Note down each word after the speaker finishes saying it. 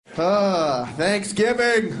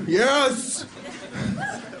Thanksgiving, yes!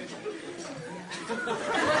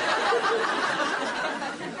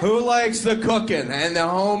 Who likes the cooking and the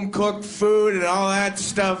home-cooked food and all that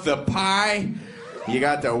stuff? The pie, you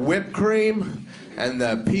got the whipped cream and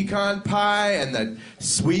the pecan pie and the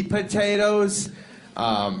sweet potatoes.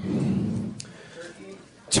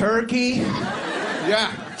 Turkey.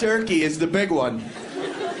 Yeah, turkey is the big one.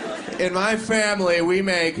 In my family,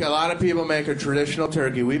 a lot of people make a traditional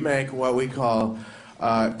turkey. We make what we call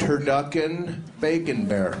turducken bacon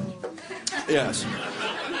bear. Yes.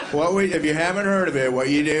 If you haven't heard of it, what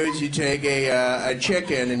you do is you take a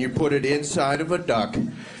chicken and you put it inside of a duck,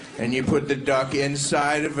 and you put the duck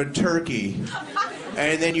inside of a turkey,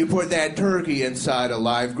 and then you put that turkey inside a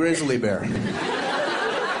live grizzly bear.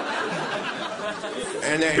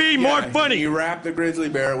 And then, Be more funny. You wrap the grizzly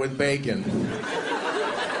bear with bacon.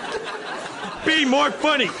 Be more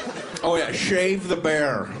funny. Oh yeah, shave the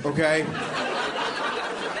bear, okay?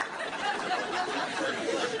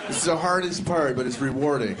 This is the hardest part, but it's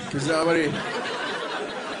rewarding because nobody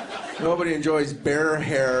enjoys bear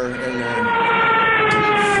hair in their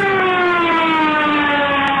teeth.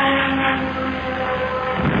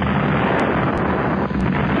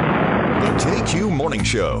 The KQ Morning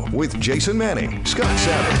Show with Jason Manning, Scott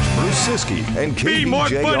Savage, Bruce Siskey, and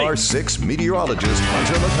KBJR6 meteorologist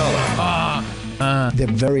Hunter McCullough. They're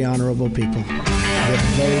very honorable people.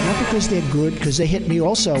 Not because they're good, because they hit me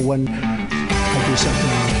also when I do something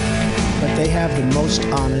wrong, but they have the most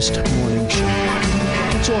honest morning show.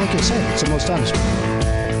 That's all I can say. It's the most honest one.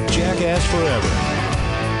 Jackass forever.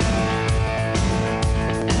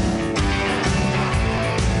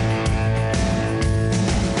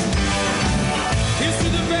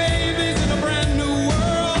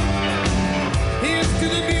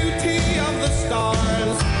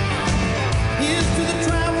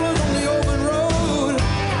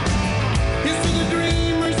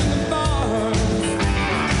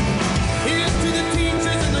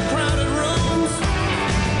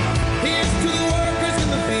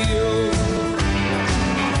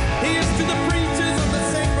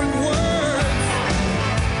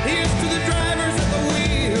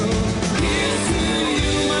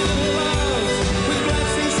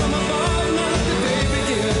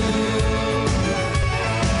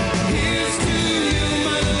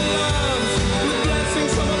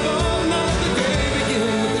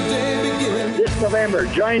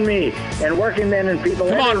 Join me and working men and people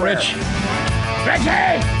Come everywhere. on, Rich.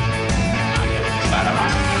 Richie!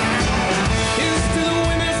 Here's to the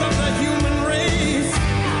winners of the human race.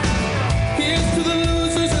 Here's to the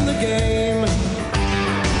losers in the game.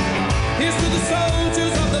 Here's to the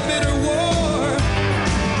soldiers of the bitter war.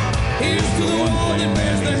 Here's to the one that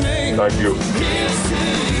bears their name. Thank you. Here's to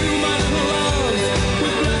you, my little loves,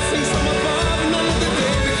 with blessings from above, none of the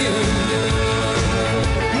day begins.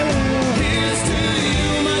 Here's to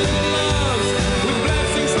you, my little loves, with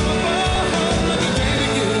blessings from above, none of the day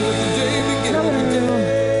begins. The day begins. The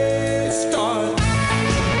day starts.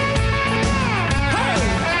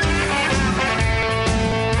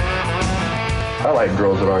 I like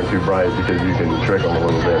girls that aren't too bright because you can trick them a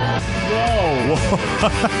little bit.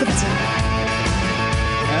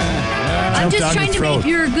 I'm just trying to make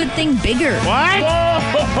your good thing bigger. What?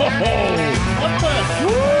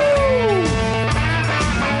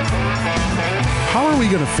 How are we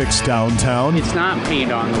going to fix downtown? It's not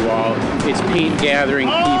paint on the wall. It's paint gathering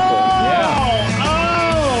people.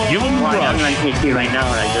 Give them a I'm on brush. KQ right now,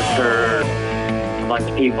 and I just heard a bunch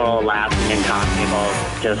of people laughing and talking about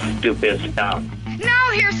just stupid stuff.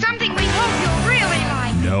 Now here's something we hope you'll really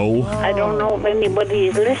like. No. I don't know if anybody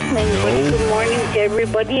is listening, but good morning to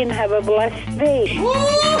everybody and have a blessed day.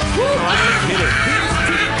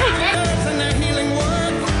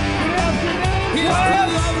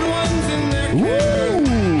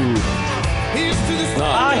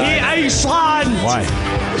 Iceland. Why?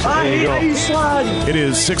 Iceland. It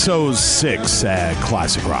is 6:06 at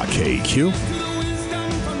Classic Rock KQ.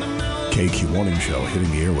 KQ Morning Show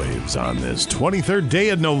hitting the airwaves on this 23rd day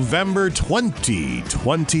of November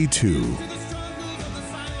 2022.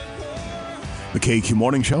 The KQ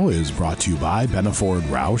Morning Show is brought to you by Benaford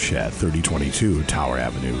Roush at 3022 Tower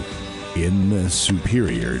Avenue in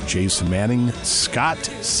Superior. Jason Manning, Scott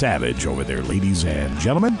Savage over there, ladies and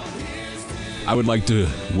gentlemen. I would like to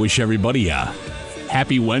wish everybody a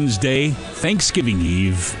happy Wednesday, Thanksgiving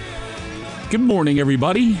Eve. Good morning,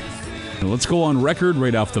 everybody. And let's go on record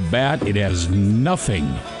right off the bat. It has nothing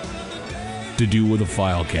to do with a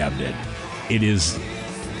file cabinet. It is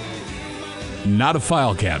not a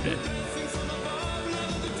file cabinet.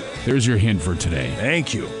 There's your hint for today.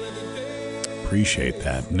 Thank you. appreciate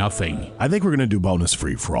that. Nothing. I think we're going to do bonus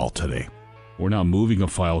free for all today. We're not moving a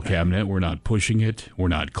file cabinet. We're not pushing it. We're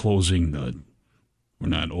not closing the. We're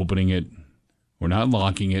not opening it. We're not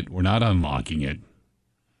locking it. We're not unlocking it.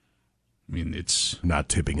 I mean, it's not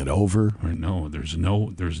tipping it over. Or no, there's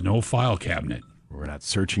no file cabinet. We're not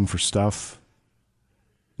searching for stuff.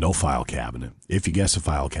 No file cabinet. If you guess a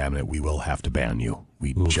file cabinet, we will have to ban you.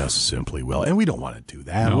 We just simply will. And we don't want to do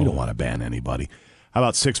that. No. We don't want to ban anybody. How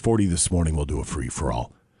about 6:40 this morning, we'll do a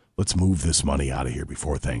free-for-all. Let's move this money out of here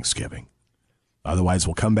before Thanksgiving. Otherwise,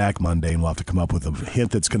 we'll come back Monday and we'll have to come up with a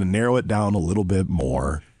hint that's going to narrow it down a little bit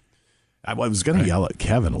more. I was going to yell at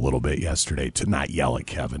Kevin a little bit yesterday, to not yell at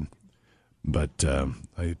Kevin. But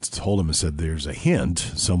I told him, I said, there's a hint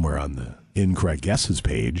somewhere on the incorrect guesses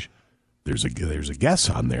page. There's a guess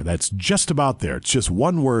on there that's just about there. It's just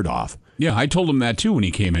one word off. Yeah, I told him that too when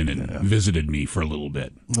he came in and visited me for a little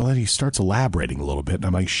bit. Well, then he starts elaborating a little bit, and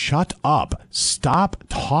I'm like, shut up. Stop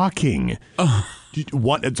talking.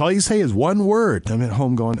 It's all you say is one word. I'm at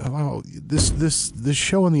home going, oh, this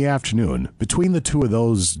show in the afternoon, between the two of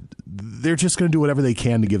those, they're just going to do whatever they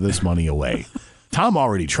can to give this money away. Tom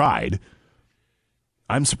already tried.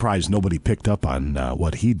 I'm surprised nobody picked up on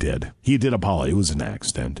what he did. He did apologize. It was an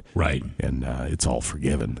accident. Right. And it's all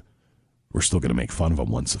forgiven. We're still going to make fun of him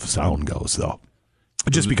once the sound goes, though.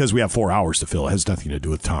 Just because we have 4 hours to fill. It has nothing to do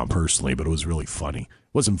with Tom personally, but it was really funny.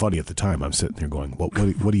 It wasn't funny at the time. I'm sitting there going, what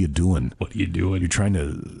are you doing? What are you doing? You're trying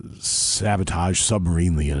to sabotage,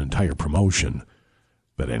 submarine the entire promotion.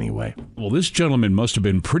 But anyway. Well, this gentleman must have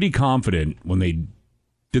been pretty confident when they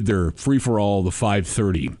did their free-for-all, the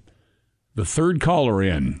 5:30. The third caller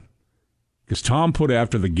in, because Tom put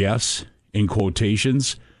after the guess, in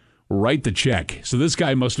quotations, write the check. So this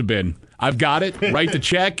guy must have been, I've got it, write the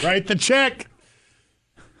check. Write the check.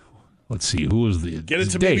 Let's see, who was the... Get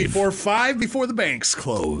it to me before 5, before the banks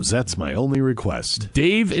close. That's my only request.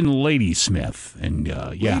 Dave in Ladysmith. And,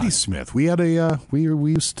 yeah. Ladysmith. We had we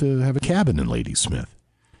used to have a cabin in Ladysmith.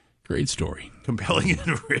 Great story. Compelling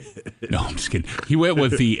and No, I'm just kidding. He went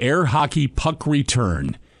with the air hockey puck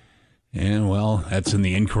return. And, well, that's in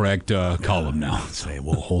the incorrect column now. So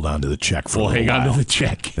we'll hold on to the check for a while. We'll hang on to the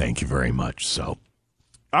check. Thank you very much. So,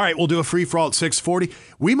 all right, we'll do a free-for-all at 6:40.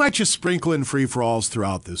 We might just sprinkle in free-for-alls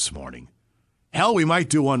throughout this morning. Hell, we might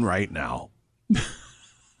do one right now.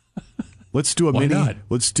 Let's do a mini. Not?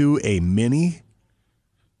 Let's do a mini.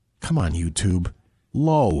 Come on, YouTube.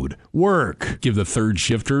 Load. Work. Give the third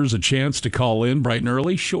shifters a chance to call in bright and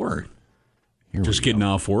early? Sure. Just getting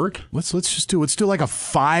off work. Let's do like a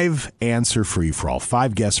 5-answer free for all,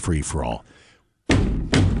 5-guess free for all.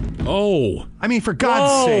 Oh, I mean, for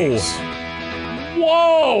God's sakes!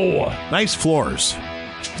 Whoa! Nice floors.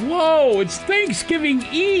 Whoa! It's Thanksgiving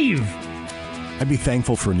Eve. I'd be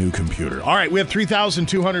thankful for a new computer. All right, we have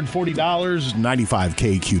 $3,240.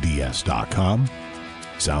 95kqds.com.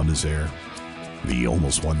 Sound is there. The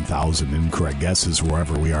almost 1,000 incorrect guesses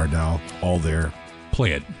wherever we are now, all there.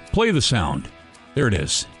 Play it. Play the sound. There it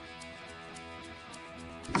is.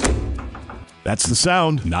 That's the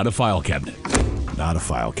sound. Not a file cabinet. Not a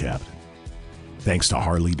file cabinet. Thanks to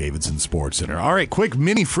Harley-Davidson Sports Center. All right, quick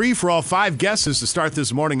mini free for all, 5 guesses to start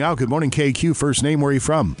this morning out. Good morning, KQ. First name, where are you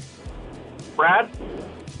from? Brad.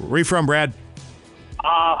 Where are you from, Brad?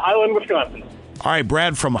 Highland, Wisconsin. All right,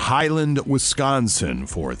 Brad from Highland, Wisconsin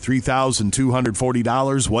for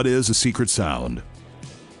 $3,240. What is a secret sound?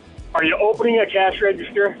 Are you opening a cash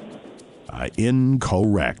register?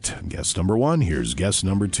 Incorrect. Guess number 1. Here's guess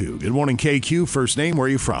number 2. Good morning, KQ. First name, where are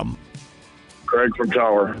you from? Craig from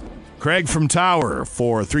Tower. Craig from Tower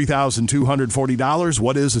for $3,240.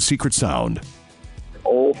 What is a secret sound?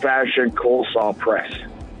 Old-fashioned coleslaw press.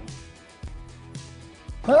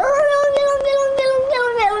 What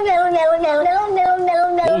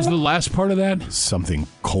was the last part of that? Something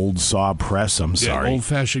cold saw press. I'm sorry.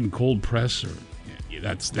 Old-fashioned cold press.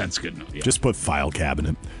 That's good enough. Yeah. Just put file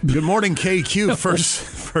cabinet. Good morning, KQ.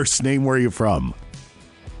 First name, where are you from?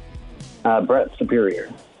 Brett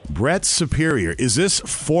Superior. Brett Superior. Is this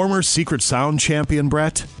former Secret Sound champion,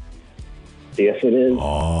 Brett? Yes, it is.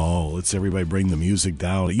 Oh, let's everybody bring the music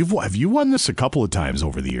down. Have you won this a couple of times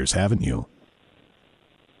over the years, haven't you?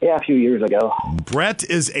 Yeah, a few years ago. Brett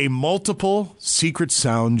is a multiple Secret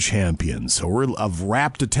Sound champion. So we're of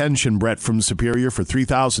rapt attention, Brett from Superior, for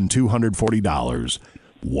 $3,240.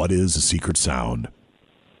 What is a secret sound?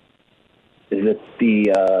 Is it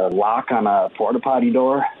the lock on a porta potty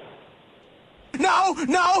door? No.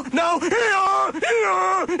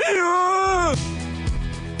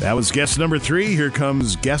 That was guess number 3. Here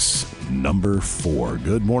comes guess number 4.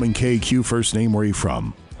 Good morning, KQ. First name, where are you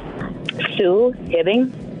from? Sue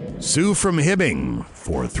Hibbing. Sue from Hibbing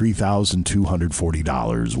for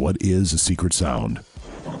 $3,240. What is a secret sound?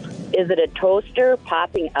 Is it a toaster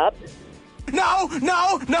popping up? No.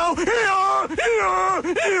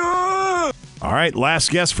 All right,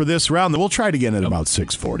 last guess for this round. Then we'll try it again at about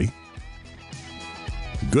 6:40.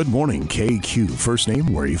 Good morning, KQ. First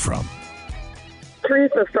name, where are you from?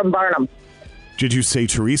 Teresa from Barnum. Did you say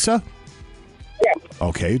Teresa? Yes.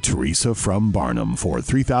 Okay, Teresa from Barnum for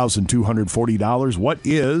 $3,240. What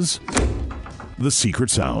is the secret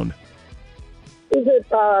sound? Is it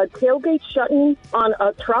tailgate shutting on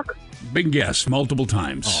a truck? Big guess, multiple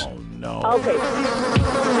times. Oh, no. Okay.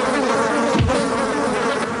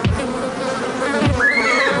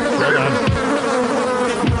 Hold on.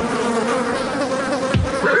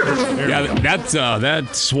 Yeah,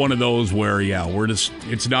 that's one of those where,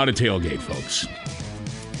 it's not a tailgate, folks.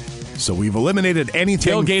 So we've eliminated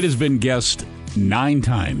anything. Tailgate has been guessed 9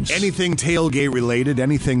 times. Anything tailgate related,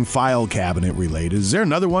 anything file cabinet related. Is there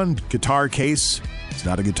another one? Guitar case? It's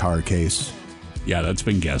not a guitar case. Yeah, that's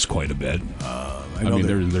been guessed quite a bit. I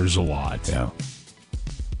mean, there's a lot. Yeah.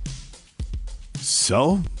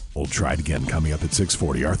 So, we'll try it again coming up at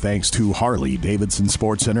 6:40. Our thanks to Harley Davidson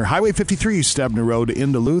Sports Center, Highway 53, Stebner Road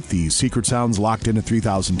in Duluth. The secret sound's locked in at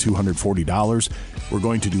 $3,240. We're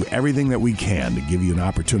going to do everything that we can to give you an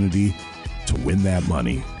opportunity to win that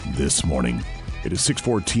money this morning. It is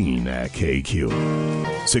 6:14 at KQ.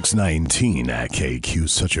 6:19 at KQ.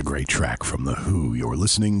 Such a great track from The Who. You're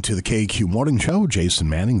listening to the KQ Morning Show. Jason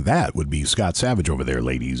Manning. That would be Scott Savage over there,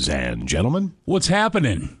 ladies and gentlemen. What's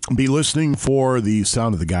happening? Be listening for the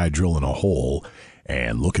sound of the guy drilling a hole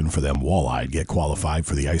and looking for them walleye. Get qualified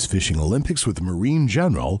for the Ice Fishing Olympics with Marine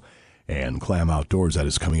General and Clam Outdoors. That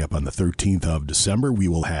is coming up on the 13th of December. We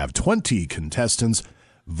will have 20 contestants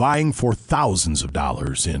vying for thousands of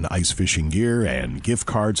dollars in ice fishing gear and gift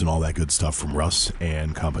cards and all that good stuff from Russ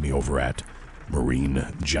and company over at Marine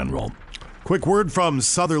General. Quick word from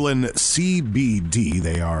Sutherland CBD.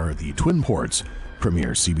 They are the Twin Ports'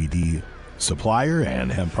 premier CBD supplier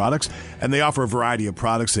and hemp products, and they offer a variety of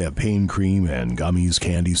products. They have pain cream and gummies,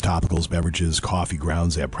 candies, topicals, beverages, coffee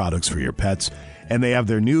grounds. They have products for your pets, and they have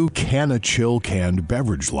their new Canna Chill canned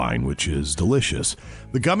beverage line, which is delicious.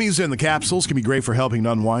 The gummies and the capsules can be great for helping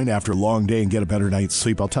to unwind after a long day and get a better night's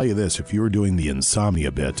sleep. I'll tell you this, if you're doing the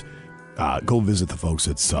insomnia bit, go visit the folks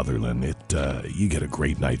at Sutherland. You get a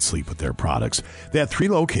great night's sleep with their products. They have 3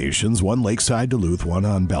 locations, one Lakeside Duluth, one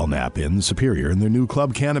on Belknap in Superior, and their new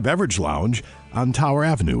Club Canna Beverage Lounge on Tower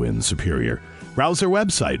Avenue in Superior. Browse their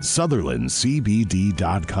website,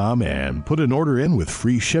 SutherlandCBD.com, and put an order in with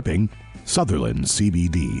free shipping. Sutherland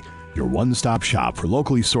CBD, your one-stop shop for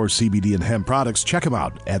locally sourced CBD and hemp products. Check them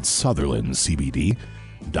out at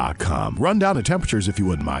SutherlandCBD.com. Run down the temperatures if you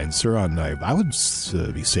wouldn't mind, sir, on, I would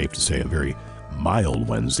be safe to say, a very mild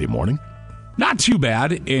Wednesday morning. Not too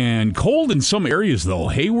bad, and cold in some areas, though.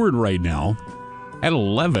 Hayward right now at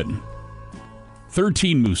 11.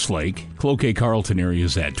 13 Moose Lake. Cloquet Carlton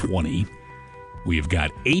areas at 20. We've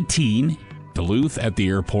got 18 Duluth at the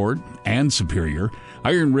airport and Superior.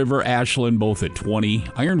 Iron River, Ashland, both at 20.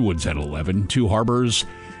 Ironwood's at 11. Two Harbors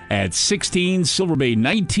at 16. Silver Bay,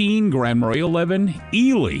 19. Grand Marais, 11.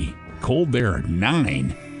 Ely, cold there,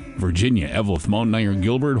 9. Virginia, Evelyn, Mountain Iron,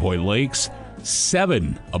 Gilbert, Hoy Lakes,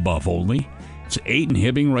 7 above only. It's 8 in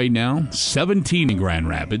Hibbing right now. 17 in Grand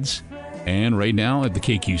Rapids. And right now at the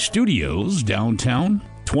KQ Studios, downtown,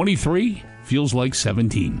 23. Feels like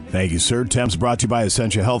 17. Thank you, sir. Temps brought to you by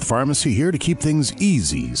Essentia Health Pharmacy, here to keep things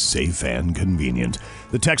easy, safe, and convenient.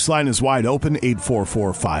 The text line is wide open,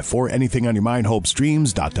 84454. Anything on your mind, hopes,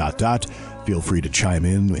 dreams, ... Feel free to chime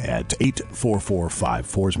in at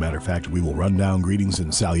 84454. As a matter of fact, we will run down greetings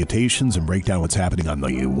and salutations and break down what's happening on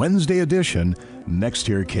the Wednesday edition next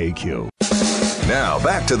here at KQ. Now,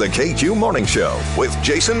 back to the KQ Morning Show with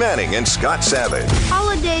Jason Manning and Scott Savage.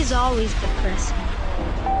 Holidays always depress me.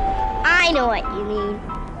 I know what you mean.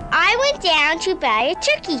 I went down to buy a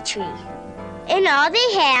turkey tree, and all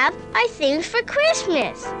they have are things for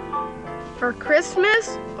Christmas. For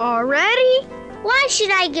Christmas? Already? Why should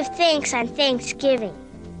I give thanks on Thanksgiving?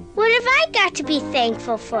 What have I got to be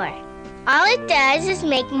thankful for? All it does is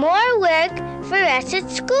make more work for us at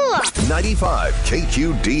school. 95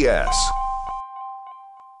 KQDS.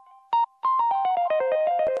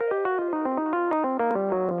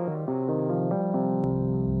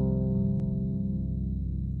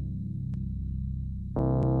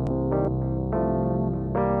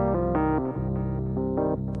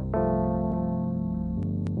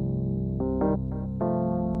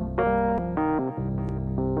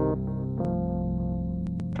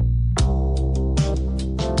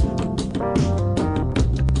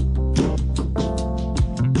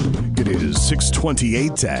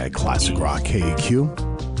 628 at Classic Rock KQ.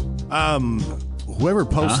 Whoever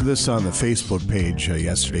posted this on the Facebook page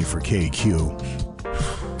yesterday for KQ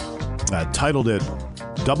titled it,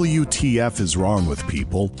 WTF is wrong with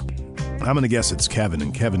people. I'm going to guess it's Kevin,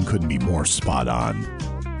 and Kevin couldn't be more spot on.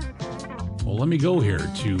 Well, let me go here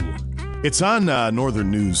to... It's on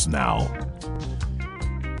Northern News Now.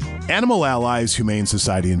 Animal Allies Humane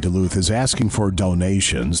Society in Duluth is asking for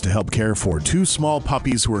donations to help care for 2 small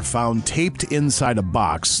puppies who were found taped inside a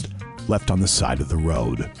box left on the side of the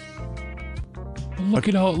road. Look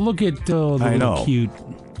at the little cute.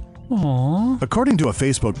 Aww. According to a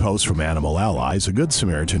Facebook post from Animal Allies, a Good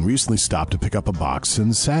Samaritan recently stopped to pick up a box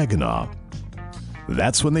in Saginaw.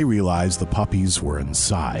 That's when they realized the puppies were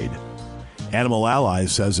inside. Animal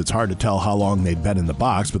Allies says it's hard to tell how long they'd been in the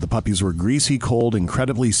box, but the puppies were greasy, cold,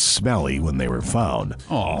 incredibly smelly when they were found.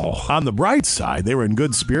 Oh. On the bright side, they were in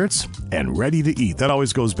good spirits and ready to eat. That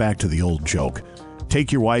always goes back to the old joke.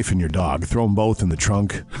 Take your wife and your dog, throw them both in the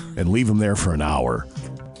trunk, and leave them there for an hour.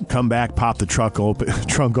 Come back, pop the trunk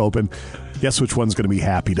open. Guess which one's going to be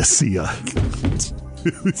happy to see you?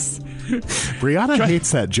 Brianna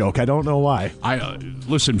hates that joke. I don't know why.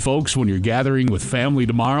 Listen, folks, when you're gathering with family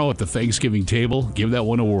tomorrow at the Thanksgiving table, give that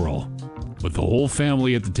one a whirl. With the whole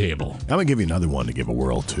family at the table. I'm going to give you another one to give a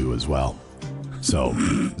whirl to as well. So,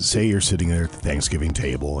 say you're sitting there at the Thanksgiving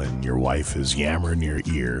table and your wife is yammering in your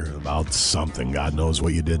ear about something. God knows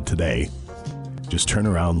what you did today. Just turn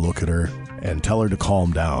around, look at her, and tell her to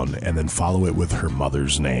calm down, and then follow it with her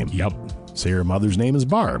mother's name. Yep. Say her mother's name is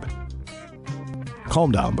Barb.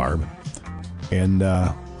 Calm down, Barb. And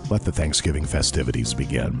let the Thanksgiving festivities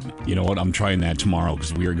begin. You know what? I'm trying that tomorrow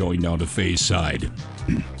because we are going down to Faye's side.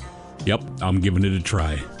 Yep, I'm giving it a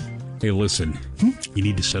try. Hey, listen, you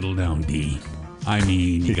need to settle down, Dee. I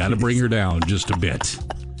mean, you got to bring her down just a bit.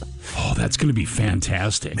 Oh, that's going to be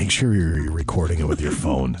fantastic. Make sure you're recording it with your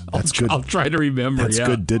phone. That's good. I'll try to remember. That's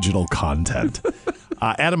good digital content.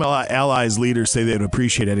 Animal Allies leaders say they would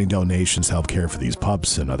appreciate any donations to help care for these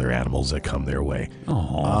pups and other animals that come their way.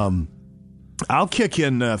 I'll kick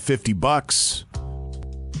in $50.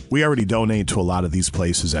 We already donate to a lot of these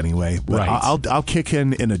places anyway, but right. I'll kick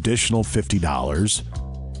in an additional $50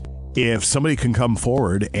 if somebody can come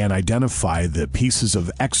forward and identify the pieces of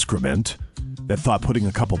excrement that thought putting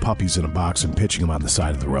a couple puppies in a box and pitching them on the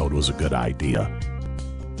side of the road was a good idea.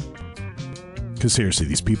 Because seriously,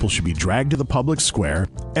 these people should be dragged to the public square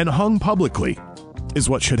and hung publicly is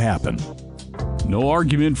what should happen. No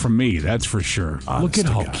argument from me, that's for sure. Look at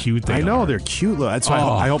how cute they are. I know, they're cute. That's why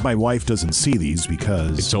I hope my wife doesn't see these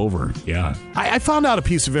because... It's over, yeah. I found out a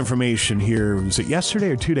piece of information here, was it yesterday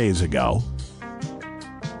or 2 days ago?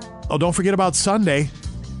 Oh, don't forget about Sunday.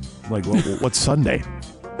 Like, what's Sunday?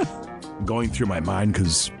 Going through my mind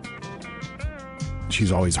because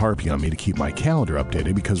she's always harping on me to keep my calendar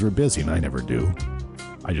updated because we're busy and I never do.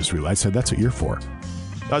 I just realized, I said, that's what you're for.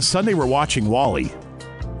 Sunday we're watching Wall-E.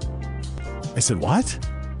 I said, what?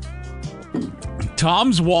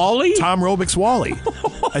 Tom's Wall-E? Tom Robick's Wall-E.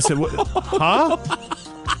 I said, what? Huh?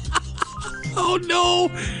 Oh no!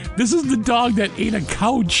 This is the dog that ate a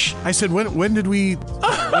couch. I said, when did we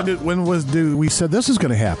we said this is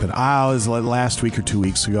going to happen? It was last week or 2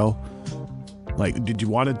 weeks ago. Like, did you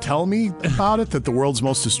want to tell me about it, that the world's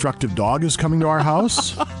most destructive dog is coming to our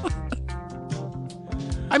house?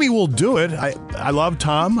 I mean, we'll do it. I love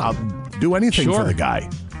Tom. I'll do anything for the guy.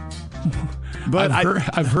 But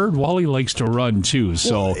I've heard Wall-E likes to run too.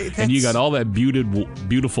 So, and you got all that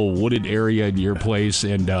beautiful wooded area in your place,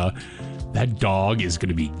 and that dog is going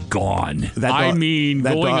to be gone. Going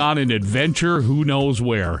on an adventure, who knows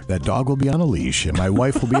where. That dog will be on a leash, and my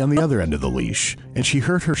wife will be on the other end of the leash. And she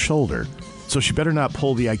hurt her shoulder, so she better not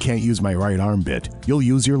pull the I can't use my right arm bit. You'll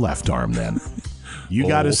use your left arm then. You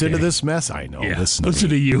got us into this mess? I know. Yeah, listen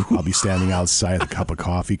to you. I'll be standing outside with a cup of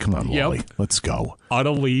coffee. Come on, Wally. Let's go. On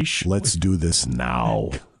a leash. Let's do this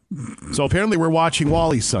now. So apparently we're watching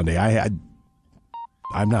Wall-E Sunday.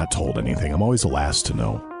 I'm not told anything. I'm always the last to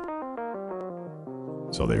know.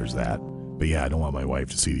 So there's that. But yeah, I don't want my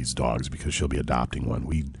wife to see these dogs because she'll be adopting one.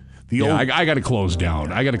 I got to close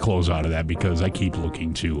down. I got to close out of that because I keep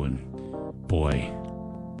looking too, and boy.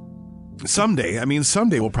 Someday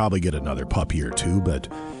we'll probably get another puppy or two, but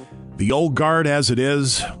the old guard as it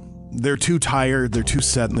is, they're too tired, they're too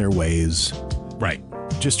set in their ways. Right.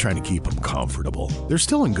 Just trying to keep them comfortable. They're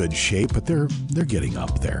still in good shape, but they're getting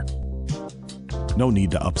up there. No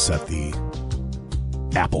need to upset the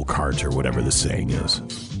apple cart or whatever the saying is.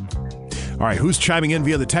 All right, who's chiming in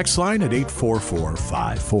via the text line at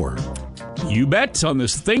 84454? You bet, on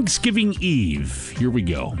this Thanksgiving Eve. Here we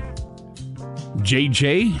go.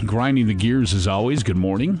 JJ, grinding the gears as always. Good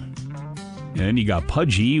morning. And you got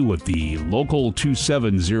Pudgy with the Local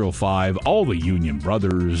 2705, all the Union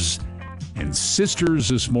brothers and sisters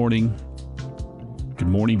this morning. Good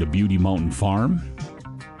morning to Beauty Mountain Farm.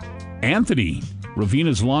 Anthony,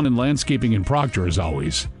 Ravina's Lawn and Landscaping in Proctor, as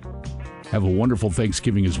always. Have a wonderful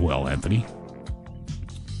Thanksgiving as well, Anthony.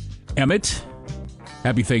 Emmett,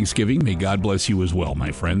 happy Thanksgiving. May God bless you as well,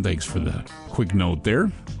 my friend. Thanks for the quick note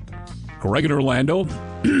there. Greg in Orlando.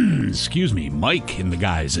 Excuse me. Mike and the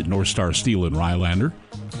guys at North Star Steel in Rylander.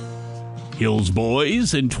 Hills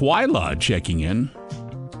Boys and Twyla checking in.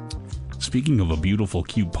 Speaking of a beautiful,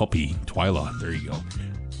 cute puppy, Twyla, there you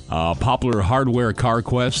go. Poplar Hardware Car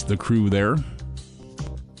Quest, the crew there.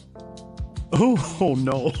 Oh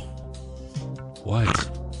no.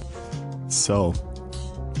 What? So,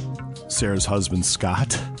 Sarah's husband,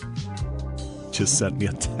 Scott, just sent me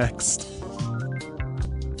a text.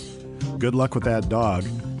 Good luck with that dog.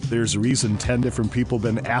 There's a reason 10 different people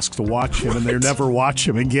have been asked to watch him, and they never watch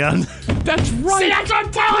him again. That's right. See, that's what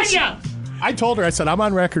I'm telling you. I told her, I said, I'm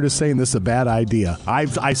on record as saying this is a bad idea.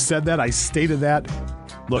 I said that. I stated that.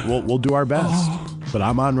 Look, we'll do our best, but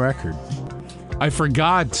I'm on record. I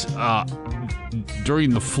forgot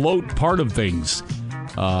during the float part of things,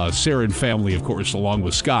 Sarah and family, of course, along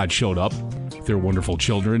with Scott, showed up. Their wonderful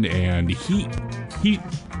children, and he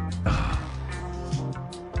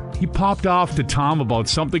popped off to Tom about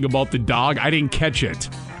something about the dog. I didn't catch it,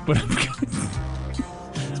 but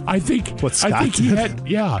I think he had.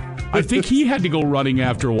 Yeah, I think he had to go running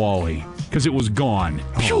after Wally because it was gone.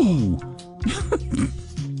 Phew.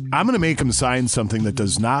 I'm going to make him sign something that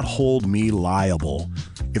does not hold me liable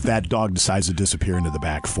if that dog decides to disappear into the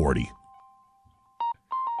back 40. It's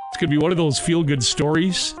going to be one of those feel-good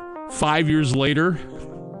stories. 5 years later,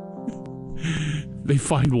 they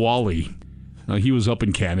find Wally. He was up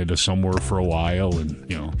in Canada somewhere for a while, and,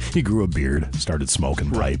 he grew a beard, started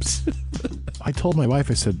smoking pipes. I told my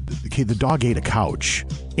wife, I said, okay, the dog ate a couch,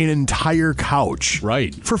 an entire couch.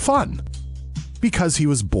 Right. For fun. Because he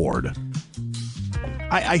was bored.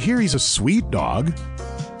 I hear he's a sweet dog.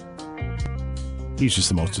 He's just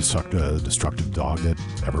the most destructive dog that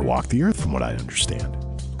ever walked the earth, from what I understand.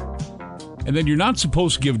 And then you're not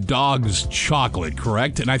supposed to give dogs chocolate,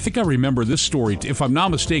 correct? And I think I remember this story. If I'm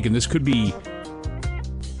not mistaken, this could be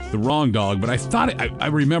the wrong dog, but I thought I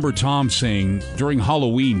remember Tom saying during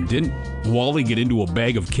Halloween, didn't Wally get into a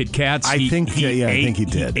bag of Kit Kats? I think he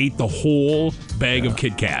did. He ate the whole bag of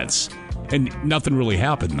Kit Kats, and nothing really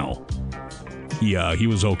happened though. He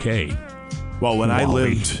was okay. Well, when Wally. I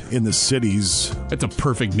lived in the cities, that's a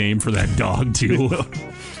perfect name for that dog too.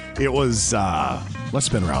 It was must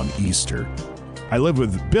have been around Easter. I lived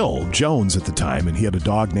with Bill Jones at the time, and he had a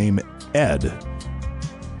dog named Ed.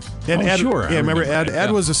 And Ed, sure. Yeah, remember Ed?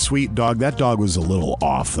 Ed was a sweet dog. That dog was a little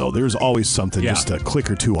off, though. There was always something just a click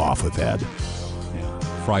or two off with Ed. Yeah.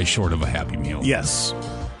 Fry short of a Happy Meal. Yes.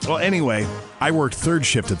 Well, anyway, I worked third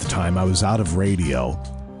shift at the time. I was out of radio.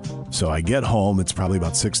 So I get home. It's probably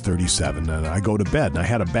about 6:37, and I go to bed. And I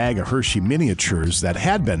had a bag of Hershey miniatures that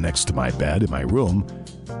had been next to my bed in my room.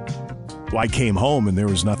 Well, I came home, and there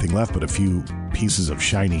was nothing left but a few pieces of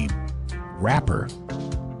shiny wrapper.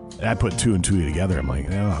 And I put two and two together. I'm like,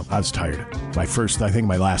 I was tired. I think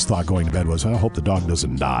my last thought going to bed was, I hope the dog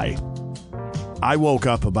doesn't die. I woke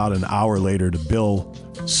up about an hour later to Bill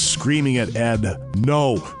screaming at Ed,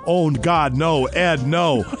 no, oh God, no, Ed,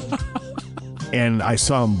 no. And I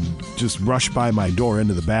saw him just rush by my door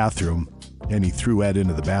into the bathroom, and he threw Ed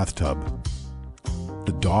into the bathtub.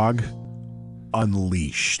 The dog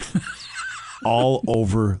unleashed all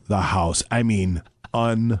over the house. I mean,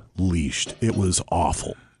 unleashed. It was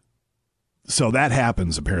awful. So that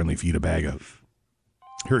happens, apparently, if you eat a bag of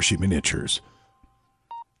Hershey miniatures.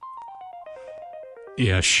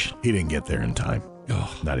 Ish. He didn't get there in time.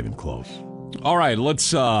 Oh. Not even close. All right, let's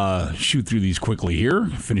shoot through these quickly here.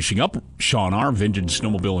 Finishing up, Sean R., Vintage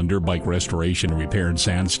Snowmobile and Dirt Bike Restoration and Repair in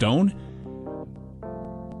Sandstone.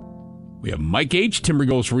 We have Mike H., Timber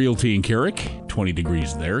Ghost Realty in Carrick. 20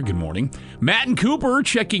 degrees there. Good morning. Matt and Cooper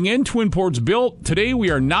checking in. Twin Ports built. Today we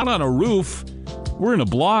are not on a roof. We're in a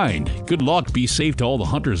blind. Good luck. Be safe to all the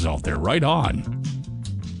hunters out there. Right on.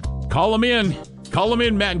 Call them in. Call them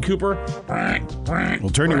in, Matt and Cooper. Well,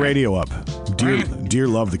 turn your radio up. Dear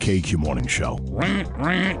love the KQ Morning Show. What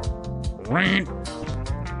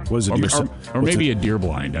is a deer sound? Or maybe a deer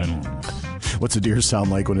blind. I don't know. What's a deer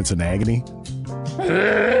sound like when it's in agony?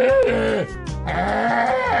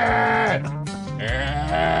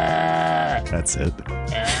 That's it.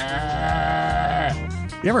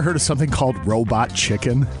 You ever heard of something called Robot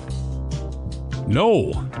Chicken?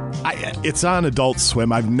 No. It's on Adult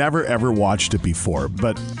Swim. I've never, ever watched it before,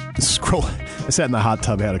 but sat in the hot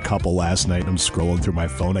tub, had a couple last night, and I'm scrolling through my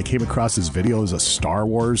phone. I came across this video. It was a Star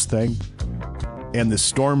Wars thing. And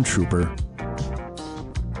this stormtrooper,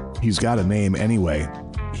 he's got a name anyway.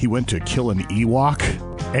 He went to kill an Ewok,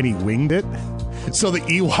 and he winged it. So the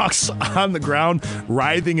Ewok's on the ground,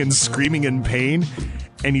 writhing and screaming in pain.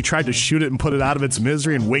 And he tried to shoot it and put it out of its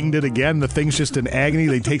misery and winged it again. The thing's just in agony.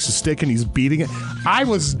 He takes a stick and he's beating it. I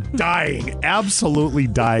was dying, absolutely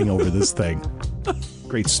dying over this thing.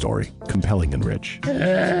 Great story. Compelling and rich.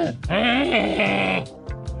 Good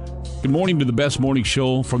morning to the best morning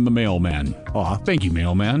show from the mailman. Aw. Thank you,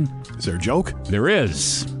 mailman. Is there a joke? There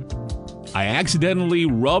is. I accidentally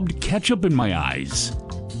rubbed ketchup in my eyes.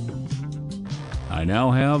 I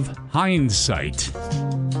now have hindsight.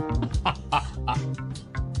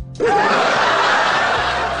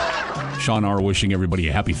 Sean R. wishing everybody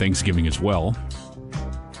a happy Thanksgiving as well.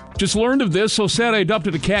 Just learned of this. So sad I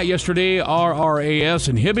adopted a cat yesterday. RRAS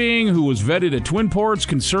in Hibbing, who was vetted at Twin Ports,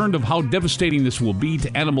 concerned of how devastating this will be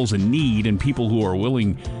to animals in need and people who are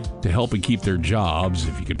willing to help and keep their jobs.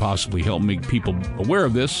 If you could possibly help make people aware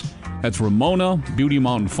of this, that's Ramona, Beauty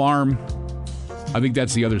Mountain Farm. I think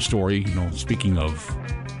that's the other story. Speaking of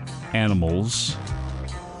animals,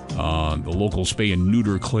 the local spay and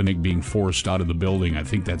neuter clinic being forced out of the building. I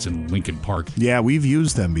think that's in Lincoln Park. Yeah, we've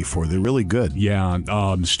used them before. They're really good. Yeah,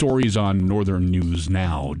 stories on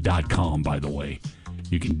northernnewsnow.com, by the way.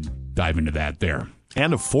 You can dive into that there.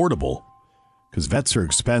 And affordable, because vets are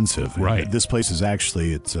expensive. Right. This place is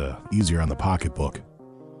actually, it's easier on the pocketbook.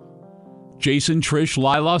 Jason, Trish,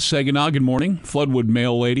 Lila, Saginaw, good morning. Floodwood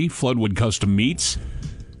Mail Lady, Floodwood Custom Meats,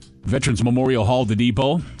 Veterans Memorial Hall, The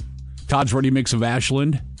Depot, Todd's Ready Mix of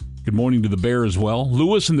Ashland. Good morning to the Bear as well.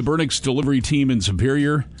 Lewis and the Burnix delivery team in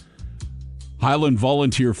Superior. Highland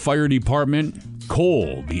Volunteer Fire Department.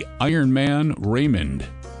 Cole, the Iron Man, Raymond.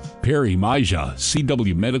 Perry, Maja,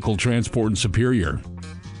 CW Medical Transport in Superior.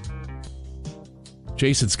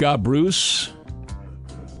 Jason, Scott, Bruce.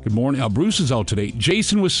 Good morning. Bruce is out today.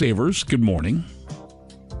 Jason with Savers. Good morning.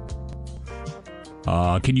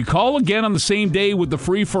 Can you call again on the same day with the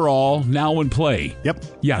free-for-all now in play? Yep.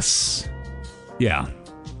 Yes. Yeah.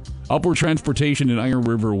 Upward Transportation in Iron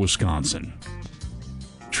River, Wisconsin.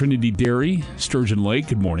 Trinity Dairy, Sturgeon Lake,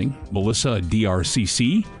 good morning. Melissa at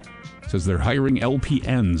DRCC says they're hiring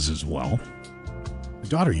LPNs as well. My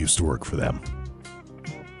daughter used to work for them.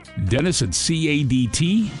 Dennis at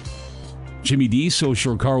CADT. Jimmy D,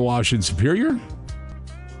 Social Car Wash in Superior.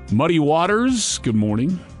 Muddy Waters, good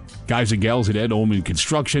morning. Guys and gals at Ed Omen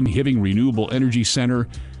Construction, Hibbing Renewable Energy Center.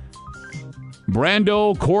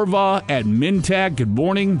 Brando Corva at Mintac, good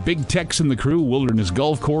morning. Big Tex and the crew, Wilderness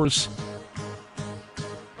Golf Course.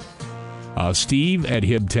 Steve at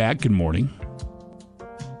HibTac, good morning.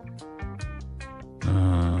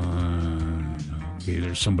 Okay,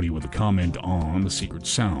 there's somebody with a comment on the secret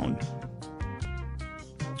sound.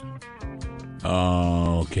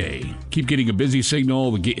 Okay, keep getting a busy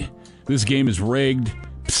signal. This game is rigged.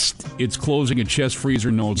 Psst, it's closing a chest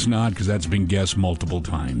freezer. No, it's not, because that's been guessed multiple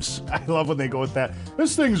times. I love when they go with that.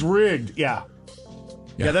 This thing's rigged. Yeah,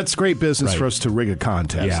 that's great business for us to rig a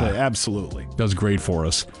contest. Yeah. Absolutely. Does great for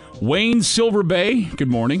us. Wayne Silver Bay, good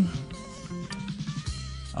morning.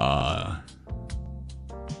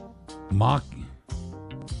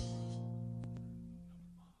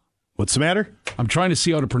 What's the matter? I'm trying to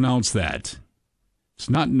see how to pronounce that. It's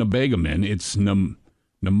not Nabagaman. It's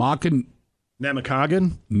Namakan.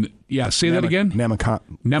 Namakagan? Say that again.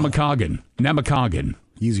 Namakagan.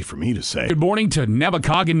 Easy for me to say. Good morning to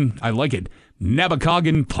Nabakagan. I like it.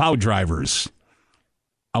 Nabakagan plow drivers.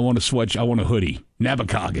 I want a sweat. I want a hoodie.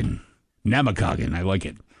 Nabakagan. I like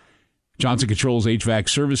it. Johnson Controls HVAC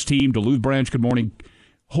service team. Duluth branch. Good morning.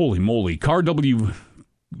 Holy moly. Car W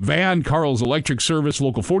Van. Carl's Electric Service.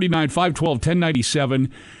 Local 49 512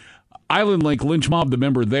 1097. Island Lake Lynch Mob. The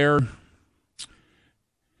member there.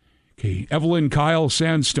 Okay. Evelyn Kyle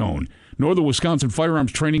Sandstone. Northern Wisconsin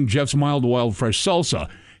Firearms Training. Jeff's Mild Wild Fresh Salsa.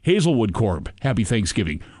 Hazelwood Corp. Happy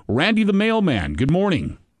Thanksgiving. Randy the Mailman. Good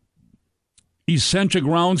morning. Essentia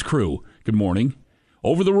Grounds Crew. Good morning.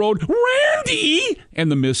 Over the road, Randy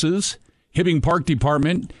and the missus. Hibbing Park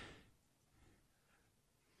Department.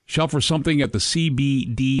 Shop for something at the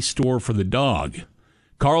CBD store for the dog.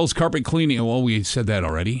 Carl's Carpet Cleaning. Well, we said that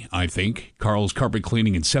already, I think. Carl's Carpet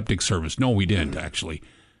Cleaning and Septic Service. No, we didn't, actually.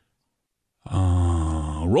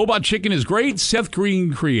 Robot Chicken is great. Seth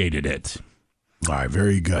Green created it. All right,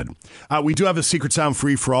 very good. We do have a Secret Sound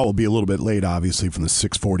free-for-all. We'll be a little bit late, obviously, from the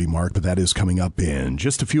 6:40 mark, but that is coming up in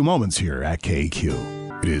just a few moments here at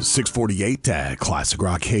KQ. It is 6:48 at Classic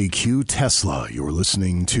Rock KQ Tesla. You're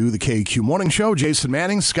listening to the KQ Morning Show. Jason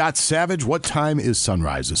Manning, Scott Savage. What time is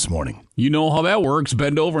sunrise this morning? You know how that works.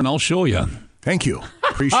 Bend over and I'll show you. Thank you.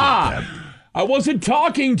 Appreciate that. I wasn't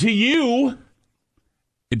talking to you.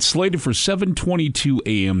 It's slated for 7:22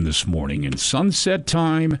 a.m. this morning, and sunset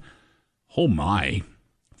time, oh my,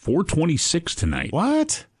 4:26 tonight.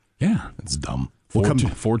 What? Yeah. That's dumb.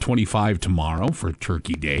 4:25 tomorrow for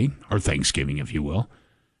Turkey Day, or Thanksgiving, if you will.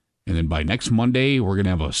 And then by next Monday, we're going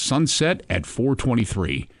to have a sunset at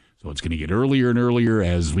 4:23. So it's going to get earlier and earlier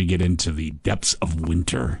as we get into the depths of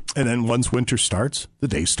winter. And then once winter starts, the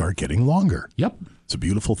days start getting longer. Yep. It's a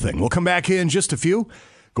beautiful thing. We'll come back in just a few.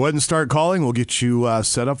 Go ahead and start calling. We'll get you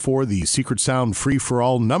set up for the Secret Sound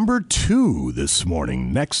Free-for-All number 2 this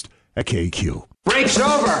morning, next at KQ. Break's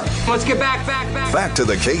over. Let's get back. Back to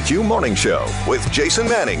the KQ Morning Show with Jason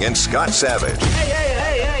Manning and Scott Savage.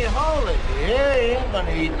 Hey, hold it. Yeah, you ain't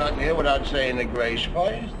gonna eat nothing here without saying the grace,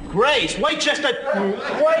 please. Grace, wait just a...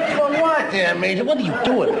 Wait for what there, Major? What are you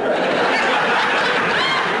doing?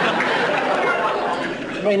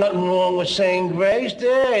 There ain't nothing wrong with saying grace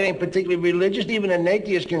there. It ain't particularly religious. Even an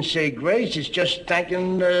atheist can say grace. It's just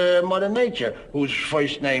thanking Mother Nature, whose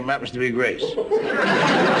first name happens to be Grace.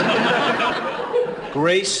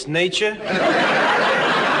 Grace, nature? You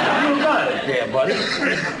got it there, buddy.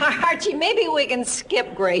 Archie, maybe we can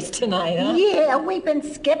skip Grace tonight, huh? Yeah, we've been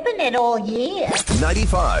skipping it all year.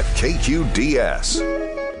 95 KQDS.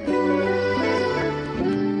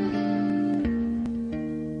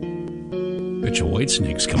 Mitchell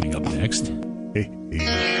Whitesnake's coming up next.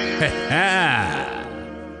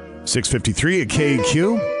 6:53 at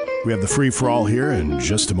KQ. We have the free-for-all here in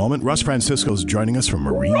just a moment. Russ Francisco's joining us from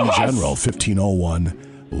Marine General, 1501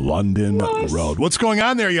 London Road. What's going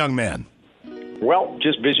on there, young man? Well,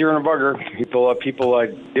 just busier than a bugger. People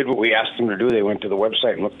did what we asked them to do. They went to the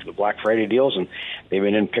website and looked at the Black Friday deals, and they've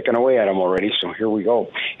been in picking away at them already. So here we go.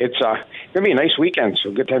 It's going to be a nice weekend, so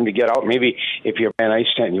a good time to get out. Maybe if you have an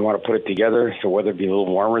ice tent and you want to put it together, the weather be a little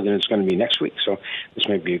warmer than it's going to be next week. So this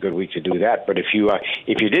might be a good week to do that. But if you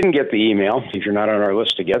didn't get the email, if you're not on our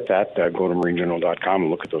list to get that, go to marinegeneral.com and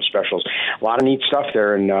look at those specials. A lot of neat stuff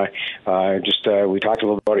there, and we talked a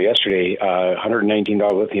little about it yesterday.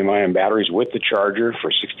 $119 lithium-ion batteries with the charger for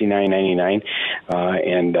 $69.99,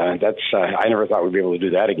 and that's I never thought we'd be able to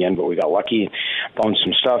do that again, but we got lucky, found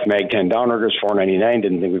some stuff. Mag 10 downriggers, $4.99.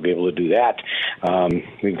 Didn't think we'd be able to do that.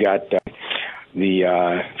 We've got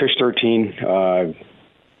the Fish 13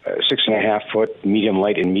 6.5 foot medium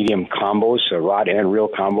light and medium combos, a rod and reel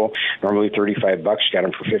combo, normally $35. Got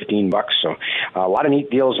them for $15. So a lot of neat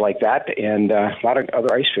deals like that, and a lot of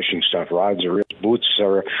other ice fishing stuff. Rods or reels, boots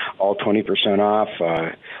are all 20% off.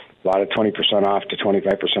 A lot of 20% off to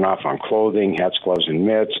 25% off on clothing, hats, gloves, and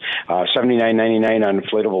mitts. $79.99 on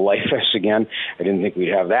inflatable life vests again. I didn't think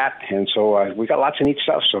we'd have that. And so we got lots of neat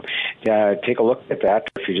stuff. So take a look at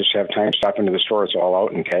that. If you just have time, stop into the store. It's all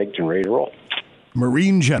out and tagged and ready to roll.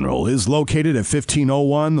 Marine General is located at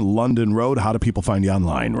 1501 London Road. How do people find you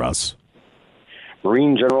online, Russ?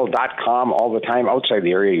 marinegeneral.com all the time. Outside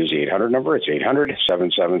the area, use the 800 number. It's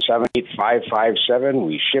 800-777-8557.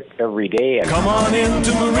 We ship every day. And Come on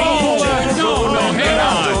into Marine General and get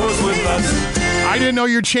outdoors with us. I didn't know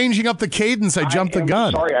you're changing up the cadence. I jumped the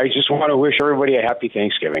gun. Sorry, I just want to wish everybody a happy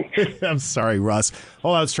Thanksgiving. I'm sorry, Russ.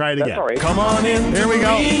 Hold on, let's try it again. That's all right. Come on in. Here we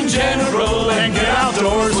go. Marine General and get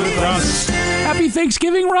outdoors with us. Happy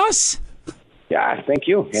Thanksgiving, Russ. Yeah, thank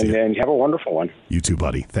you. And have a wonderful one. You too,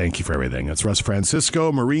 buddy. Thank you for everything. That's Russ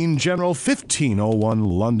Francisco, Marine General, 1501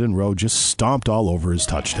 London Road. Just stomped all over his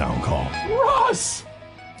touchdown call. Russ!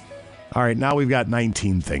 All right, now we've got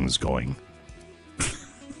 19 things going.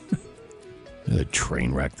 A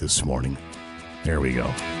train wreck this morning. There we go.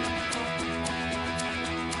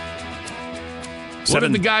 What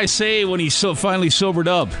did the guy say when he finally sobered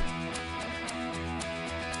up?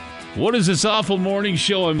 What is this awful morning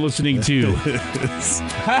show I'm listening to? All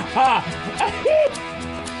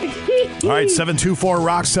right,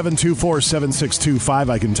 724-ROCK, 724-7625.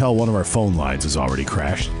 I can tell one of our phone lines has already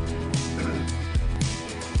crashed.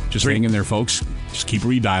 Just hang in there, folks. Just keep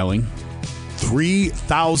redialing.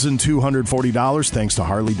 $3,240 thanks to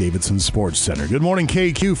Harley-Davidson Sports Center. Good morning,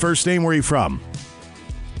 KQ. First name, where are you from?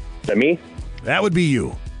 Is that me? That would be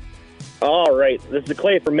you. All right. This is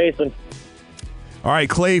Clay from Mason. All right,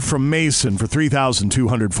 Clay from Mason for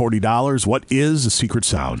 $3,240. What is a secret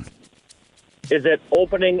sound? Is it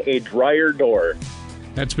opening a dryer door?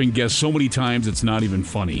 That's been guessed so many times it's not even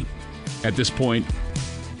funny. At this point,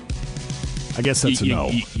 I guess that's a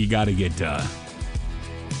no. You got to get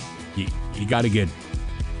you got to get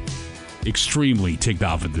extremely ticked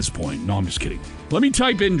off at this point. No, I'm just kidding. Let me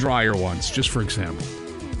type in dryer once, just for example.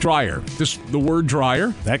 Dryer. The word dryer.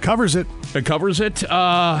 That covers it. It covers it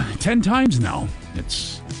 10 times now.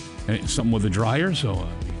 It's something with a dryer, so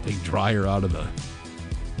take dryer out of the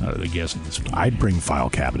guessing this morning. I'd bring file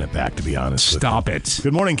cabinet back, to be honest. Stop it.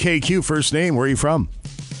 Good morning, KQ. First name, where are you from?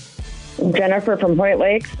 Jennifer from Hoyt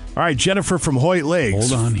Lakes. All right, Jennifer from Hoyt Lakes.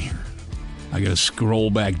 Hold on here. I got to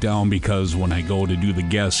scroll back down because when I go to do the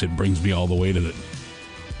guess, it brings me all the way to the...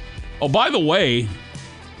 Oh, by the way,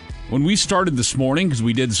 when we started this morning, because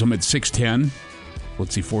we did some at 6:10,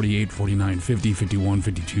 let's see, 48, 49, 50, 51,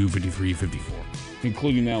 52, 53, 54,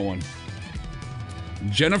 including that one.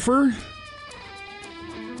 Jennifer?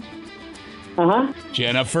 Uh-huh.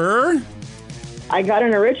 Jennifer? I got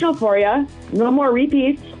an original for you. No more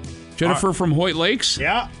repeats. Jennifer from Hoyt Lakes?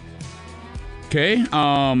 Yeah. Okay.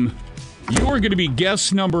 You are going to be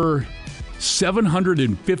guest number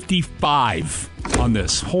 755 on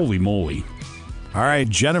this. Holy moly. All right,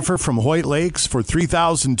 Jennifer from Hoyt Lakes for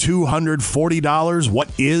 $3,240. What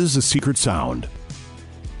is the secret sound?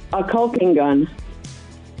 A caulking gun.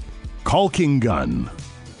 Caulking gun.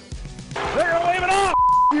 They're leaving off.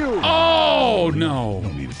 You. Oh, no. You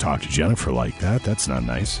don't need to talk to Jennifer like that. That's not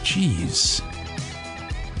nice. Jeez.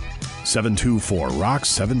 724-ROCK,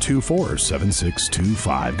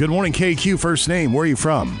 724-7625. Good morning, KQ. First name, where are you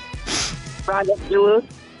from? Rhonda, Duluth.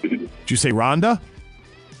 Did you say Rhonda?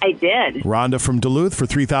 I did. Rhonda from Duluth for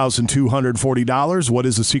 $3,240. What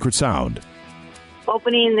is the secret sound?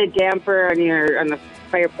 Opening the damper on the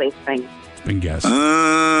fireplace thing. It's been guessed.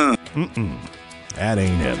 That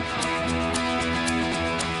ain't it.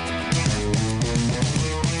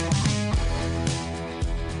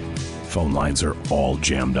 Phone lines are all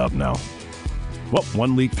jammed up now. Well,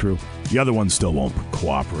 one leaked through. The other one still won't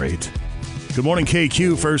cooperate. Good morning,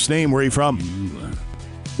 KQ. First name, where are you from?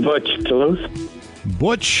 Butch, Duluth.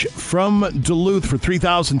 Butch from Duluth for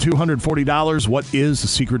 $3,240. What is the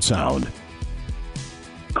secret sound?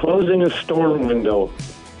 Closing a store window.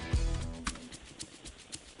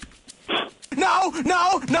 No.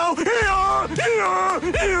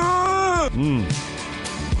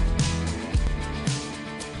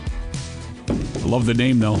 I love the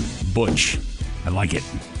name, though. Butch. I like it.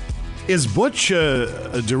 Is Butch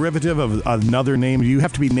a derivative of another name? Do you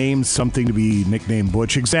have to be named something to be nicknamed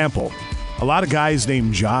Butch? Example, a lot of guys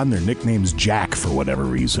named John, their nickname's Jack for whatever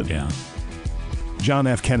reason. Yeah. John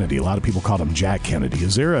F. Kennedy, a lot of people called him Jack Kennedy.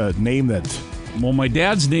 Is there a name that... Well, my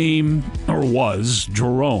dad's name, or was,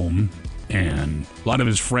 Jerome, and a lot of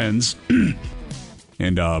his friends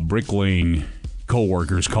and bricklaying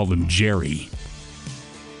co-workers called him Jerry.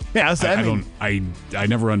 Yeah, I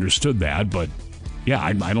never understood that, but yeah,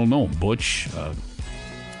 I don't know. Butch,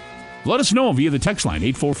 let us know via the text line,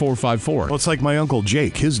 84454. Well, it's like my Uncle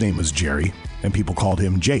Jake. His name was Jerry, and people called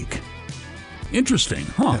him Jake. Interesting,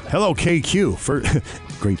 huh? Hello, KQ.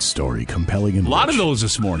 Great story, compelling and a lot rich. of those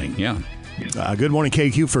this morning, yeah. Good morning,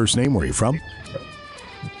 KQ. First name, where are you from?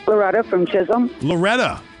 Loretta from Chisholm.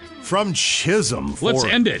 Loretta from Chisholm. Let's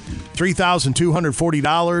end it.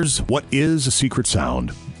 $3,240. What is a secret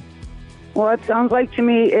sound? Well, it sounds like to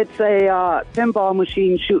me it's a pinball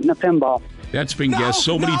machine shooting a pinball. That's been guessed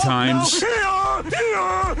so many times.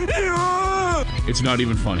 It's not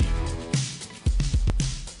even funny.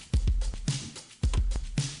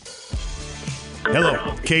 Hello,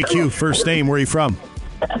 KQ. First name, where are you from?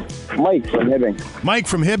 Mike from Hibbing. Mike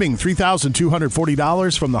from Hibbing,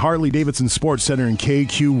 $3,240 from the Harley-Davidson Sports Center in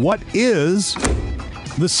KQ. What is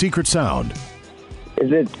the secret sound?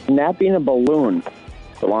 Is it snapping a balloon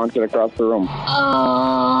to launch it across the room?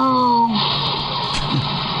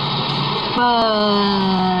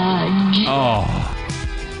 Oh.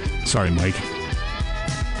 Sorry, Mike.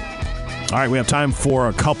 All right, we have time for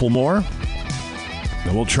a couple more.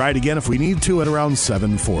 Then we'll try it again if we need to at around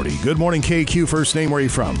 7:40. Good morning, KQ. First name, where are you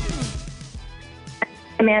from?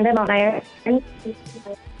 Amanda, Mount Iron.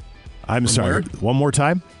 I'm sorry. One more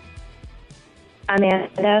time?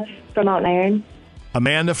 Amanda from Mount Iron.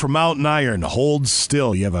 Amanda from Mountain Iron. Hold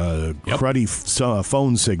still. You have a cruddy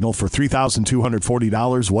phone signal for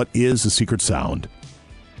 $3,240. What is the secret sound?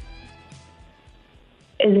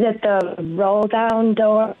 Is it the roll down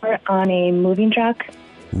door on a moving truck?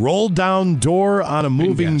 Roll down door on a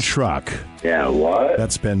moving truck. Yeah, what?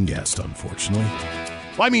 That's been guessed, unfortunately.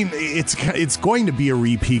 Well, I mean, it's going to be a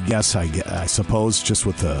repeat guess, I suppose, just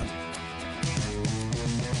with the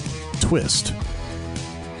twist.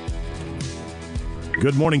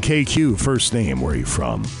 Good morning, KQ. First name, where are you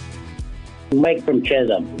from? Mike from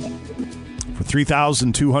Chisholm. For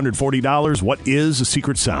 $3,240, what is a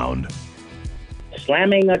secret sound?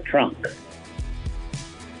 Slamming a trunk.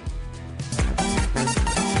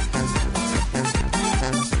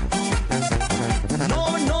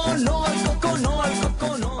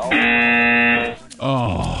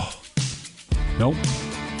 Oh. Nope.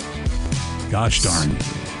 Gosh darn.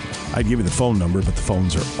 I'd give you the phone number, but the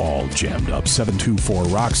phones are all jammed up.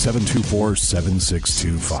 724-ROCK,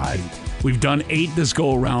 724-7625. We've done 8 this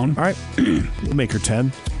go-around. All right. We'll make her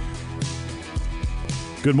 10.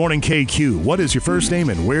 Good morning, KQ. What is your first name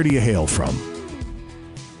and where do you hail from?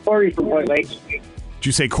 Corey from Hoyt Lakes. Did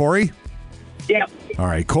you say Corey? Yeah. All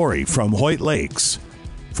right, Corey from Hoyt Lakes.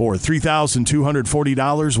 For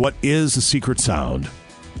 $3,240, what is the secret sound?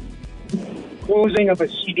 Closing of a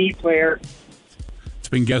CD player. It's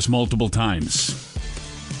been guessed multiple times.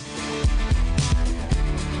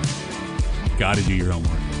 Got to do your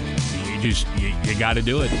homework. You got to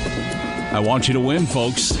do it. I want you to win,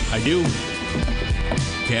 folks. I do.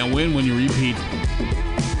 Can't win when you repeat.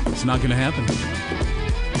 It's not going to happen.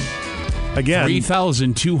 Again,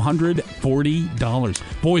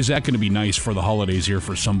 $3,240. Boy, is that going to be nice for the holidays here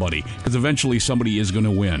for somebody, because eventually somebody is going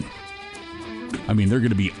to win. I mean, they're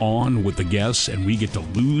going to be on with the guess, and we get to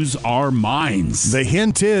lose our minds. The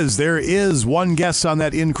hint is there is one guess on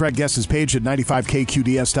that incorrect guesses page at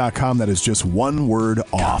 95kqds.com that is just one word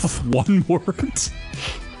off. One word?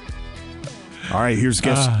 All right, here's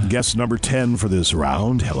guess number 10 for this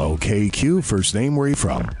round. Hello, KQ. First name, where are you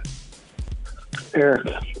from? Eric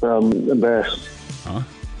from Embarrassed. Huh?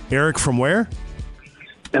 Eric from where?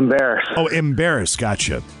 Embarrassed. Oh, Embarrassed.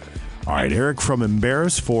 Gotcha. All right, Eric from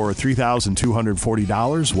Embarrassed for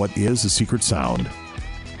 $3,240. What is the secret sound?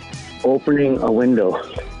 Opening a window.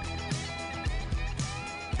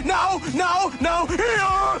 No! It's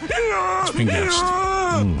been guessed.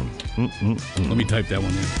 Let me type that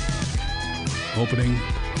one in. Opening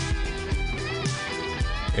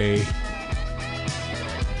a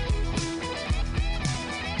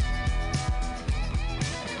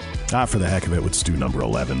For the heck of it, let's do number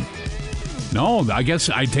 11. No, I guess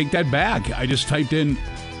I take that back. I just typed in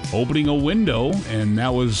opening a window, and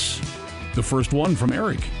that was the first one from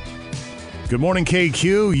Eric. Good morning,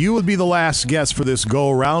 KQ. You would be the last guest for this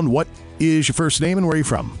go-around. What is your first name and where are you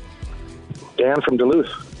from? Dan from Duluth.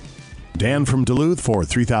 Dan from Duluth for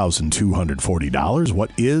 $3,240.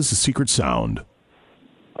 What is the secret sound?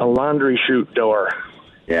 A laundry chute door.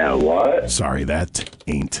 Yeah, what? Sorry, that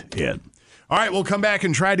ain't it. All right, we'll come back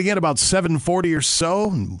and try it again about 7:40 or so.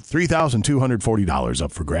 $3,240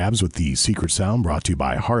 up for grabs with the secret sound, brought to you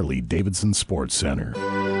by Harley-Davidson Sports Center.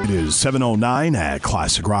 It is 7:09 at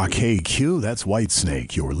Classic Rock KQ. That's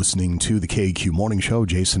Whitesnake. You're listening to the KQ Morning Show.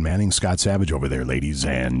 Jason Manning, Scott Savage over there, ladies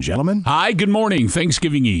and gentlemen. Hi, good morning.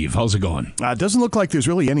 Thanksgiving Eve. How's it going? It doesn't look like there's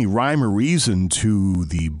really any rhyme or reason to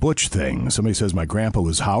the Butch thing. Somebody says my grandpa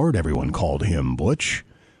was Howard. Everyone called him Butch.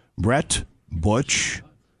 Brett, Butch.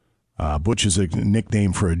 Butch is a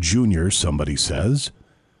nickname for a junior, somebody says.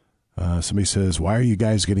 Somebody says, why are you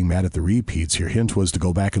guys getting mad at the repeats? Your hint was to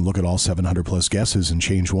go back and look at all 700-plus guesses and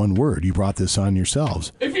change one word. You brought this on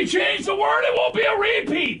yourselves. If you change the word, it won't be a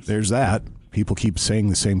repeat. There's that. People keep saying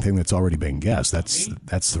the same thing that's already been guessed. That's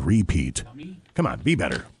the repeat. Come on, be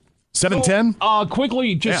better. 7:10?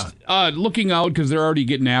 Quickly, just looking out, because they're already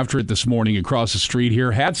getting after it this morning across the street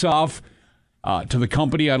here. Hats off to the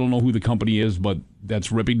company. I don't know who the company is, but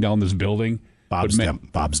that's ripping down this building. Bob's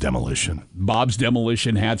Demolition. Bob's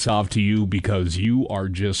Demolition, hats off to you, because you are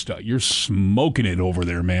just, you're smoking it over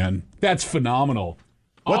there, man. That's phenomenal.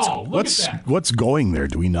 What's going there?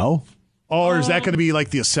 Do we know? Or is that going to be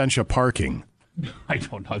like the Essentia parking? I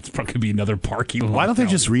don't know. It's probably going to be another parking lot. Why don't they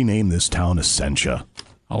just rename this town Essentia?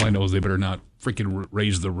 All I know is they better not freaking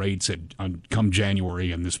raise the rates come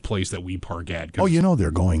January in this place that we park at. Oh, you know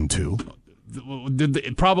they're going to.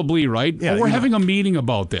 Probably, right? Yeah, we're having a meeting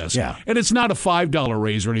about this. Yeah. And it's not a $5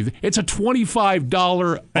 raise or anything. It's a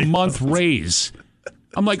 $25 a month raise.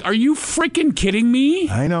 I'm like, are you freaking kidding me?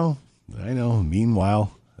 I know.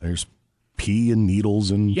 Meanwhile, there's pee and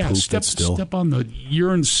needles and poop that's still. Step on the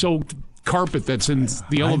urine-soaked carpet that's in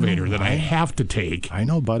the elevator that I have to take. I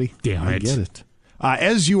know, buddy. Damn it. I get it.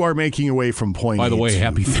 As you are making your way from point A By the way,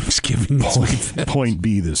 happy Thanksgiving. Point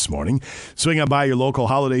B this morning, swing on by your local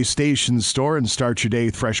Holiday Station store and start your day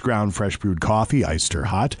with fresh ground, fresh brewed coffee, iced or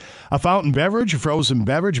hot, a fountain beverage, a frozen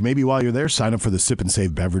beverage. Maybe while you're there, sign up for the Sip and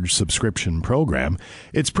Save beverage subscription program.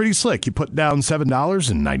 It's pretty slick. You put down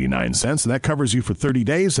 $7.99, and that covers you for 30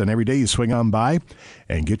 days. And every day you swing on by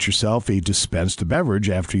and get yourself a dispensed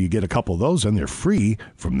beverage. After you get a couple of those, and they're free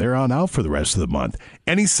from there on out for the rest of the month.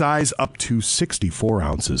 Any size up to 64 44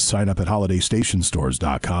 ounces. Sign up at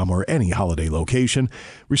holidaystationstores.com or any Holiday location.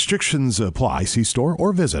 Restrictions apply. See store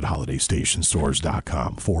or visit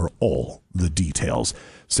holidaystationstores.com for all the details.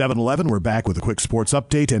 7-Eleven, we're back with a quick sports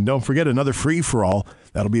update, and don't forget another free-for-all.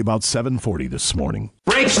 That'll be about 7:40 this morning.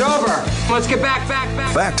 Break's over. Let's get back.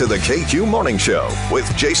 Back to the KQ Morning Show with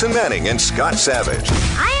Jason Manning and Scott Savage.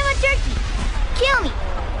 I am a turkey. Kill me.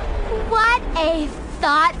 What a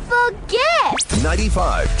thoughtful gift.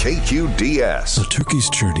 95 KQDS. A turkey's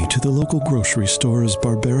journey to the local grocery store is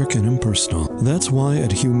barbaric and impersonal. That's why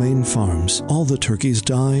at Humane Farms, all the turkeys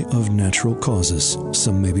die of natural causes.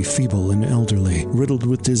 Some may be feeble and elderly, riddled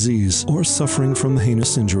with disease, or suffering from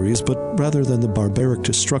heinous injuries, but rather than the barbaric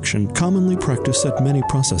destruction commonly practiced at many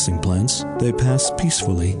processing plants, they pass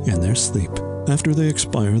peacefully in their sleep. After they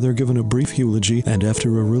expire, they're given a brief eulogy, and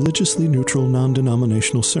after a religiously neutral,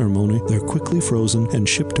 non-denominational ceremony, they're quickly frozen and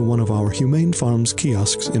shipped to one of our Humane Farms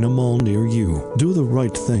kiosks in a mall near you. Do the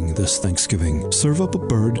right thing this Thanksgiving. Serve up a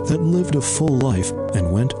bird that lived a full life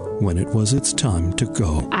and went when it was its time to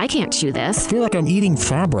go. I can't chew this. I feel like I'm eating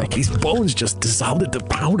fabric. These bones just dissolved into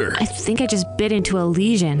powder. I think I just bit into a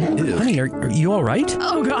lesion. Ew. Honey, are you all right?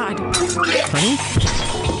 Oh, God. Honey?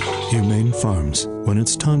 Humane Farms. When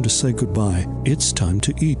it's time to say goodbye, it's time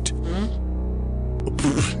to eat.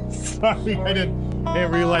 Sorry, I didn't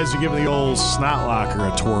realize you're giving the old snot locker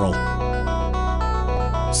a twirl.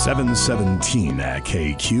 7:17 at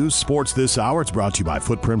KQ. Sports this hour. It's brought to you by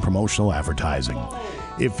Footprint Promotional Advertising.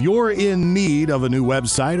 If you're in need of a new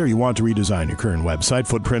website or you want to redesign your current website,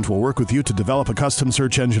 Footprint will work with you to develop a custom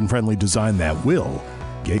search engine-friendly design that will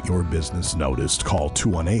get your business noticed. Call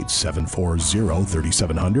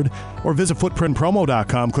 218-740-3700 or visit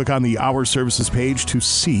footprintpromo.com. Click on the Our Services page to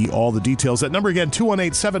see all the details. That number again,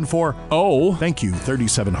 218-740. Thank you,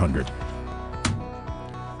 3700.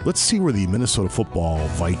 Let's see where the Minnesota football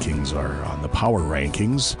Vikings are on the power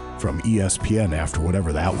rankings from ESPN after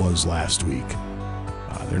whatever that was last week.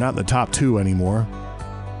 They're not in the top two anymore.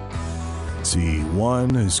 Let's see,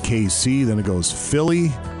 one is KC, then it goes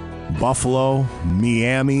Philly, Buffalo,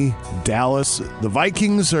 Miami, Dallas. The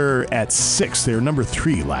Vikings are at 6. They were number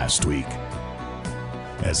 3 last week.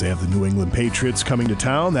 As they have the New England Patriots coming to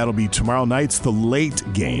town. That'll be tomorrow night's the late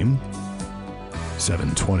game.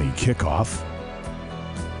 7:20 kickoff.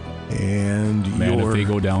 And man, if they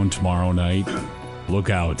go down tomorrow night, look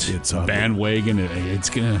out. It's a bandwagon. It's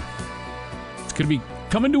gonna be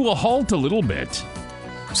coming to a halt a little bit.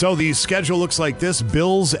 So the schedule looks like this.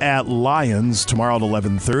 Bills at Lions tomorrow at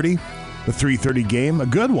 11:30. The 3:30 game, a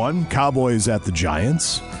good one. Cowboys at the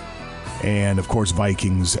Giants. And, of course,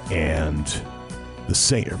 Vikings and the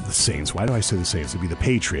Saints. Why do I say the Saints? It'll be the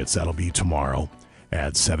Patriots. That'll be tomorrow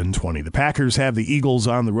at 7:20. The Packers have the Eagles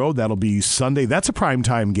on the road. That'll be Sunday. That's a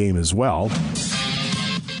primetime game as well.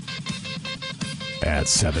 At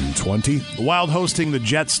 7:20. The Wild hosting the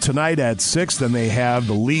Jets tonight at 6. Then they have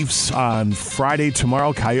the Leafs on Friday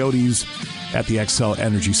tomorrow. Coyotes at the XL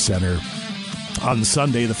Energy Center on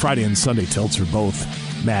Sunday. The Friday and Sunday tilts are both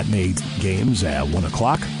matinee games at 1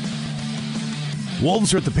 o'clock.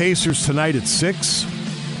 Wolves are at the Pacers tonight at 6.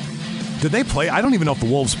 Did they play? I don't even know if the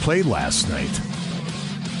Wolves played last night.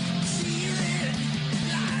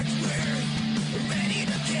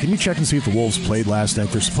 Can you check and see if the Wolves played last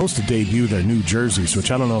night? They're supposed to debut their new jerseys, which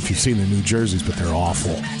I don't know if you've seen the new jerseys, but they're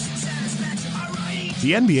awful.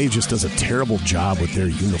 The NBA just does a terrible job with their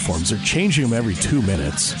uniforms. They're changing them every 2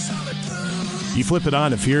 minutes. You flip it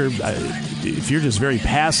on, if you're just very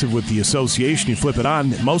passive with the association, you flip it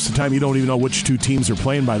on. Most of the time, you don't even know which two teams are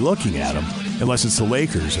playing by looking at them, unless it's the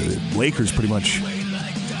Lakers. Lakers pretty much,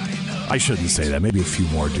 I shouldn't say that. Maybe a few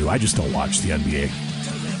more do. I just don't watch the NBA.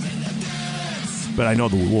 But I know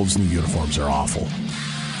the Wolves' new uniforms are awful.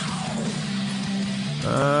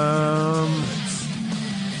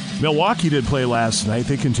 Milwaukee did play last night.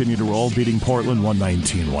 They continue to roll, beating Portland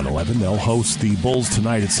 119-111. They'll host the Bulls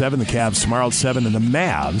tonight at 7, the Cavs tomorrow at 7, and the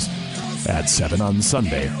Mavs at 7 on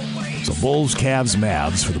Sunday. So Bulls, Cavs,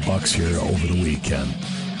 Mavs for the Bucks here over the weekend.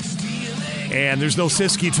 And there's no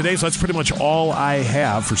Siski today, so that's pretty much all I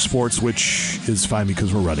have for sports, which is fine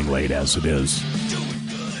because we're running late as it is.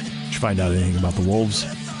 Find out anything about the Wolves?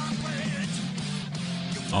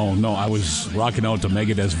 Oh, no, I was rocking out the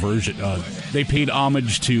Megadeth's version. They paid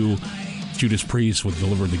homage to Judas Priest with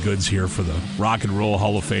Deliver the Goods here for the Rock and Roll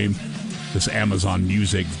Hall of Fame. This Amazon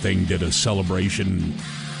Music thing did a celebration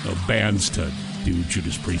of bands to do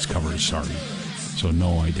Judas Priest covers, sorry. So,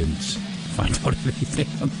 no, I didn't find out anything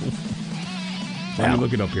on the Wolves. Let me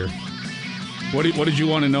look it up here. What did you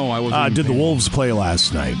want to know? I wasn't did the Wolves play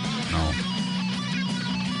last night? No.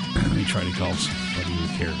 Let me try to call somebody who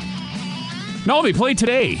cared. No, they played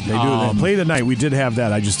today. They do. They play tonight. We did have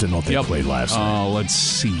that. I just didn't know if they played last night. Let's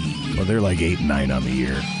see. Well, they're like 8-9 on the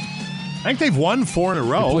year. I think they've won 4 in a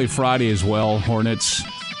row. They play Friday as well, Hornets.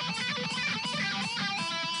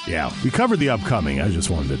 Yeah, we covered the upcoming. I just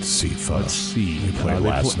wanted to see if Let's see. they played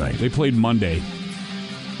last night. They played Monday.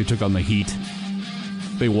 They took on the Heat.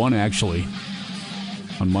 They won, actually,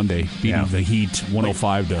 on Monday, beating the Heat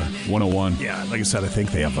 105-101. Yeah, like I said, I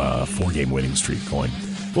think they have a 4-game winning streak going.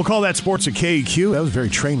 We'll call that Sports at KQ. That was very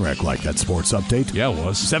train wreck-like, that sports update. Yeah, it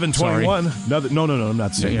was. 7:21. No, I'm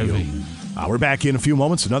not saying you. We're back in a few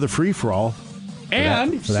moments. Another free-for-all.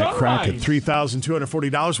 And for that crack at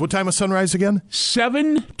 $3,240. What time is sunrise again?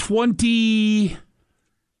 7:22.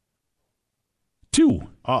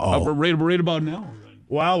 Uh-oh. Right about now.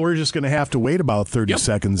 Well, we're just going to have to wait about 30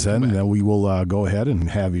 seconds then, and then we will go ahead and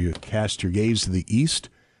have you cast your gaze to the east.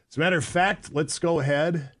 As a matter of fact, let's go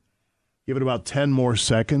ahead, give it about 10 more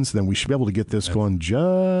seconds, then we should be able to get this going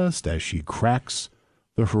just as she cracks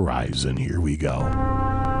the horizon. Here we go.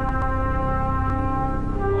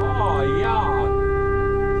 Oh, yeah.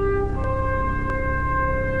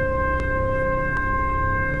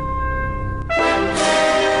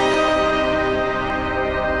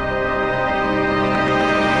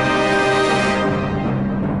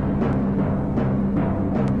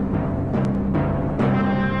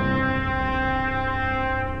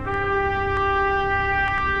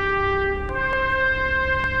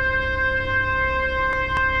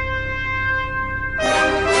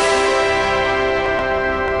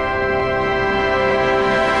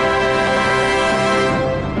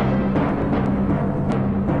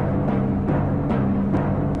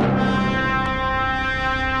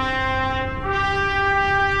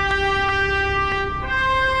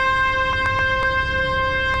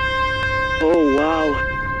 Oh, wow.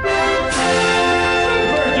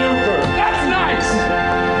 Super duper. That's nice.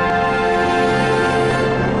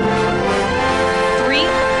 3,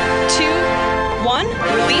 2, 1.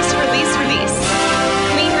 Release, release, release.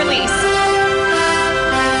 Queen release.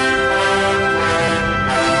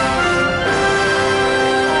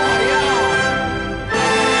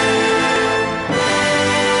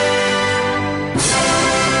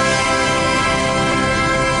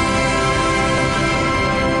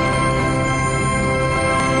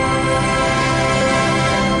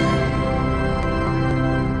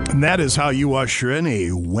 And that is how you usher in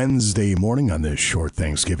a Wednesday morning on this short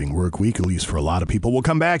Thanksgiving work week, at least for a lot of people. We'll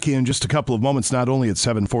come back in just a couple of moments. Not only at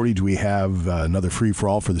 7:40 do we have another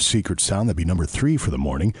free-for-all for the Secret Sound. That'd be number 3 for the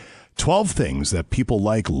morning. 12 things that people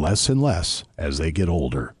like less and less as they get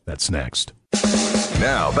older. That's next.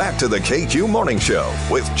 Now, back to the KQ Morning Show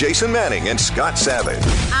with Jason Manning and Scott Savage.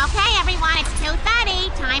 Okay, everyone, it's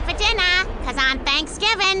 2:30. Time for dinner. Because on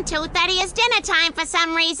Thanksgiving, 2:30 is dinner time for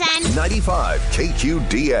some reason. 95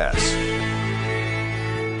 KQDS.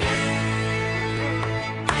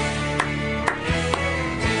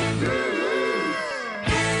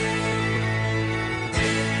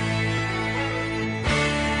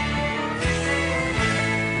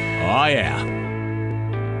 Oh, yeah.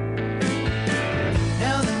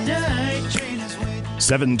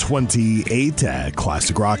 7:28 at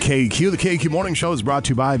Classic Rock KQ. The KQ Morning Show is brought to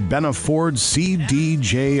you by Benna Ford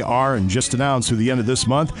CDJR, and just announced through the end of this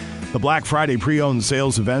month, the Black Friday pre-owned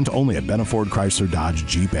sales event only at Benna Ford, Chrysler, Dodge,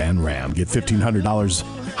 Jeep, and Ram. Get $1,500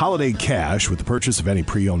 holiday cash with the purchase of any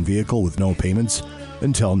pre-owned vehicle with no payments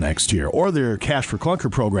until next year. Or their Cash for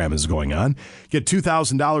Clunker program is going on. Get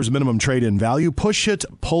 $2,000 minimum trade-in value. Push it,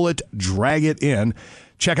 pull it, drag it in.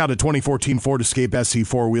 Check out a 2014 Ford Escape SE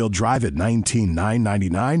four-wheel drive at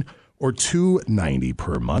 $19,999 or $290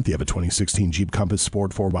 per month. You have a 2016 Jeep Compass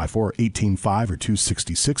Sport 4x4, $18,500 or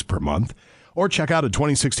 $266 per month. Or check out a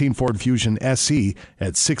 2016 Ford Fusion SE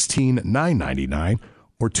at $16,999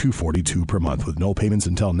 or $242 per month with no payments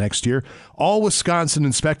until next year. All Wisconsin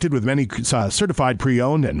inspected with many certified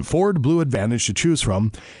pre-owned and Ford Blue Advantage to choose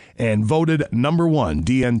from, and voted number 1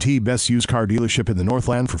 DNT Best Used Car Dealership in the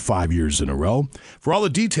Northland for 5 years in a row. For all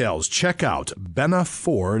the details, check out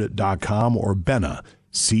bennaford.com or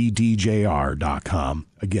bennacdjr.com.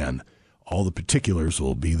 Again, all the particulars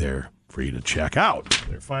will be there for you to check out.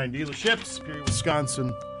 They're fine dealerships, Superior,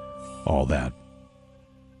 Wisconsin, all that.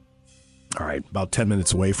 All right, about 10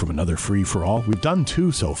 minutes away from another free-for-all. We've done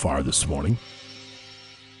 2 so far this morning.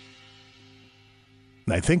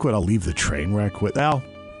 And I think what I'll leave the train wreck with, well,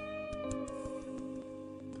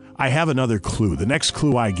 I have another clue. The next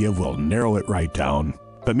clue I give will narrow it right down,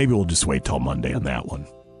 but maybe we'll just wait till Monday on that one.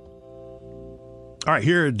 All right,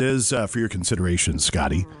 here it is for your consideration,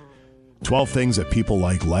 Scotty. 12 things that people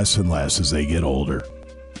like less and less as they get older.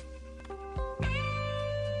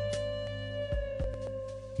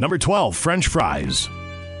 Number 12, French fries.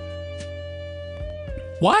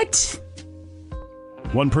 What?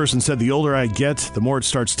 One person said the older I get, the more it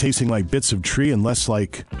starts tasting like bits of tree and less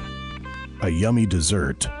like a yummy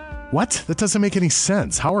dessert. What? That doesn't make any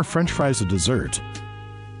sense. How are French fries a dessert?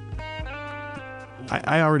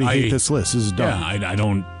 I already hate this list. This is dumb. Yeah, I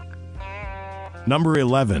don't. Number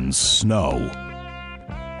 11, snow.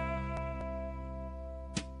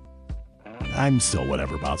 I'm still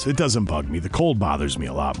whatever about it. It doesn't bug me. The cold bothers me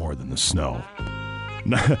a lot more than the snow.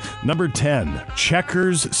 Number 10,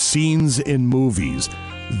 checkers scenes in movies.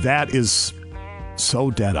 That is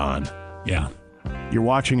so dead on. Yeah. You're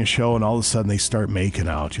watching a show and all of a sudden they start making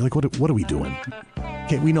out. You're like, what are we doing?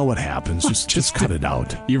 Okay, we know what happens. Just cut it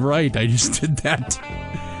out. You're right. I just did that.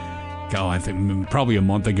 God, I think probably a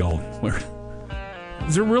month ago.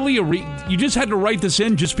 Is there really you just had to write this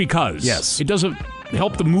in just because? Yes. It doesn't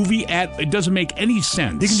help the movie. It doesn't make any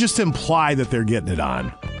sense. You can just imply that they're getting it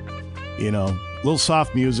on. You know, little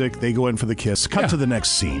soft music. They go in for the kiss. Cut to the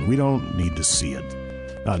next scene. We don't need to see it.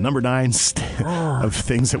 Number 9, of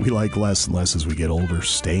things that we like less and less as we get older,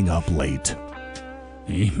 staying up late.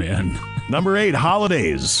 Amen. Number 8,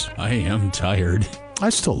 holidays. I am tired. I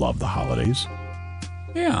still love the holidays.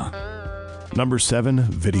 Yeah. Number 7,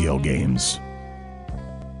 video games.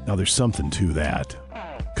 Now, there's something to that,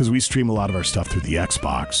 because we stream a lot of our stuff through the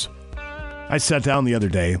Xbox. I sat down the other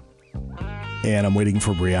day, and I'm waiting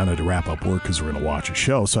for Brianna to wrap up work because we're going to watch a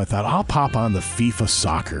show, so I thought, I'll pop on the FIFA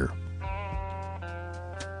Soccer.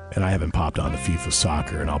 And I haven't popped on the FIFA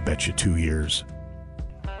Soccer in, I'll bet you, 2 years.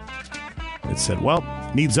 It said, well,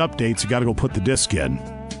 needs updates, you got to go put the disc in.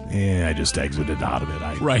 And I just exited out of it.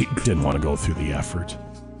 I didn't want to go through the effort.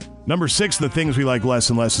 Number 6, the things we like less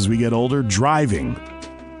and less as we get older, driving.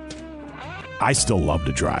 I still love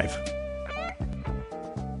to drive.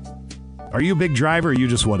 Are you a big driver or are you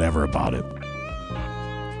just whatever about it?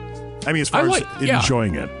 I mean, as far as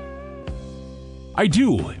enjoying it. I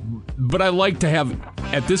do, but I like to have,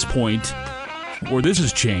 at this point, or this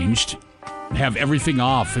has changed, have everything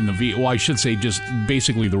off in the well, I should say just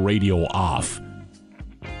basically the radio off.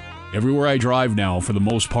 Everywhere I drive now, for the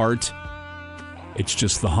most part, it's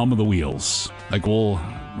just the hum of the wheels. Like, well,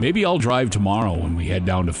 maybe I'll drive tomorrow when we head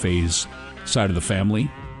down to Faye's side of the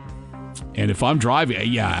family. And if I'm driving,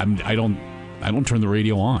 I don't turn the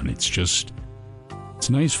radio on. It's just, it's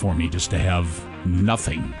nice for me just to have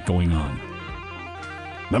nothing going on.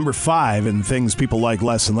 Number 5, and things people like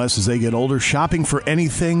less and less as they get older, shopping for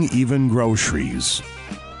anything, even groceries.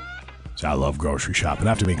 So I love grocery shopping. I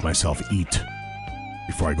have to make myself eat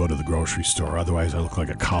before I go to the grocery store. Otherwise, I look like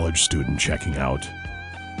a college student checking out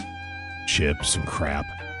chips and crap.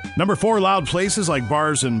 Number 4, loud places like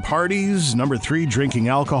bars and parties. Number 3, drinking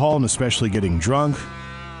alcohol and especially getting drunk.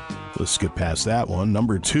 Let's skip past that one.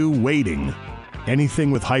 Number 2, waiting.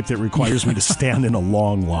 Anything with hype that requires me to stand in a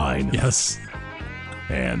long line. Yes.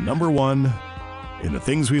 And number 1, in the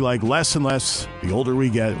things we like less and less, the older we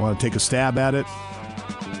get, want to take a stab at it?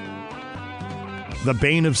 The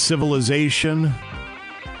bane of civilization,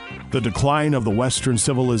 the decline of the Western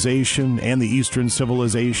civilization and the Eastern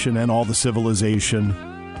civilization and all the civilization.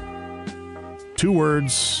 2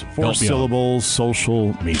 words, 4 syllables,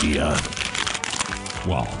 social media.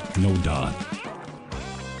 Well, no duh.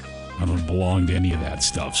 I don't belong to any of that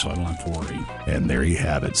stuff, so I don't have to worry. And there you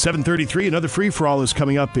have it. 7:33, another free-for-all is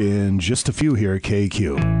coming up in just a few here at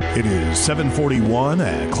KQ. It is 7:41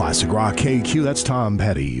 at Classic Rock KQ. That's Tom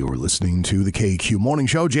Petty. You're listening to the KQ Morning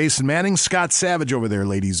Show. Jason Manning, Scott Savage over there,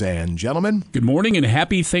 ladies and gentlemen. Good morning and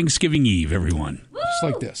happy Thanksgiving Eve, everyone. Woo! Just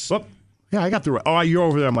like this. Oh, yeah, I got the... Oh, you're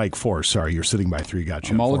over there on mic 4. Sorry, you're sitting by 3.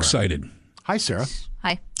 Gotcha. I'm all excited. Hi, Sarah.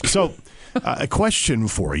 Hi. So... a question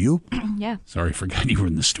for you. Yeah. Sorry, forgot you were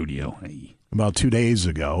in the studio. Hey. About 2 days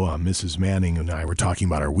ago, Mrs. Manning and I were talking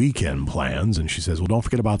about our weekend plans, and she says, well, don't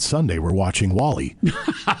forget about Sunday. We're watching Wall-E.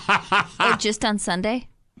 Oh, just on Sunday?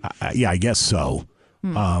 Yeah, I guess so.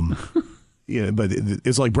 Yeah, but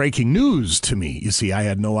it's like breaking news to me. You see, I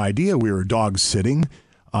had no idea we were dog sitting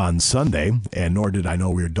on Sunday, and nor did I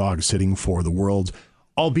know we were dog sitting for the world's,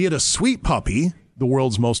 albeit a sweet puppy, the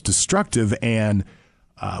world's most destructive and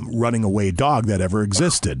running away dog that ever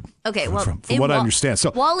existed. Okay, well, from what I understand.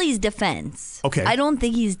 So Wall-E's defense. Okay. I don't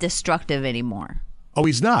think he's destructive anymore. Oh,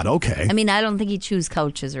 he's not? Okay. I mean, I don't think he chews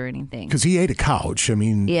couches or anything. Because he ate a couch. I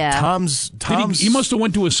mean, yeah. Tom's he must have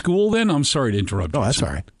went to a school then? I'm sorry to interrupt. No, that's all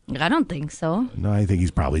right. I don't think so. No, I think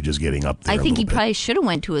he's probably just getting up there. I think he probably should have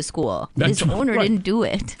went to a school. His owner didn't do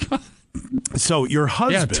it. So your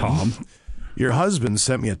husband... Yeah, Tom. Your husband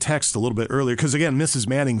sent me a text a little bit earlier because, again, Mrs.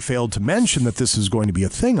 Manning failed to mention that this is going to be a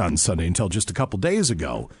thing on Sunday until just a couple days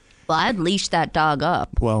ago. Well, I'd leash that dog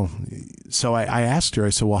up. Well, so I asked her, I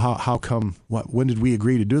said, well, how come, when did we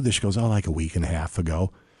agree to do this? She goes, like a week and a half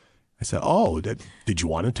ago. I said, did you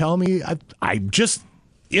want to tell me? I just,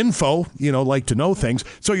 info, like to know things.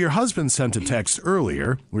 So your husband sent a text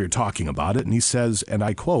earlier, we were talking about it, and he says, and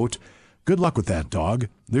I quote, "Good luck with that dog.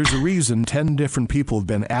 There's a reason 10 different people have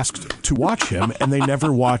been asked to watch him, and they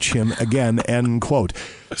never watch him again," end quote.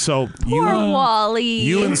 So Poor Wally.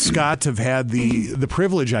 You and Scott have had the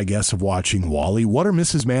privilege, I guess, of watching Wally. What are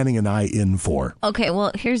Mrs. Manning and I in for? Okay,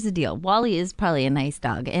 well, here's the deal. Wally is probably a nice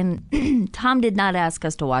dog, and Tom did not ask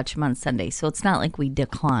us to watch him on Sunday, so it's not like we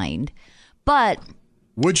declined. But...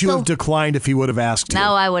 Would you have declined if he would have asked you?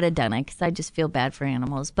 No, I would have done it because I just feel bad for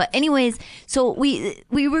animals. But anyways, so we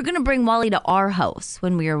were going to bring Wally to our house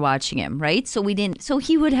when we were watching him, right? So we didn't. So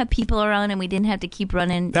he would have people around and we didn't have to keep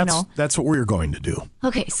running. That's what we were going to do.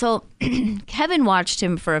 Okay, so Kevin watched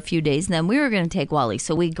him for a few days and then we were going to take Wally.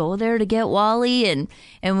 So we go there to get Wally and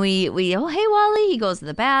we oh, hey, Wally. He goes to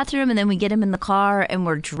the bathroom and then we get him in the car and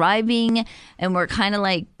we're driving and we're kind of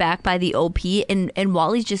like back by the OP and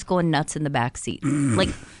Wally's just going nuts in the back seat.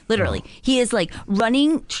 Like literally, he is like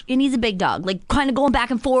running, and he's a big dog, like kind of going back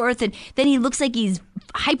and forth, and then he looks like he's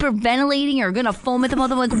hyperventilating or gonna foam at the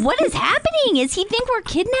mouth. I'm like, what is happening? Is he think we're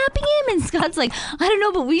kidnapping him? And Scott's like, I don't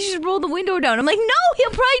know, but we should roll the window down. I'm like, no, he'll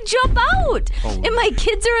probably jump out. And my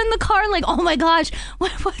kids are in the car, like, oh my gosh,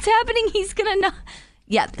 what's happening? He's gonna not.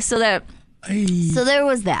 Yeah, so there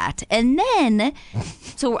was that, and then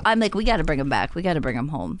so I'm like, we got to bring him back. We got to bring him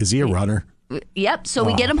home. Is he a runner? Yep. So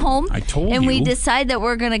we get him home. I told you. And we decide that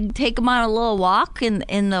we're going to take him on a little walk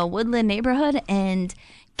in the Woodland neighborhood and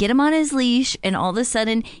get him on his leash. And all of a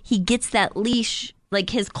sudden, he gets that leash, like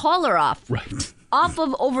his collar off. Right. Off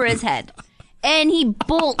of over his head. And he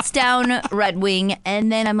bolts down Red Wing.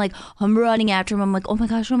 And then I'm running after him. I'm like, oh my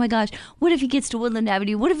gosh. What if he gets to Woodland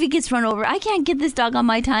Avenue? What if he gets run over? I can't get this dog on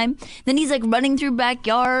my time. Then he's like running through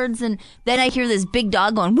backyards. And then I hear this big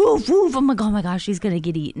dog going, woof, woof. I'm like, oh my gosh, he's going to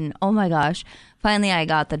get eaten. Oh my gosh. Finally, I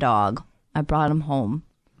got the dog. I brought him home.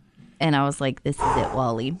 And I was like, this is it,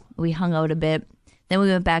 Wally. We hung out a bit. Then we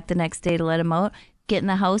went back the next day to let him out, get in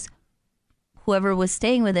the house. Whoever was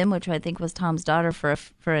staying with him, which I think was Tom's daughter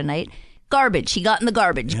for a night, garbage. He got in the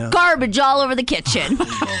garbage. Yeah. Garbage all over the kitchen.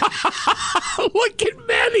 Look at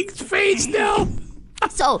Manning's face now.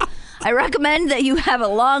 So I recommend that you have a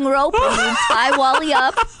long rope and you tie Wally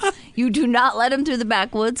up. You do not let him through the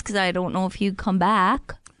backwoods because I don't know if he'd come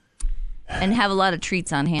back. And have a lot of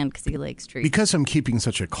treats on hand because he likes treats. Because I'm keeping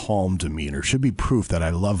such a calm demeanor should be proof that I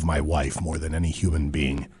love my wife more than any human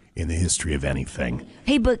being in the history of anything.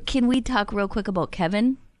 Hey, but can we talk real quick about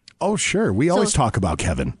Kevin? Oh, sure. We always talk about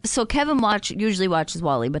Kevin. So Kevin usually watches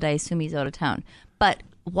Wally, but I assume he's out of town. But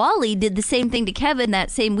Wally did the same thing to Kevin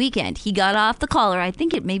that same weekend. He got off the collar. I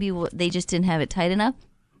think they just didn't have it tight enough.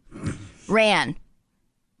 Ran.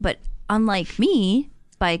 But unlike me,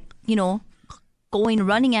 by, going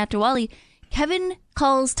running after Wally, Kevin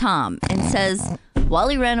calls Tom and says,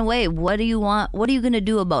 Wally ran away. What do you want? What are you going to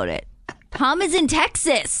do about it? Tom is in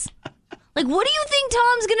Texas. Like, what do you think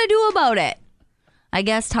Tom's going to do about it? I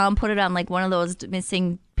guess Tom put it on like one of those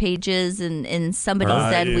missing pages and somebody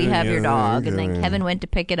said, we have your dog. And then Kevin went to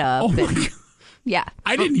pick it up. Yeah.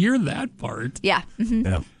 I didn't hear that part. Yeah. Mm-hmm.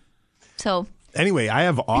 Yeah. So. Anyway, I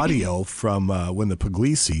have audio from when the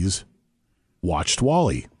Pugliese watched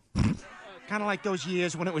Wally. Kind of like those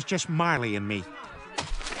years when it was just Marley and me.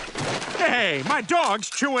 Hey, my dog's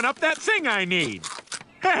chewing up that thing I need.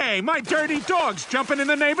 Hey, my dirty dog's jumping in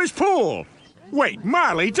the neighbor's pool. Wait,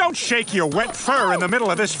 Marley, don't shake your wet fur in the middle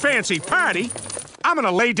of this fancy party. I'm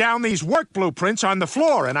gonna lay down these work blueprints on the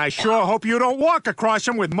floor, and I sure hope you don't walk across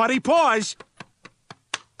them with muddy paws.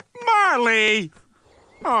 Marley!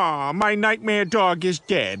 Aw, my nightmare dog is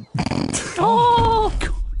dead. Oh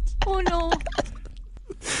no.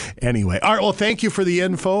 Anyway, all right. Well, thank you for the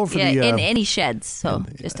info. And he sheds. So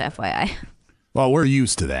just FYI. Well, we're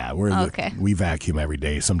used to that. Okay. We vacuum every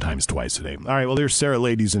day, sometimes twice a day. All right. Well, there's Sarah,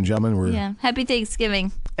 ladies and gentlemen. Happy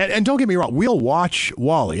Thanksgiving. And don't get me wrong, we'll watch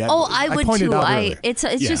Wally. I would too. It's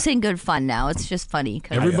just in good fun now. It's just funny.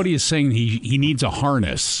 Everybody is saying he needs a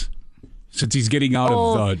harness. Since he's getting out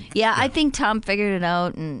of... I think Tom figured it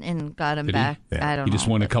out and got him back. I don't know. He just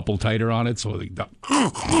went a couple tighter on it, so...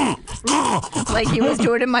 like he was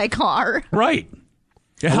doing in my car. Right.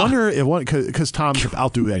 Yeah. I wonder if because Tom, I'll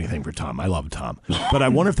do anything for Tom. I love Tom. But I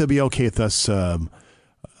wonder if they'll be okay with us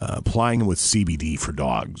applying him with CBD for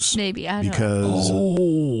dogs. Maybe, I don't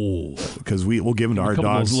know. Because we'll give them to our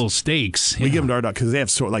dogs. Those little steaks. We give them to our dog because they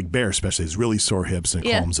have like Bear especially has really sore hips and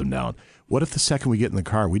it calms them down. What if the second we get in the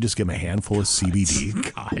car, we just give him a handful of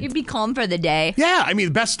CBD? God. You'd be calm for the day. Yeah, I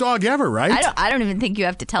mean, best dog ever, right? I don't even think you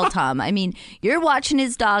have to tell Tom. I mean, you're watching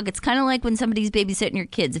his dog. It's kind of like when somebody's babysitting your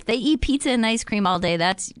kids. If they eat pizza and ice cream all day,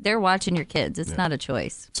 they're watching your kids. It's not a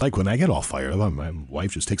choice. It's like when I get all fired up, my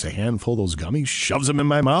wife just takes a handful of those gummies, shoves them in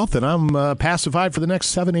my mouth, and I'm pacified for the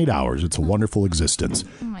next 7-8 hours. It's a wonderful existence.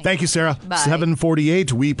 Thank you, Sarah. Bye.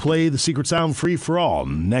 7:48, we play the Secret Sound Free for All.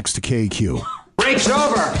 Next to KQ. Break's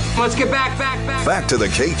over. Let's get back. Back to the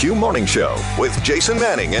KQ Morning Show with Jason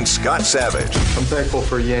Manning and Scott Savage. I'm thankful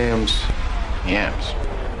for yams. Yams.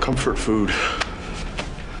 Comfort food.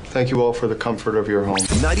 Thank you all for the comfort of your home.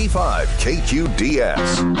 95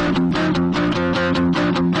 KQDS.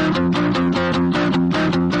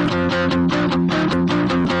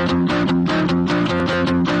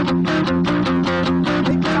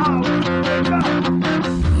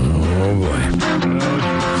 Oh, boy.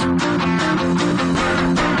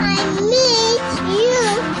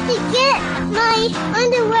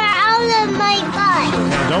 Underwear out of my butt.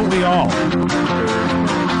 Yeah, don't we all?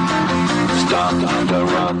 Stop on the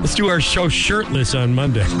run. Let's do our show shirtless on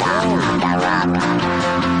Monday. Stop on the run.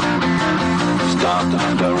 Stop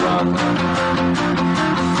on the run.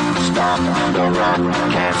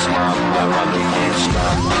 Can't stop the run. We can't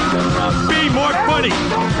stop the run. Be more funny.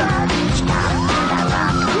 Stop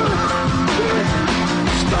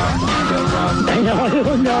on the run. I know, I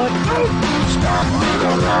don't know it. Stop the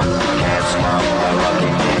run. Can't stop the run. We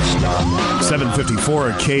can't stop.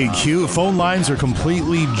 7:54 at KQ. Phone lines are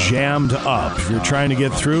completely jammed up. If you're trying to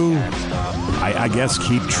get through, I guess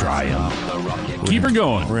keep trying. Keep her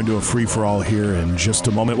going. We're going to do a free-for-all here in just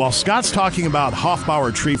a moment. While Scott's talking about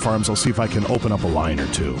Hofbauer Tree Farms, I'll see if I can open up a line or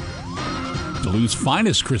two. Duluth's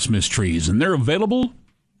finest Christmas trees, and they're available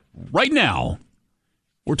right now.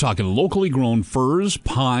 We're talking locally grown firs,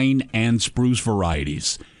 pine, and spruce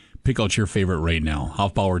varieties. Pick out your favorite right now,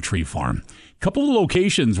 Hofbauer Tree Farm. Couple of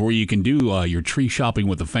locations where you can do your tree shopping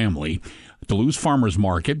with the family. Duluth Farmers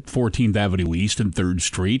Market, 14th Avenue East and 3rd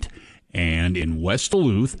Street. And in West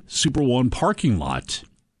Duluth, Super One parking lot.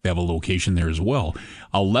 They have a location there as well.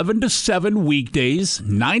 11 to 7 weekdays,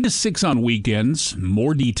 9 to 6 on weekends.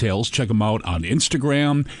 More details, check them out on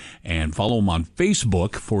Instagram and follow them on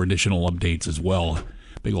Facebook for additional updates as well.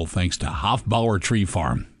 Big old thanks to Hofbauer Tree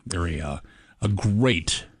Farm. They're a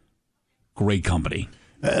great company.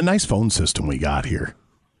 A nice phone system we got here.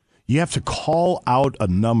 You have to call out a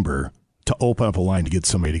number to open up a line to get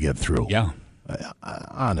somebody to get through. Yeah.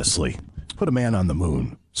 Honestly, put a man on the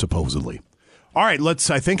moon, supposedly. All right,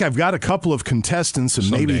 I think I've got a couple of contestants,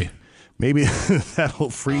 and maybe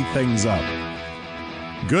that'll free things up.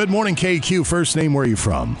 Good morning, KQ. First name, where are you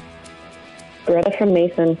from? Greta from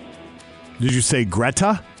Mason. Did you say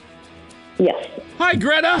Greta? Yes. Hi,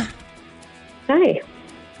 Greta. Hi.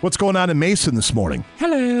 What's going on in Mason this morning?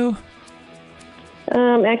 Hello.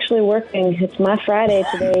 I'm actually working. It's my Friday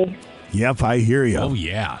today. Yep, I hear you. Oh,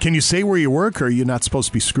 yeah. Can you say where you work, or are you not supposed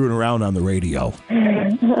to be screwing around on the radio?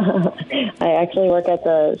 I actually work at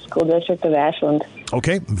the school district of Ashland.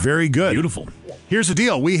 Okay, very good. Beautiful. Here's the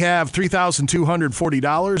deal. We have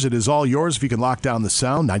 $3,240. It is all yours if you can lock down the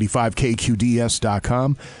sound.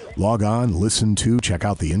 95KQDS.com. Log on, listen to, check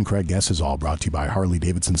out the incorrect guesses, all brought to you by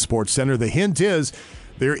Harley-Davidson Sports Center. The hint is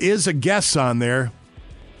there is a guess on there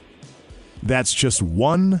that's just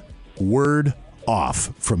one word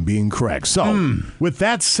off from being correct. So, with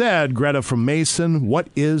that said, Greta from Mason, what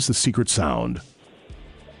is the secret sound?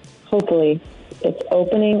 Hopefully, it's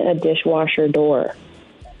opening a dishwasher door.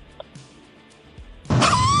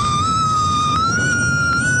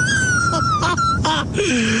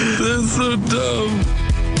 That's so dumb.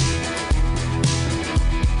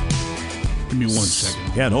 Give me 1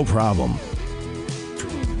 second. Yeah, no problem.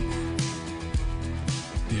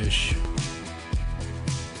 Dish.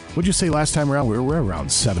 What'd you say last time around? We're around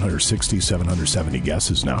 760, 770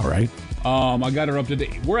 guesses now, right? I got her up to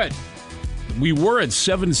date. We were at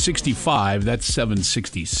 765. That's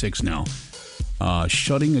 766 now.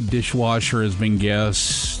 Shutting a dishwasher has been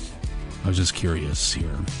guessed. I was just curious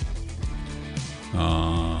here.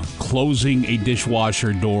 Closing a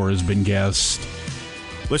dishwasher door has been guessed.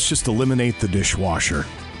 Let's just eliminate the dishwasher.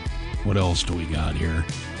 What else do we got here?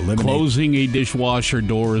 Closing a dishwasher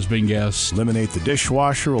door has been guessed. Eliminate the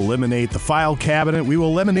dishwasher, eliminate the file cabinet. We will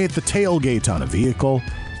eliminate the tailgate on a vehicle.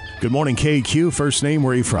 Good morning, KQ. First name,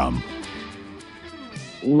 where are you from?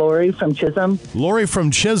 Lori from Chisholm. Lori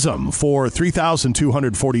from Chisholm for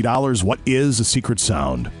 $3,240. What is the secret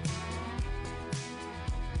sound?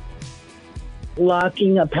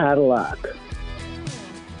 Locking a padlock.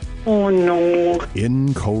 Oh, no.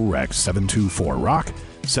 Incorrect. 724 Rock.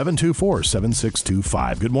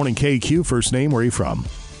 724-7625. Good morning, KQ. First name, where are you from?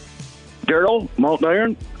 Daryl, Mountain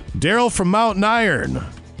Iron. Daryl from Mountain Iron.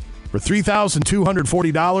 For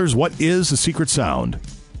 $3,240, what is the secret sound?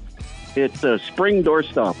 It's a spring door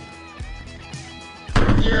stop.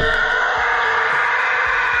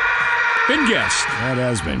 Been guessed. That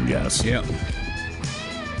has been guessed. Yeah.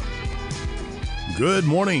 Good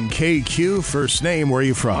morning, KQ. First name, where are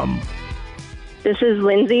you from? This is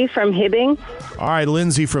Lindsay from Hibbing. All right,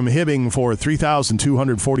 Lindsay from Hibbing for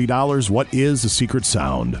 $3,240. What is the secret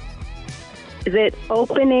sound? Is it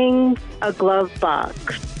opening a glove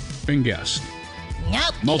box? Been guessed.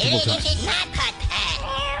 Nope. Multiple This times. is not put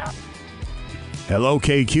Hello,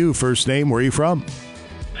 KQ. First name, where are you from?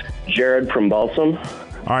 Jared from Balsam.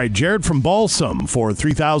 All right, Jared from Balsam for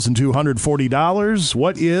 $3,240.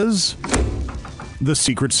 What is the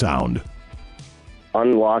secret sound?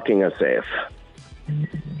 Unlocking a safe.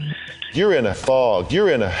 You're in a fog. You're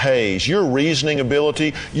in a haze. Your reasoning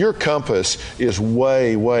ability, your compass is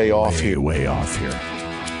way, way off here. Way off here.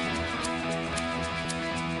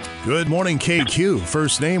 Good morning, KQ.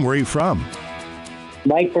 First name, where are you from?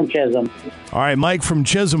 Mike from Chisholm. All right, Mike from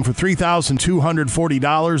Chisholm for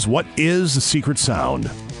 $3,240. What is the secret sound?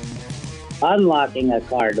 Unlocking a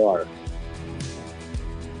car door.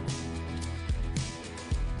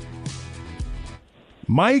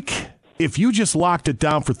 Mike, if you just locked it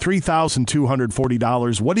down for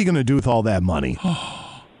 $3,240, what are you going to do with all that money?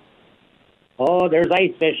 Oh, there's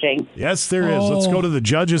ice fishing. Yes, there is. Let's go to the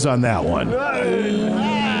judges on that one.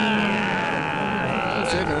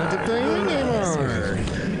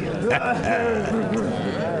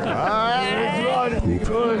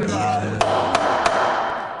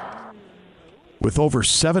 With over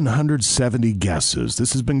 770 guesses,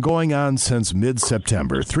 this has been going on since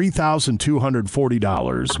mid-September.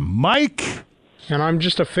 $3,240. Mike? And I'm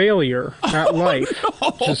just a failure at life.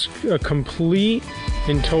 Just a complete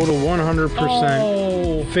and total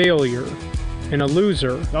 100% failure and a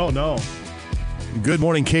loser. Oh, no. Good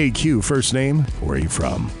morning, KQ. First name, where are you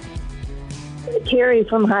from? Carrie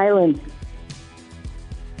from Highland.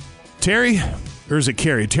 Terry? Or is it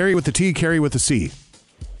Carrie? Terry with the T, Carrie with the C?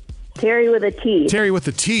 Terry with a T. Terry with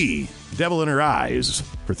the T. Devil in her eyes.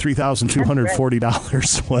 For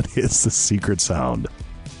 $3,240. What is the secret sound?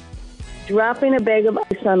 Dropping a bag of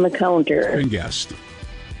ice on the counter. Been guessed.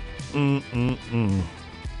 How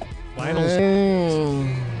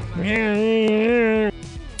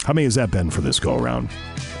many has that been for this go-around?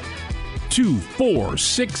 2, 4,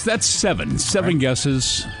 6, that's 7. 7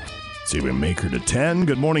 guesses. See if we can make her to 10.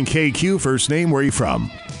 Good morning, KQ. First name, where are you from?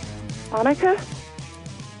 Monica?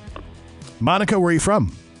 Monica, where are you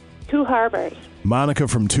from? Two Harbors. Monica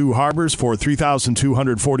from Two Harbors for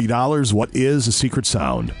 $3,240. What is the secret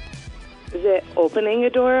sound? Is it opening a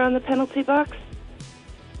door on the penalty box?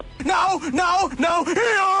 No!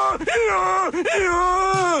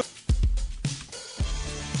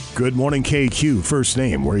 Good morning, KQ. First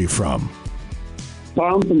name, where are you from?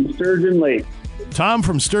 Tom from Sturgeon Lake. Tom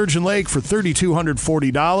from Sturgeon Lake for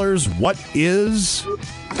 $3,240. What is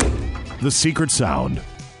the secret sound?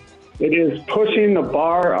 It is pushing the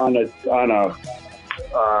bar on a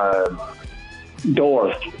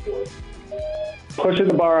door. Pushing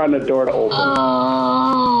the bar on the door to open.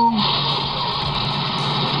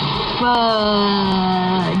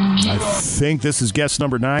 I think this is guess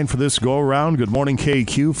number 9 for this go-around. Good morning,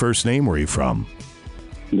 KQ. First name, where are you from?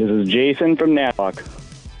 This is Jason from Nashwauk.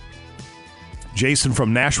 Jason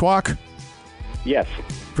from Nashwauk? Yes.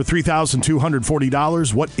 For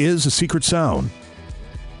 $3,240, what is the secret sound?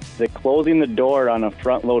 They're closing the door on a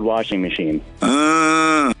front-load washing machine.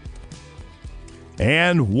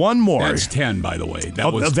 And one more. That's 10, by the way.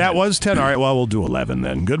 That was 10. All right, well, we'll do 11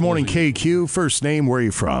 then. Good morning, KQ. First name, where are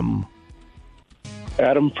you from?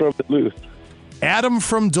 Adam from Duluth. Adam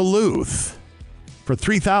from Duluth. For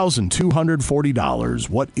 $3,240,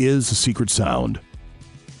 what is the secret sound?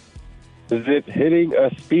 Is it hitting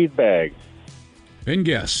a speed bag? Been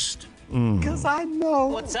guessed. Because I know.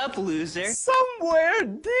 What's up, loser? Somewhere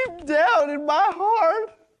deep down in my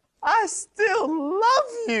heart, I still love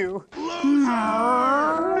you.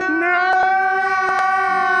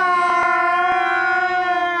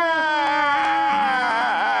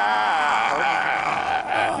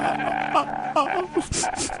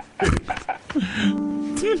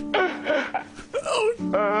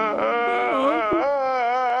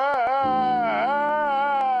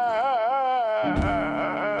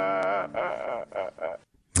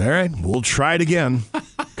 All right, we'll try it again.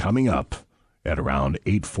 Coming up. at around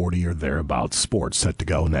 8:40 or thereabouts. Sports set to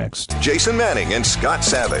go next. Jason Manning and Scott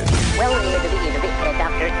Savage. Well,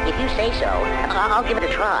 Doctor, if you say so, I'll give it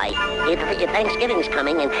a try. If Thanksgiving's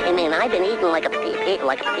coming, and I've been eating like a pig.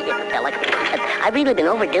 I've really been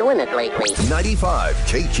overdoing it lately. 95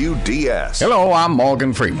 KQDS. Hello, I'm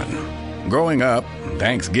Morgan Freeman. Growing up,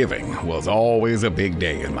 Thanksgiving was always a big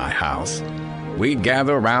day in my house. We'd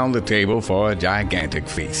gather around the table for a gigantic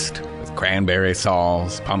feast with cranberry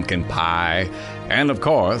sauce, pumpkin pie, and of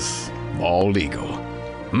course, bald eagle.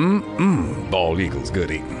 Bald eagle's good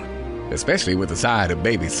eating, especially with a side of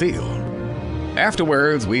baby seal.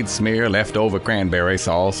 Afterwards, we'd smear leftover cranberry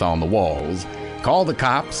sauce on the walls, call the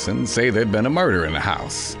cops, and say there'd been a murder in the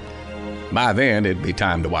house. By then, it'd be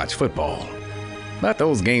time to watch football. But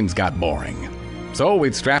those games got boring. So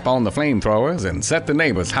we'd strap on the flamethrowers and set the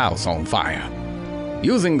neighbor's house on fire.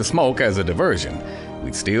 Using the smoke as a diversion,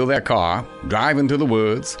 we'd steal their car, drive into the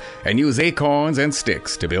woods, and use acorns and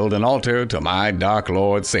sticks to build an altar to my dark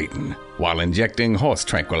lord Satan, while injecting horse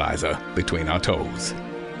tranquilizer between our toes.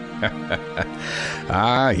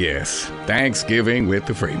 Ah, yes, Thanksgiving with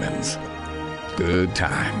the Freemans. Good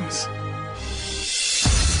times.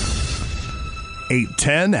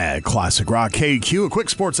 8:10 at Classic Rock KQ. A quick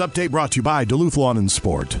sports update brought to you by Duluth Lawn and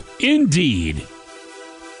Sport. Indeed.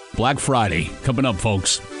 Black Friday coming up,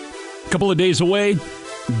 folks. A couple of days away.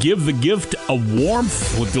 Give the gift of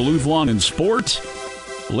warmth with Duluth Lawn and Sport.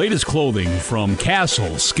 Latest clothing from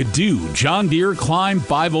Castle, Skidoo, John Deere, Climb,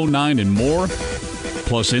 509, and more.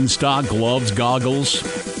 Plus in-stock gloves, goggles.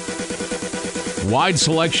 Wide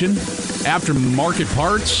selection. Aftermarket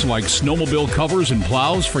parts like snowmobile covers and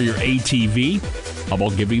plows for your ATV. How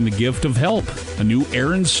about giving the gift of help? A new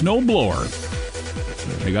Aaron snowblower.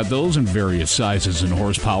 They got those in various sizes and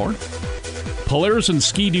horsepower. Polaris and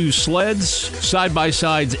Ski-Doo sleds,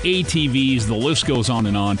 side-by-sides, ATVs, the list goes on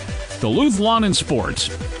and on. Duluth Lawn and Sports.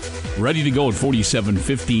 Ready to go at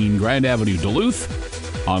 4715 Grand Avenue, Duluth.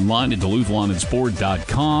 Online at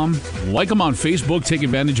DuluthLawnandSport.com. Like them on Facebook. Take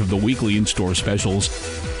advantage of the weekly in-store specials.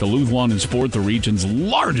 Duluth Lawn and Sport, the region's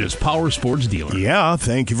largest power sports dealer. Yeah,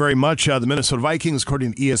 thank you very much. The Minnesota Vikings,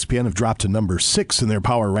 according to ESPN, have dropped to number 6 in their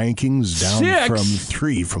power rankings, down from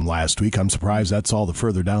 3 from last week. I'm surprised that's all the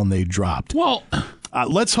further down they dropped. Well,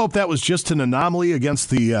 let's hope that was just an anomaly against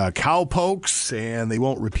the Cowpokes, and they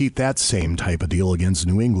won't repeat that same type of deal against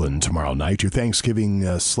New England tomorrow night. Your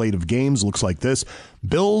Thanksgiving slate of games looks like this.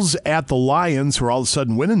 Bills at the Lions, who are all of a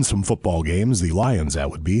sudden winning some football games. The Lions, that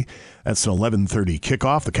would be. That's an 11:30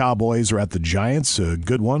 kickoff. The Cowboys are at the Giants, a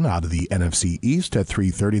good one out of the NFC East at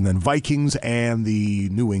 3:30. And then Vikings and the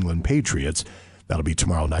New England Patriots. That'll be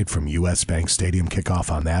tomorrow night from U.S. Bank Stadium.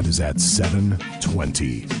 Kickoff on that is at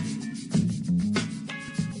 7:20.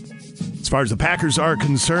 As far as the Packers are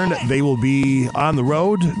concerned, they will be on the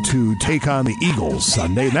road to take on the Eagles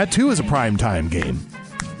Sunday. And that, too, is a primetime game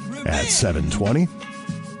at 7:20.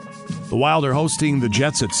 The Wild are hosting the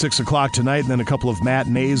Jets at 6 o'clock tonight, and then a couple of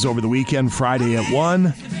matinees over the weekend, Friday at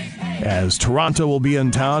 1, as Toronto will be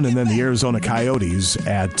in town, and then the Arizona Coyotes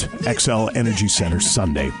at XL Energy Center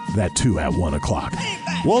Sunday. That, too, at 1 o'clock.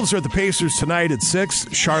 Wolves are at the Pacers tonight at 6.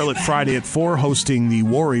 Charlotte Friday at 4, hosting the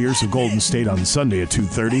Warriors of Golden State on Sunday at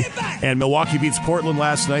 2:30. And Milwaukee beats Portland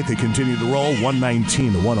last night. They continue to roll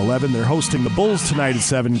 119-111. They're hosting the Bulls tonight at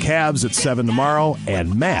 7, Cavs at 7 tomorrow,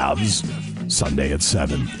 and Mavs Sunday at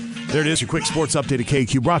 7. There it is, your quick sports update at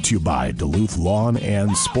KQ, brought to you by Duluth Lawn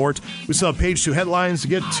and Sport. We still have page 2 headlines to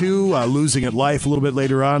get to. Losing at life a little bit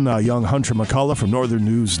later on. Young Hunter McCullough from Northern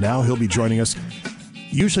News Now. He'll be joining us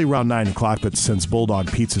usually around 9 o'clock, but since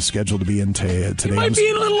Bulldog Pizza is scheduled to be in today, he might be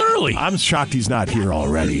a little early. I'm shocked he's not here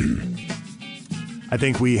already. I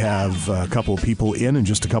think we have a couple of people in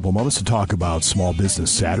just a couple of moments to talk about Small Business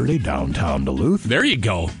Saturday, downtown Duluth. There you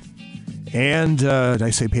go. And did I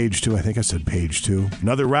say page 2? I think I said page 2.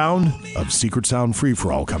 Another round of Secret Sound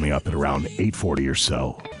Free-for-All coming up at around 8:40 or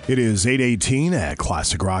so. It is 8:18 at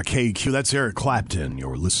Classic Rock KQ. That's Eric Clapton.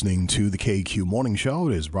 You're listening to the KQ Morning Show.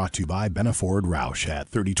 It is brought to you by Benaford Roush at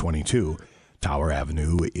 3022 Tower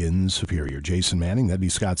Avenue in Superior. Jason Manning, that'd be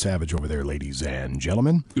Scott Savage over there, ladies and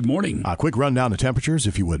gentlemen. Good morning. A quick rundown of temperatures,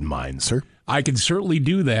 if you wouldn't mind, sir. I can certainly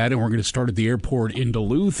do that, and we're going to start at the airport in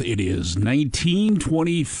Duluth. It is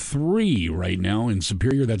 1923 right now in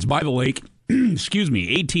Superior. That's by the lake. Excuse me,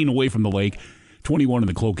 18 away from the lake, 21 in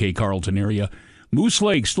the Cloquet-Carleton area. Moose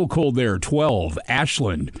Lake, still cold there, 12.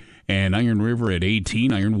 Ashland and Iron River at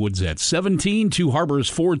 18. Ironwoods at 17. Two Harbors,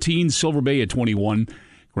 14. Silver Bay at 21.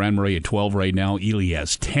 Grand Marais at 12 right now. Ely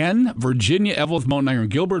has 10. Virginia, Evelyn, Mountain Iron,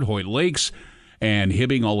 Gilbert, Hoyt Lakes, and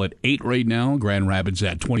Hibbing all at 8 right now. Grand Rapids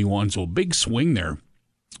at 21. So a big swing there.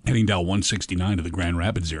 Heading down 169 to the Grand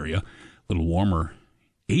Rapids area. little warmer.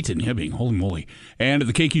 8 in Hibbing, holy moly. And at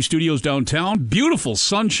the KQ Studios downtown, beautiful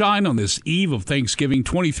sunshine on this eve of Thanksgiving,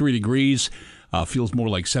 23 degrees. Feels more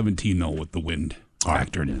like 17, though, with the wind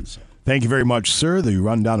factored in. Thank you very much, sir. The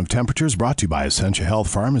rundown of temperatures brought to you by Essentia Health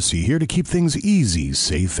Pharmacy, here to keep things easy,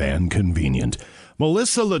 safe, and convenient.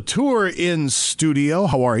 Melissa Latour in studio.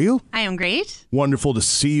 How are you? I am great. Wonderful to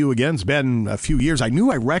see you again. It's been a few years. I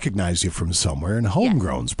knew I recognized you from somewhere, and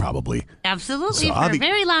Homegrown's probably. Absolutely, So for a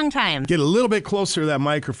very long time. Get a little bit closer to that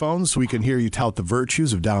microphone so we can hear you tout the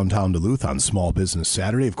virtues of downtown Duluth on Small Business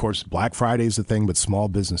Saturday. Of course, Black Friday is the thing, but Small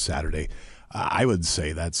Business Saturday, I would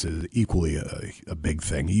say that's equally a big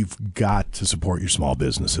thing. You've got to support your small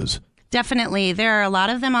businesses. Definitely. There are a lot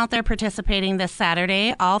of them out there participating this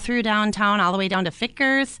Saturday, all through downtown, all the way down to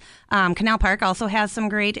Fickers. Canal Park also has some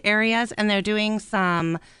great areas, and they're doing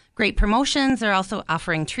some great promotions. They're also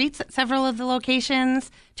offering treats at several of the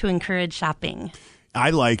locations to encourage shopping. I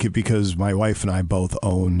like it because my wife and I both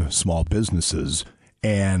own small businesses.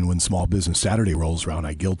 And when Small Business Saturday rolls around,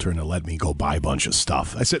 I guilt her into let me go buy a bunch of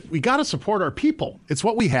stuff. I said, we got to support our people. It's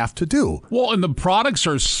what we have to do. Well, and the products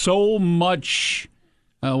are so much...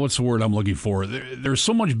 what's the word I'm looking for? They're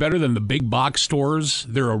so much better than the big box stores.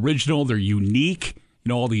 They're original. They're unique. You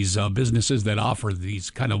know, all these businesses that offer these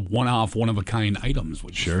kind of one-off, one-of-a-kind items,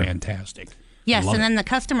 which is fantastic. Yes, and then the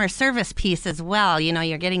customer service piece as well. You know,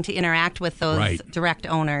 you're getting to interact with those direct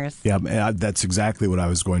owners. Yeah, that's exactly what I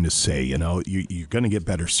was going to say. You know, you're going to get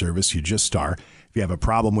better service. You just are. If you have a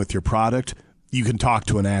problem with your product, you can talk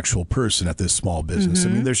to an actual person at this small business. I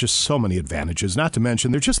mean, there's just so many advantages. Not to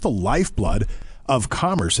mention, they're just the lifeblood of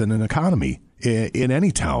commerce and an economy in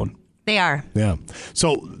any town. They are. Yeah.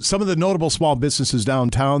 So some of the notable small businesses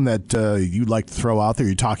downtown that you'd like to throw out there,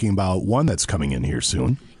 you're talking about one that's coming in here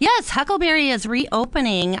soon. Yes, Huckleberry is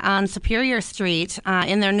reopening on Superior Street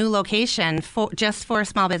in their new location just for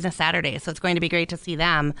Small Business Saturday. So it's going to be great to see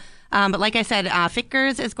them. But like I said,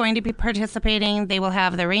 Fickers is going to be participating. They will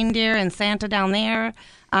have the reindeer and Santa down there.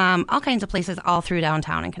 All kinds of places all through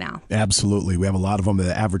downtown and Canal. Absolutely. We have a lot of them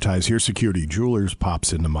that advertise here. Security Jewelers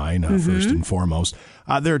pops into mind first and foremost.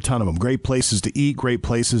 There are a ton of them. Great places to eat, great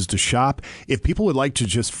places to shop. If people would like to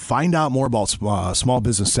just find out more about Small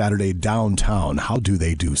Business Saturday downtown, how do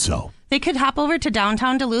they do so? They could hop over to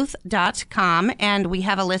downtownduluth.com, and we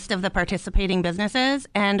have a list of the participating businesses,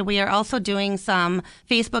 and we are also doing some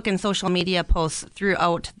Facebook and social media posts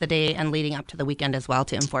throughout the day and leading up to the weekend as well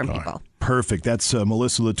to inform people. Perfect. That's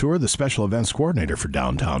Melissa Latour, the Special Events Coordinator for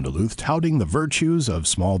Downtown Duluth, touting the virtues of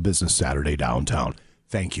Small Business Saturday downtown.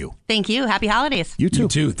 Thank you. Thank you. Happy holidays. You too. You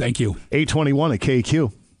too. Thank you. 821 at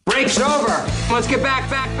KQ. Break's over. Let's get back.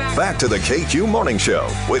 Back to the KQ Morning Show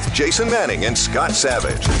with Jason Manning and Scott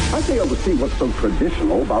Savage. I fail to see what's so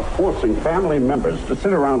traditional about forcing family members to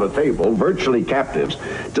sit around a table, virtually captives,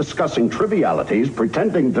 discussing trivialities,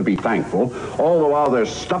 pretending to be thankful, all the while they're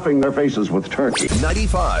stuffing their faces with turkey.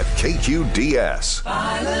 95 KQDS.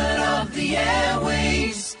 Pilot of the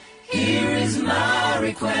airwaves, here is my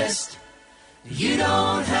request. You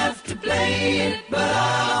don't have to play it, but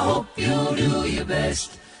I hope you'll do your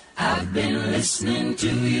best. I've been listening to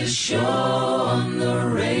your show on the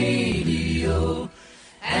radio,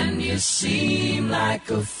 and you seem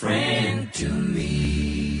like a friend to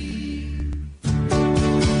me.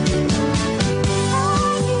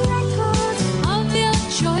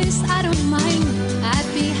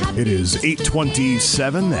 It is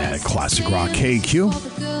 8:27 at Classic Rock KQ.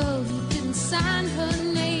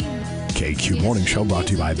 KQ Morning Show brought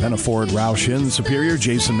to you by Benaford, Roush in Superior,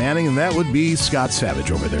 Jason Manning, and that would be Scott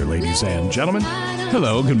Savage over there, ladies and gentlemen.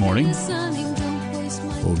 Hello, good morning.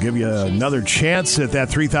 We'll give you another chance at that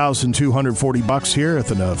 $3,240 here at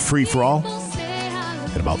the free-for-all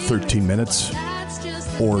in about 13 minutes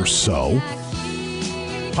or so.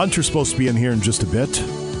 Hunter's supposed to be in here in just a bit.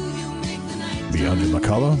 Be Hunter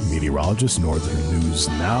McCullough, meteorologist, Northern News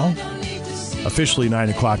Now. Officially 9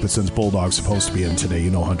 o'clock, but since Bulldog's supposed to be in today,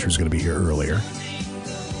 you know Hunter's going to be here earlier.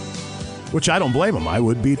 Which I don't blame him. I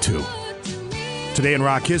would be too. Today in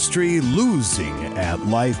rock history, losing at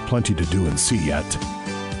life. Plenty to do and see yet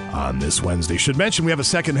on this Wednesday. Should mention we have a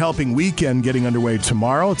second helping weekend getting underway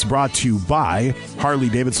tomorrow. It's brought to you by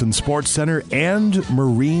Harley-Davidson Sports Center and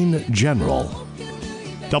Marine General.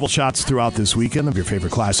 Double shots throughout this weekend of your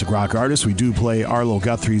favorite classic rock artists. We do play Arlo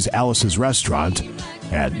Guthrie's Alice's Restaurant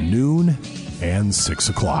at noon and 6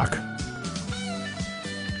 o'clock.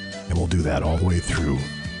 And we'll do that all the way through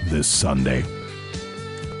this Sunday.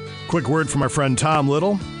 Quick word from our friend Tom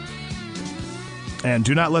Little. And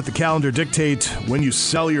do not let the calendar dictate when you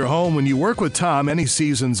sell your home. When you work with Tom, any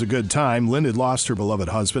season's a good time. Lynn had lost her beloved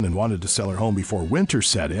husband and wanted to sell her home before winter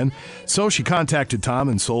set in. So she contacted Tom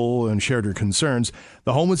and shared her concerns.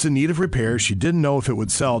 The home was in need of repair. She didn't know if it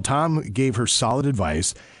would sell. Tom gave her solid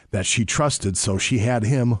advice that she trusted, so she had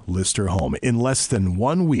him list her home. In less than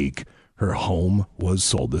 1 week, her home was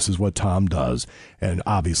sold. This is what Tom does. And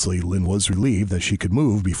obviously, Lynn was relieved that she could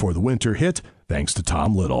move before the winter hit, thanks to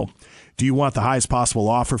Tom Little. Do you want the highest possible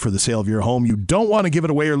offer for the sale of your home? You don't want to give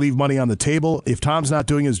it away or leave money on the table. If Tom's not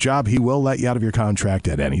doing his job, he will let you out of your contract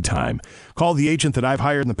at any time. Call the agent that I've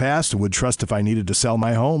hired in the past and would trust if I needed to sell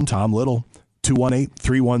my home, Tom Little,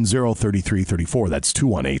 218-310-3334. That's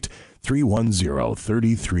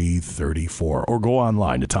 218-310-3334. Or go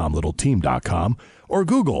online to TomLittleTeam.com or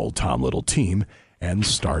Google Tom Little Team and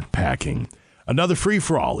start packing. Another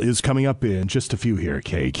free-for-all is coming up in just a few here at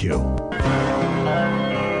KQ.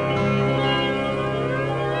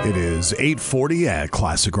 It is 8:40 at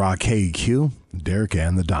Classic Rock KQ. Derek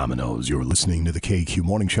and the Dominoes. You're listening to the KQ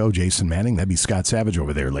Morning Show. Jason Manning. That'd be Scott Savage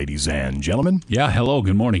over there, ladies and gentlemen. Yeah, hello.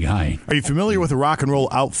 Good morning. Hi. Are you familiar with a rock and roll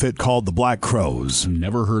outfit called the Black Crowes?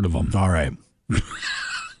 Never heard of them. All right.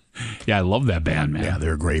 Yeah, I love that band, man. Yeah,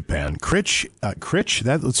 they're a great band.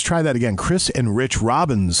 Let's try that again. Chris and Rich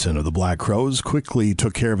Robinson of the Black Crowes quickly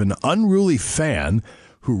took care of an unruly fan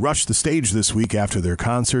who rushed the stage this week after their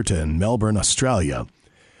concert in Melbourne, Australia.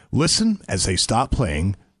 Listen as they stop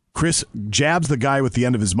playing. Chris jabs the guy with the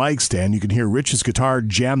end of his mic stand. You can hear Rich's guitar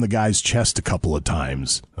jam the guy's chest a couple of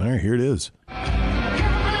times. All right, here it is.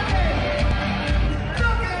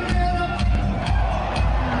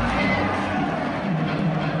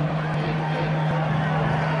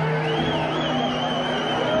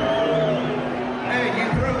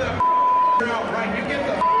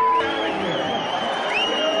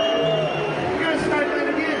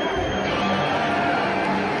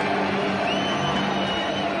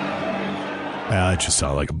 It just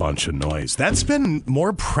sounded like a bunch of noise. That's been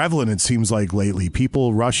more prevalent, it seems like, lately.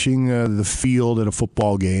 People rushing the field at a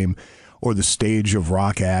football game or the stage of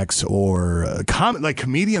rock acts or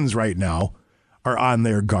comedians right now are on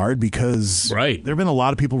their guard because there have been a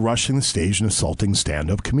lot of people rushing the stage and assaulting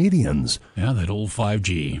stand-up comedians. Yeah, that old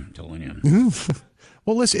 5G, I'm telling you.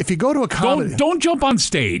 Well, listen, if you go to a comedy... Don't jump on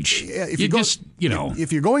stage. If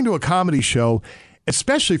you're going to a comedy show,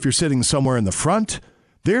 especially if you're sitting somewhere in the front...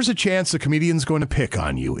 There's a chance the comedian's going to pick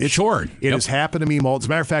on you. It has happened to me. As a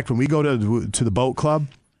matter of fact, when we go to the boat club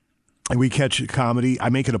and we catch comedy, I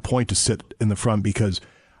make it a point to sit in the front because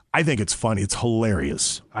I think it's funny. It's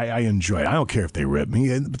hilarious. I enjoy it. I don't care if they rip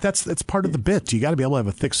me, but that's part of the bit. You got to be able to have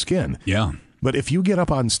a thick skin. Yeah. But if you get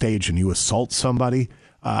up on stage and you assault somebody,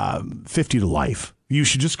 50 to life. You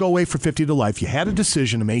should just go away for 50 to life. You had a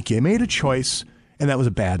decision to make. You made a choice, and that was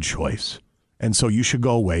a bad choice. And so you should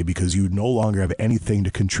go away because you no longer have anything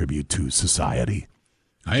to contribute to society.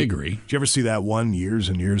 I agree. Did you ever see that one years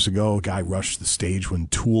and years ago? A guy rushed the stage when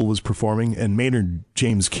Tool was performing, and Maynard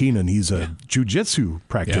James Keenan, he's a jiu-jitsu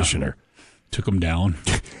practitioner. Yeah. Took him down.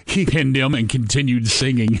 He pinned him and continued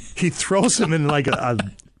singing. He throws him in like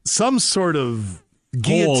some sort of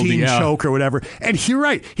guillotine choke or whatever. And you're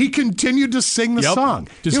right. He continued to sing the song.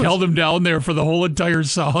 Just held him down there for the whole entire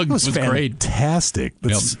song. It was great. Fantastic.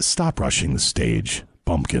 But stop rushing the stage,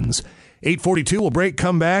 bumpkins. 8:42, we'll break,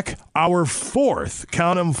 come back. Our fourth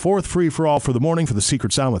free-for-all for the morning for the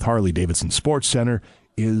Secret Sound with Harley-Davidson Sports Center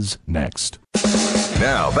is next.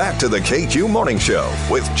 Now, back to the KQ Morning Show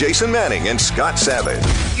with Jason Manning and Scott Savage.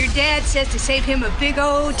 Your dad says to save him a big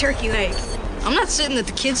old turkey leg. I'm not sitting at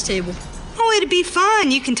the kids' table. Oh, it'd be fun.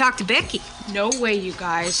 You can talk to Becky. No way, you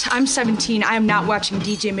guys. I'm 17. I am not watching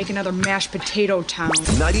DJ make another mashed potato town.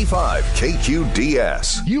 95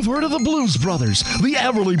 KQDS. You've heard of the Blues Brothers, the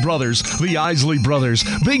Everly Brothers, the Isley Brothers,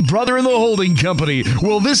 Big Brother and the Holding Company.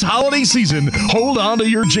 Well, this holiday season, hold on to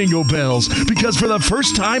your jingle bells, because for the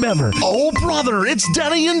first time ever, oh brother, it's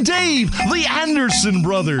Denny and Dave, the Anderson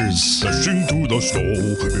Brothers. Dashing through the snow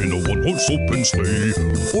in a one-horse open sleigh.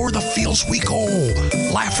 O'er the fields we go,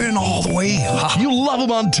 laughing all the way. You love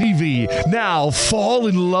them on TV. Now fall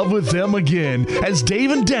in love with them again as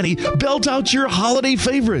Dave and Denny belt out your holiday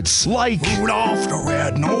favorites like Rudolph the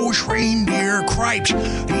red-nosed reindeer cripes. He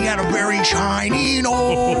had a very shiny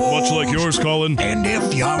nose. Much like yours, Colin. And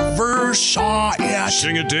if you ever saw it,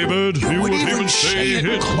 sing it, David. You would even say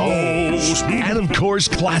it close. And of course,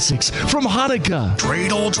 classics from Hanukkah.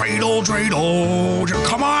 Dreidel, dreidel, dreidel.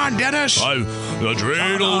 Come on, Dennis. The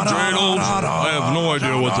dreidel, dreidel. I have no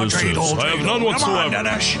idea what this is. I have none whatsoever.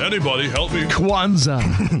 Anybody help me? Kwanzaa.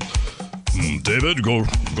 David, go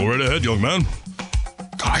right ahead, young man.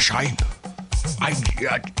 Gosh,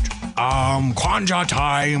 Kwanja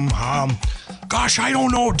time. Gosh, I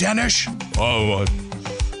don't know, Dennis.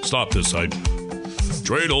 Stop this.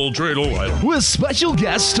 Dreidel. With special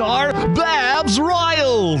guest star Babs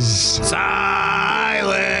Riles.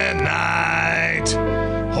 Silent night.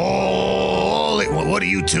 Holy, what are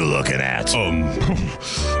you two looking at?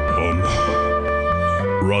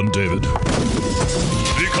 Run, David. Be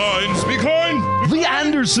kind. The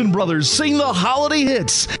Anderson Brothers sing the holiday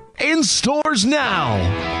hits in stores now.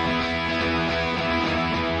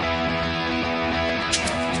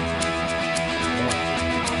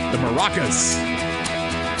 The Maracas.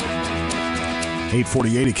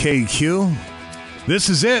 8:48 at KQ. This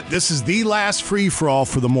is it. This is the last free-for-all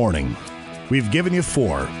for the morning. We've given you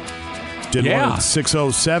 4. Did one at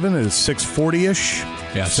 6:07 and 6:40-ish.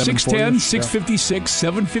 Yeah, 6:10, 6:56,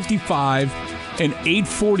 7:55, and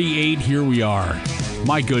 8:48. Here we are.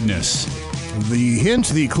 My goodness. The hint,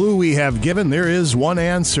 the clue we have given, there is one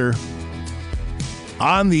answer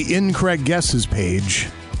on the incorrect guesses page.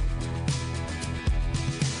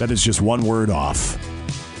 That is just one word off.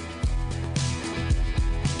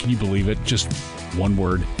 Can you believe it? Just one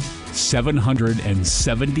word.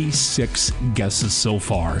 776 guesses so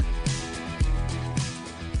far.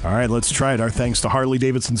 All right, let's try it. Our thanks to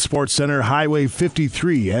Harley-Davidson Sports Center, Highway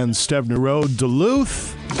 53 and Stebner Road,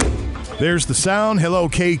 Duluth. There's the sound. Hello,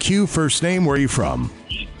 KQ. First name, where are you from?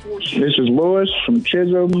 This is Lewis from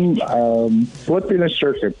Chisholm, flipping a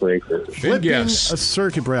circuit breaker. Flipping a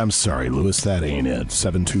circuit breaker. I'm sorry, Lewis, that ain't it.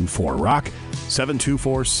 724-ROCK,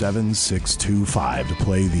 724-7625 to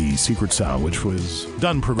play the secret sound, which was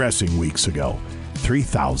done progressing weeks ago.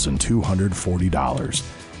 $3,240.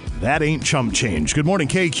 That ain't chump change. Good morning,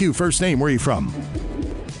 KQ. First name, where are you from?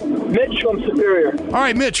 Mitch from Superior. All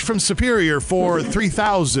right, Mitch from Superior for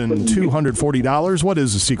 $3,240. What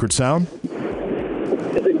is the secret sound?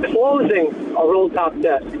 Is it closing a roll-top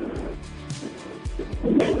desk?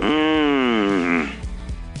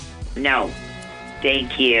 No.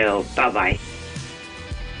 Thank you. Bye-bye.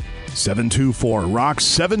 724-ROCK,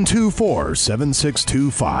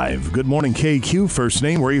 724-7625. Good morning, KQ. First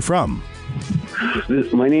name, where are you from?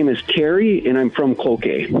 My name is Terry, and I'm from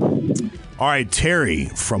Cloquet. All right, Terry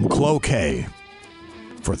from Cloquet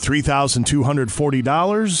for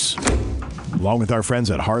 $3,240, along with our friends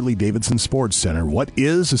at Harley-Davidson Sports Center. What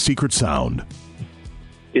is a secret sound?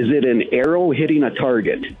 Is it an arrow hitting a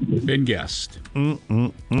target? Been guessed. Good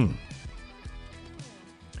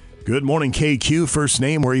morning, KQ. First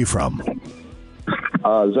name, where are you from?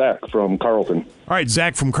 Zach from Carlton. All right,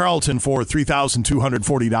 Zach from Carlton for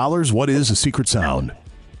 $3,240. What is a secret sound?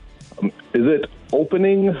 Is it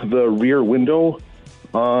opening the rear window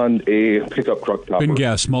on a pickup truck topper? Been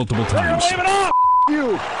guessed multiple times.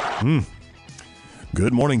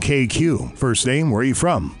 Good morning, KQ. First name, where are you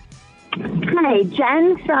from? Hi,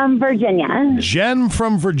 Jen from Virginia. Jen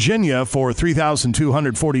from Virginia for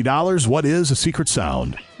 $3,240. What is a secret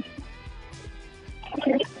sound?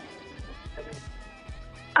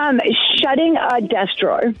 Shutting a desk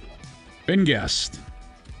drawer. Been guessed.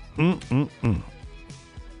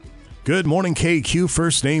 Good morning, KQ.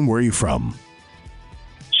 First name, where are you from?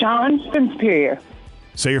 Sean from Superior.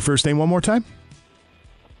 Say your first name one more time.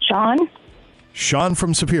 Sean. Sean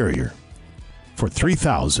from Superior for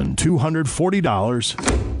 $3,240.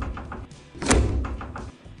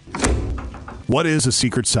 What is a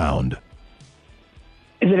secret sound?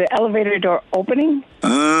 Is it an elevator door opening?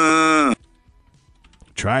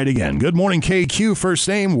 Try it again. Good morning, KQ. First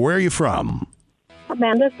name, where are you from?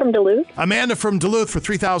 Amanda from Duluth. Amanda from Duluth for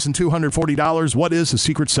 $3,240. What is a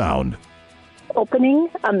secret sound? Opening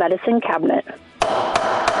a medicine cabinet.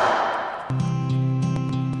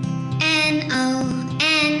 N-O,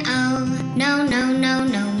 no, no, no,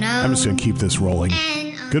 no, no. I'm just going to keep this rolling.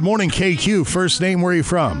 Good morning, KQ. First name, where are you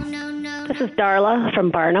from? This is Darla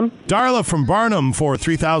from Barnum. Darla from Barnum for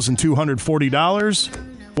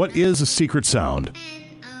 $3,240. What is a secret sound?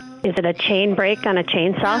 Is it a chain break on a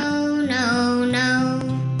chainsaw? No, no.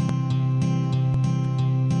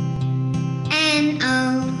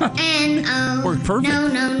 N-O, N-O. Worked perfect. No,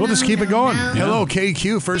 no, We'll just keep it going. Yeah. Hello,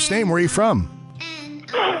 KQ. First name, where are you from?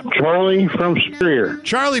 Charlie from Superior.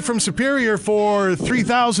 Charlie from Superior for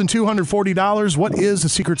 $3,240. What is a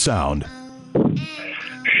secret sound?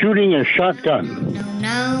 Shooting a shotgun.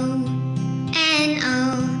 No,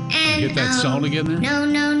 N-O, N-O. Get that sound again there? No,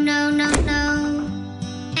 no, no, no, no.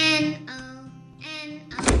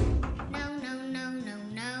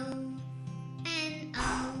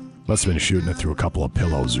 Must have been shooting it through a couple of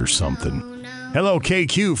pillows or something. Hello,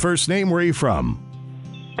 KQ. First name, where are you from?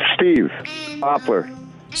 Steve. Poplar.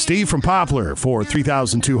 Steve from Poplar for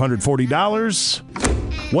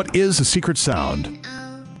 $3,240. What is a secret sound?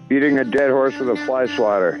 Beating a dead horse with a fly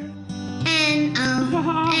swatter.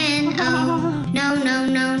 N-O, N-O, no, no,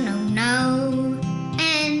 no, no, no.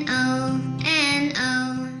 N-O,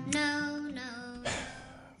 N-O, no, no.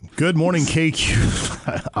 Good morning,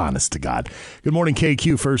 KQ. Honest to God. Good morning,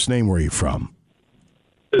 KQ. First name, where are you from?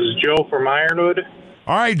 This is Joe from Ironwood.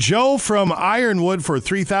 All right, Joe from Ironwood for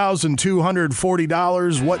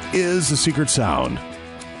 $3,240. What is the secret sound?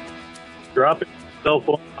 Dropping a cell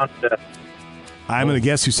phone on the desk. I'm going to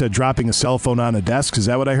guess you said dropping a cell phone on a desk. Is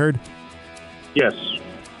that what I heard? Yes.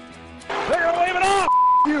 They're leaving off,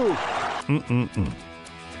 you.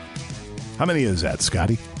 How many is that,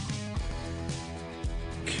 Scotty?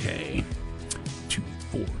 Okay. 2,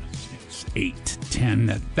 4, 6, 8,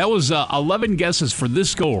 10. That was 11 guesses for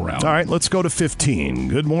this go-around. All right, let's go to 15.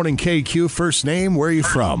 Good morning, KQ. First name, where are you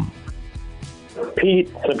from? Pete,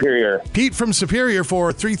 Superior. Pete from Superior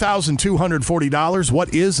for $3,240.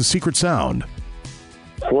 What is the secret sound?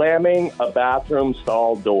 Slamming a bathroom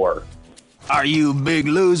stall door. Are you a big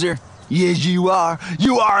loser? Yes, you are.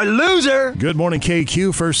 You are a loser. Good morning,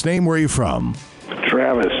 KQ. First name, where are you from?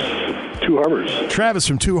 Travis, Two Harbors. Travis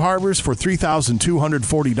from Two Harbors for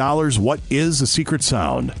 $3,240. What is the secret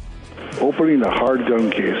sound? Opening a hard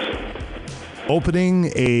gun case.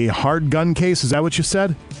 Opening a hard gun case. Is that what you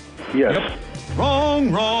said? Yes. Yep.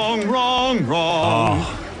 Wrong, wrong, wrong, wrong.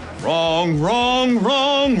 Oh. Wrong, wrong,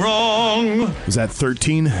 wrong, wrong. Is that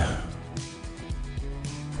 13?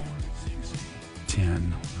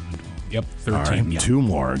 10. Yep, 13. All right, yep. two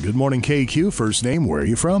more. Good morning, KQ. First name, where are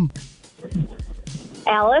you from?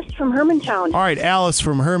 Alice from Hermantown. All right, Alice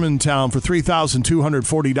from Hermantown for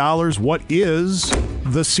 $3,240. What is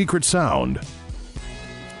the secret sound?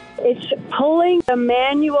 It's pulling the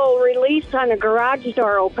manual release on a garage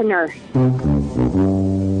door opener.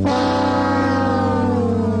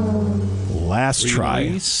 Last try.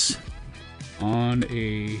 Release on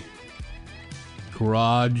a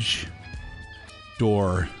garage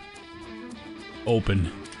door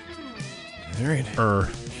open. All right.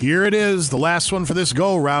 Here it is, the last one for this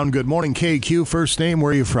go-round. Good morning, KQ. First name,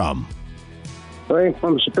 where are you from? Frank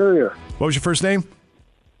from Superior. What was your first name?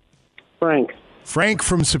 Frank. Frank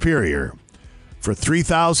from Superior for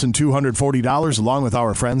 $3,240, along with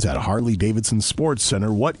our friends at Harley-Davidson Sports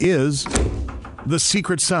Center. What is the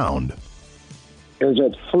secret sound? Is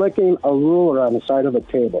it flicking a ruler on the side of a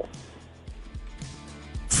table?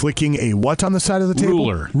 Flicking a what on the side of the table?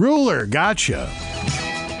 Ruler. Ruler, gotcha.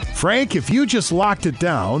 Frank, if you just locked it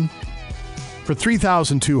down for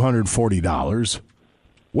 $3,240,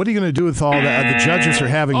 what are you going to do with all that? The judges are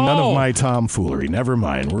having none of my tomfoolery. Never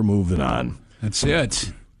mind. We're moving on. That's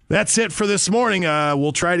it. That's it for this morning.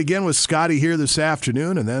 We'll try it again with Scotty here this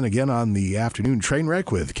afternoon, and then again on the afternoon train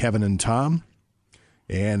wreck with Kevin and Tom.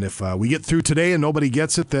 And if we get through today and nobody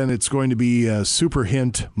gets it, then it's going to be a Super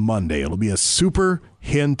Hint Monday. It'll be a Super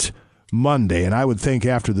Hint Monday, and I would think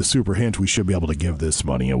after the Super Hint, we should be able to give this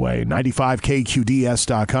money away.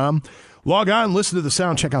 95KQDS.com. Log on, listen to the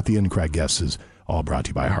sound, check out the incorrect guesses. All brought to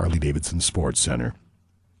you by Harley-Davidson Sports Center.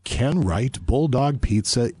 Ken Wright, Bulldog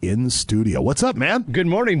Pizza in studio. What's up, man? Good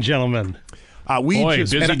morning, gentlemen.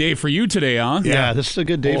 Busy day for you today, huh? Yeah, this is a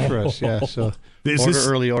good day for us. Yeah, so order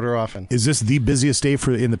early, order often. Is this the busiest day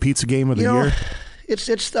in the pizza game of the year?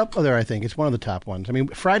 It's up there, I think. It's one of the top ones. I mean,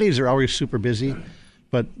 Fridays are always super busy,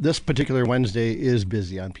 but this particular Wednesday is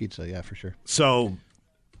busy on pizza, yeah, for sure. So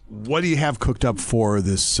what do you have cooked up for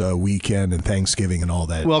this weekend and Thanksgiving and all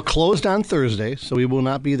that? Well, closed on Thursday, so we will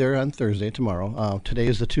not be there on Thursday, tomorrow. Today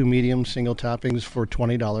is the 2 medium single toppings for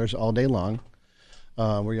 $20 all day long.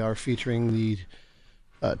 We are featuring the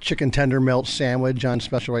chicken tender melt sandwich on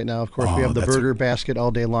special right now. Of course, we have the burger basket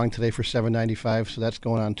all day long today for $7.95, so that's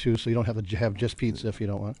going on too. So you don't have to have just pizza if you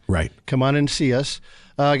don't want. Right. Come on and see us.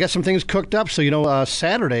 I got some things cooked up. So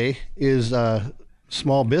Saturday is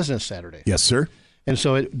Small Business Saturday. Yes, sir. And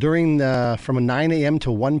so during from 9 a.m.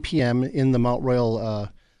 to 1 p.m. in the Mount Royal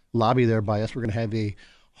lobby there by us, we're going to have a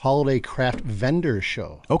holiday craft vendor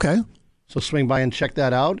show. Okay. So swing by and check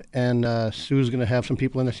that out. And Sue's going to have some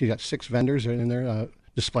people in there. She's got 6 vendors in there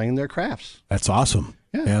displaying their crafts. That's awesome.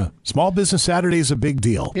 Yeah. Small Business Saturday is a big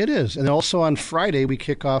deal. It is. And also on Friday, we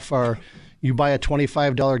kick off you buy a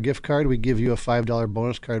 $25 gift card, we give you a $5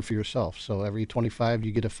 bonus card for yourself. So every 25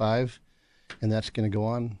 you get a 5, and that's going to go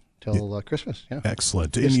on till Christmas. Yeah.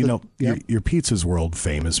 Excellent. And your pizza's world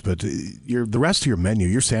famous, but the rest of your menu,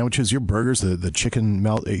 your sandwiches, your burgers, the chicken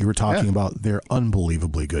melt you were talking about, they're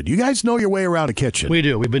unbelievably good. You guys know your way around a kitchen. We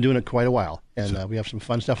do. We've been doing it quite a while, and we have some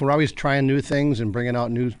fun stuff. We're always trying new things and bringing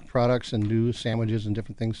out new products and new sandwiches and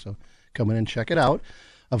different things, so come in and check it out.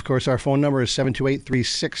 Of course, our phone number is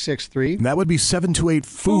 728-3663. And that would be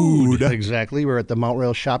 728-FOOD. Exactly. We're at the Mount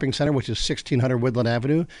Rail Shopping Center, which is 1600 Woodland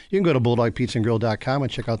Avenue. You can go to BulldogPizzaandGrill.com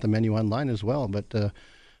and check out the menu online as well. But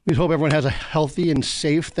we hope everyone has a healthy and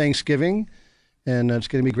safe Thanksgiving, and it's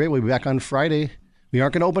going to be great. We'll be back on Friday. We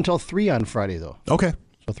aren't going to open until 3 on Friday, though. Okay.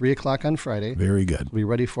 So 3 o'clock on Friday. Very good. We'll be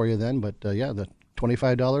ready for you then. But, the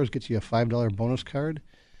 $25 gets you a $5 bonus card.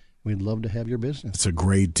 We'd love to have your business. It's a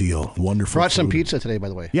great deal. Wonderful. Brought some food. pizza today, by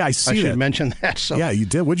the way. Yeah, I see I should that. mention that. So yeah, you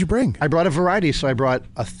did. What'd you bring? I brought a variety. So I brought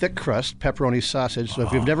a thick crust pepperoni sausage. So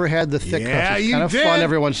if you've never had the thick crust, it's kind of fun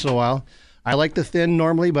every once in a while. I like the thin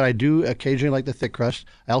normally, but I do occasionally like the thick crust.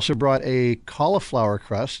 I also brought a cauliflower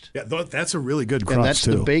crust. Yeah, that's a really good crust, and that's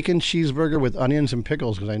too. the bacon cheeseburger with onions and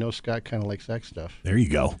pickles, because I know Scott kind of likes that stuff. There you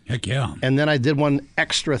go. Heck yeah. And then I did one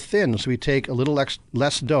extra thin. So we take a little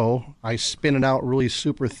less dough. I spin it out really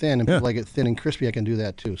super thin, and people like it thin and crispy. I can do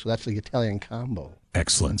that, too. So that's the Italian combo.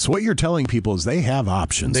 Excellent. So what you're telling people is they have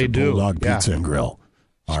options They at do. Bulldog Pizza and Grill.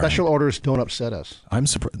 Special orders don't upset us. I'm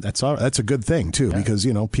surprised. That's a good thing too, because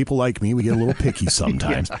people like me, we get a little picky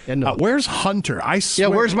sometimes. I know. Where's Hunter? I swear.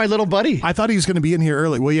 Yeah, where's my little buddy? I thought he was going to be in here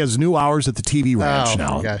early. Well, he has new hours at the TV ranch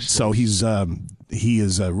now, my gosh. so he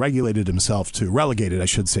has relegated himself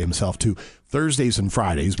to Thursdays and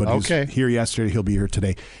Fridays. But he's here yesterday. He'll be here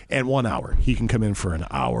today, and 1 hour. He can come in for an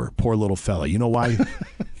hour. Poor little fella. You know why? He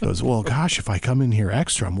goes, well, gosh, if I come in here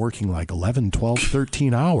extra, I'm working like 11, 12,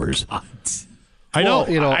 13 hours. I know,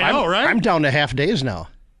 I know, right? I'm down to half days now.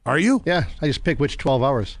 Are you? Yeah, I just pick which 12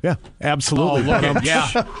 hours. Yeah, absolutely. Oh, look, yeah.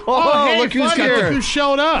 Hey, look who's here. Look who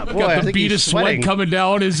showed up. Boy, got the bead of sweat coming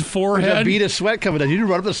down his forehead. There's a bead of sweat coming down. You didn't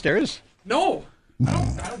run up the stairs? No.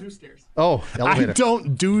 I don't do stairs. Oh, elevator. I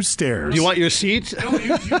don't do stairs. Do you want your seat? No,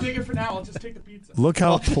 you take it for now. I'll just take the pizza. Look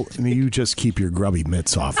how you just keep your grubby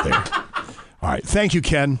mitts off there. All right. Thank you,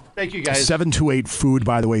 Ken. Thank you, guys. 728-FOOD,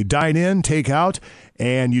 by the way. Dine in, take out,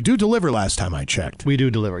 and you do deliver last time I checked. We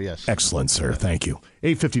do deliver, yes. Excellent, sir. Thank you.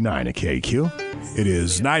 8:59 at KQ. It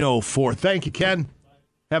is 9:04. Thank you, Ken.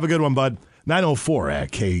 Have a good one, bud. 9:04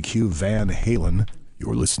 at KQ. Van Halen.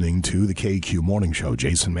 You're listening to the KQ Morning Show.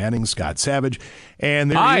 Jason Manning, Scott Savage, and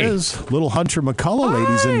there he is, little Hunter McCullough,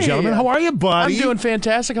 ladies and gentlemen. How are you, buddy? I'm doing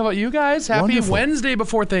fantastic. How about you guys? Happy Wonderful. Wednesday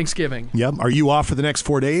before Thanksgiving. Yep. Are you off for the next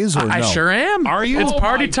 4 days? Or I no? sure am. Are you? It's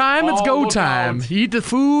party time. It's go time. out. Eat the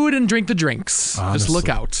food and drink the drinks. Honestly. Just look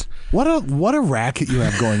out. What a racket you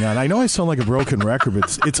have going on. I know I sound like a broken record,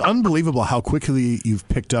 but it's unbelievable how quickly you've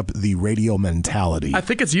picked up the radio mentality. I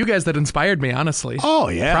think it's you guys that inspired me, honestly. Oh,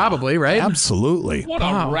 yeah. Probably, right? Absolutely. What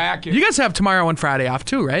a racket. You guys have tomorrow and Friday off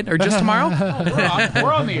too, right? Or just tomorrow?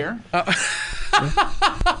 We're on the air.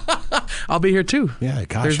 I'll be here too. Yeah,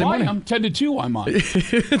 gosh. Thursday morning. I'm 10 to 2. I'm on.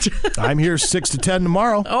 I'm here 6 to 10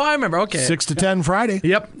 tomorrow. Oh, I remember. Okay. 6 to 10 Friday.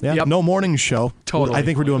 Yep. No morning show. Totally. I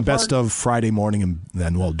think we're doing best of Friday morning, and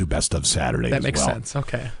then we'll do best of Saturday That as makes well. sense.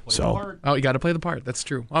 Okay. So, you got to play the part. That's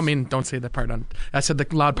true. I mean, don't say the part on. I said the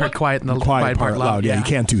loud part quiet and the quiet part loud. Yeah, you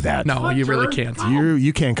can't do that. No, you really can't.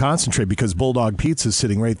 You can't concentrate because Bulldog Pizza is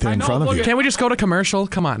sitting right there in front of you. Can't we just go to commercial?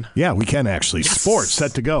 Come on. Yeah, we can actually. Yes. Sports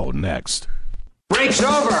set to go next. Break's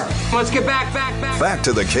over. Let's get back. Back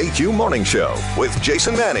to the KQ Morning Show with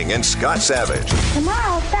Jason Manning and Scott Savage.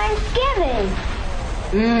 Tomorrow's Thanksgiving.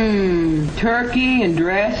 Turkey and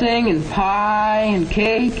dressing and pie and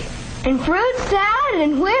cake. And fruit salad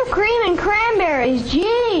and whipped cream and cranberries.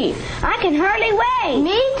 Gee, I can hardly wait.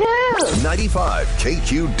 Me too. 95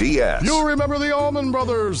 KQDS. You remember the Allman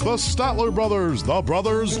Brothers, the Statler Brothers, the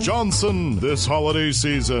Brothers Johnson. This holiday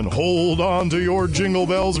season, hold on to your jingle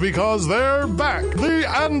bells because they're back. The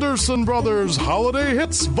Anderson Brothers Holiday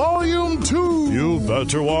Hits Volume 2. You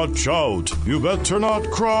better watch out. You better not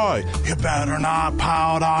cry. You better not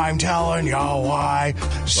pout. I'm telling you why.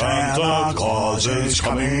 Santa Claus is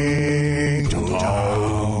coming to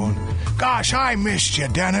town. Gosh, I missed you,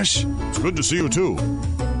 Dennis. It's good to see you, too.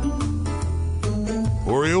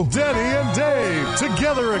 Who are you? Denny and Dave,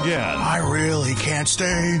 together again. I really can't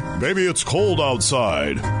stay. Baby, it's cold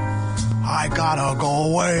outside. I gotta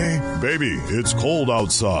go away. Baby, it's cold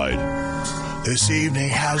outside. This evening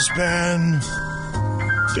has been...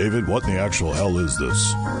 David, what in the actual hell is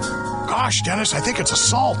this? Gosh, Dennis, I think it's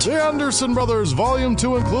assault. The Anderson Brothers Volume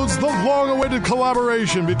 2 includes the long-awaited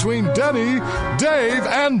collaboration between Denny, Dave,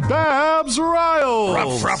 and Babs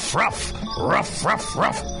Riles. Ruff, ruff, ruff. Ruff, ruff,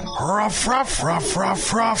 ruff. Ruff, ruff, ruff,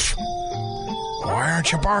 ruff, ruff. Why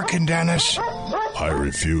aren't you barking, Dennis? I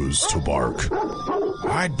refuse to bark.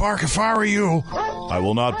 I'd bark if I were you. I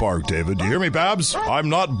will not bark, David. Do you hear me, Babs? I'm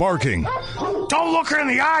not barking. Don't look her in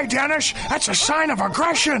the eye, Dennis. That's a sign of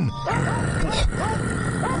aggression.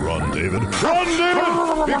 Run, David. Run,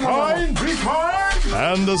 David! Be kind! Be kind!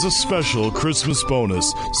 And as a special Christmas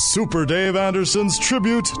bonus, Super Dave Anderson's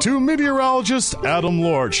tribute to meteorologist Adam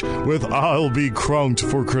Lorch with I'll Be Crunked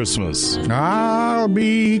for Christmas. I'll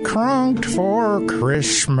be crunked for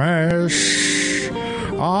Christmas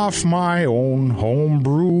off my own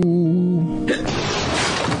homebrew.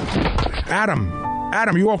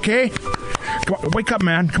 Adam, you okay? Come on, wake up,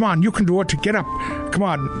 man. Come on, you can do it. Get up. Come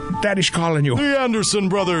on, Daddy's calling you. The Anderson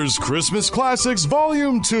Brothers Christmas Classics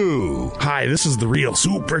Volume 2. Hi, this is the real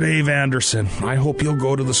Super Dave Anderson. I hope you'll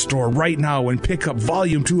go to the store right now and pick up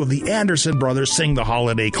Volume 2 of the Anderson Brothers Sing the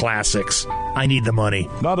Holiday Classics. I need the money.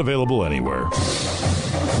 Not available anywhere.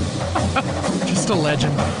 Just a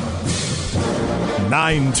legend.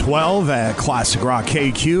 9:12 at Classic Rock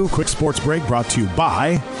KQ. Quick sports break brought to you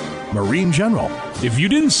by Marine General. If you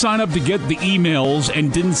didn't sign up to get the emails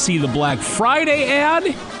and didn't see the Black Friday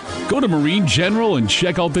ad, go to Marine General and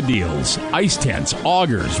check out the deals. Ice tents,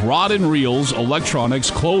 augers, rod and reels,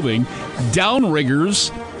 electronics, clothing,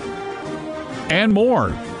 downriggers, and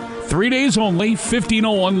more. 3 days only,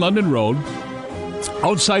 1501 London Road.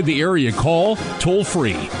 Outside the area, call toll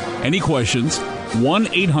free. Any questions?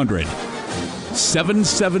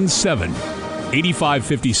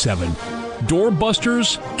 1-800-777-8557.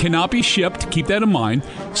 Doorbusters cannot be shipped. Keep that in mind.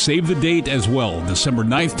 Save the date as well. December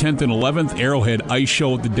 9th, 10th, and 11th, Arrowhead Ice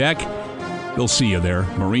Show at the deck. They'll see you there.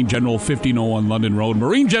 Marine General, 1501 London Road.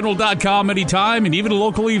 MarineGeneral.com anytime, and even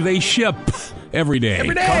locally, they ship every day.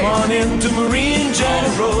 Every day. Come on into Marine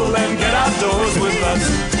General and get outdoors with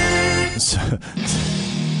us.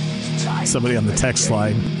 Somebody on the text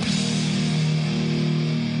line.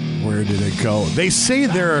 Where did it go? They say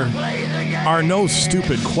there are no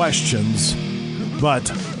stupid questions, but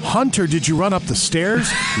Hunter, did you run up the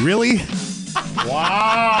stairs? Really?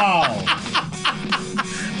 Wow.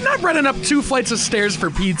 Not running up 2 flights of stairs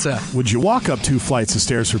for pizza. Would you walk up 2 flights of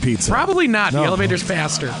stairs for pizza? Probably not. No. The elevator's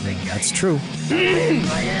faster. That's true.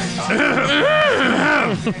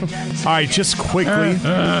 All right, just quickly.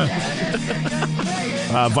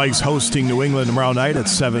 Vikes hosting New England tomorrow night at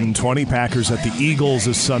 7:20. Packers at the Eagles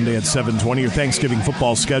this Sunday at 7:20. Your Thanksgiving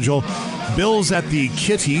football schedule. Bills at the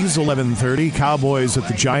Kitties, 11:30. Cowboys at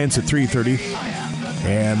the Giants at 3:30.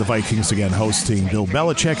 And the Vikings again hosting Bill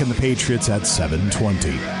Belichick and the Patriots at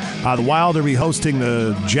 7:20. The Wild will be hosting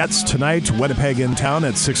the Jets tonight. Winnipeg in town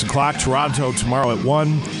at 6 o'clock. Toronto tomorrow at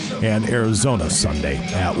 1. And Arizona Sunday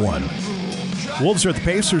at 1. Wolves are at the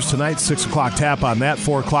Pacers tonight, 6 o'clock tap on that,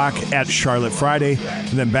 4 o'clock at Charlotte Friday,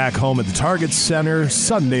 and then back home at the Target Center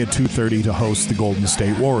Sunday at 2:30 to host the Golden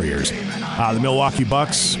State Warriors. The Milwaukee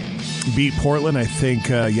Bucks beat Portland. I think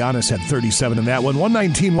Giannis had 37 in that one,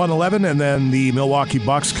 119-111, and then the Milwaukee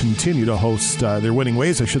Bucks continue to host their winning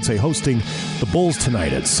ways, hosting the Bulls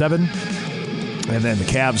tonight at 7. And then the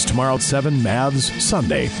Cavs tomorrow at 7, Mavs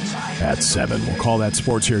Sunday at 7. We'll call that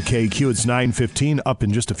sports here at KQ. It's 9:15, up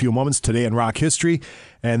in just a few moments. Today in rock history.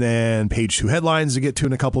 And then page 2 headlines to get to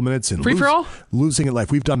in a couple minutes. And Free-for-all? Losing it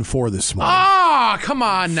life. We've done 4 this morning. Oh, come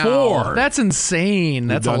on now. 4. That's insane.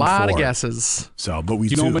 That's a lot 4. of guesses. So, but we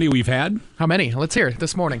do you know how many we've had? How many? Let's hear it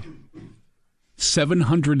this morning.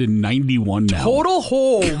 791 now. Total?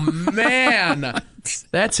 Oh, man.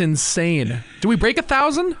 That's insane. Do we break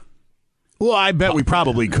 1,000? Well, I bet we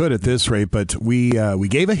probably could at this rate, but we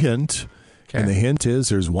gave a hint, and the hint is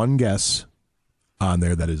there's one guess on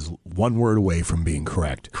there that is one word away from being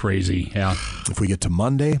correct. Crazy, yeah. If we get to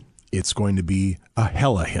Monday, it's going to be a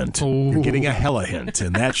hella hint. Ooh. You're getting a hella hint,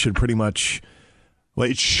 and that should pretty much, well,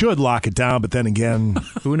 it should lock it down, but then again,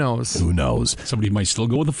 who knows? Who knows? Somebody might still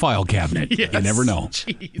go with the file cabinet. Yes. You never know.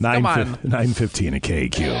 Jeez, come on. 9:15 at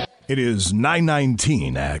KQ. It is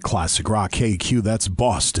 9:19 at Classic Rock KQ. That's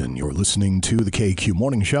Boston. You're listening to the KQ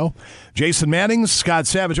Morning Show. Jason Manning, Scott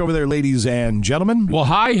Savage over there, ladies and gentlemen. Well,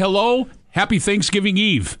 hi, hello. Happy Thanksgiving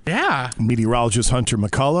Eve. Yeah. Meteorologist Hunter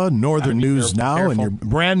McCullough, Northern News Now, and your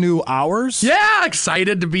brand new hours. Yeah,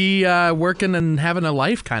 excited to be working and having a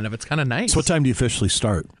life, kind of. It's kind of nice. So what time do you officially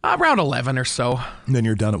start? Around 11 or so. And then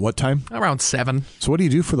you're done at what time? Around 7. So what do you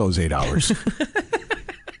do for those 8 hours?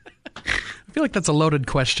 I feel like that's a loaded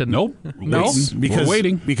question. Nope. No? Because, we're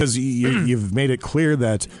waiting. Because you've made it clear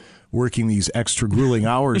that working these extra grueling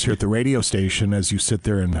hours here at the radio station as you sit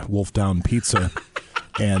there and wolf down pizza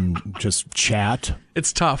and just chat.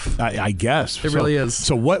 It's tough. I guess. It really is.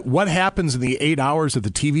 So what happens in the 8 hours at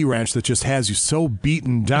the TV ranch that just has you so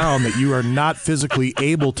beaten down that you are not physically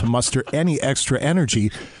able to muster any extra energy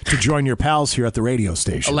to join your pals here at the radio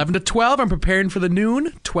station? 11 to 12, I'm preparing for the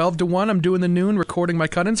noon. 12 to 1, I'm doing the noon, recording my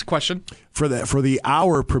cut-ins. Question? For the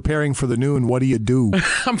hour preparing for the noon, what do you do?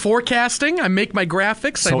 I'm forecasting. I make my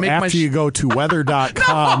graphics. So I make after you go to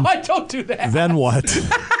weather.com. No, I don't do that. Then what?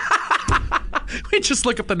 We just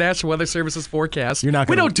look up the National Weather Service's forecast. You're not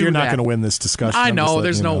we gonna, don't do You're that. not going to win this discussion. I I'm just know. letting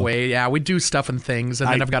There's you no know. way. Yeah, we do stuff and things, and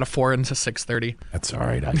then I've got a 4 into 6:30. That's all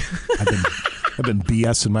right. I've been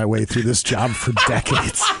BSing my way through this job for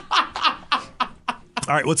decades.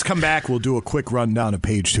 All right, let's come back. We'll do a quick rundown of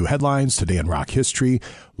page 2 headlines today in rock history.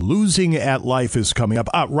 Losing at Life is coming up.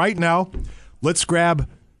 Right now, let's grab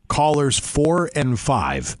callers 4 and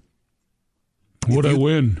 5. Would I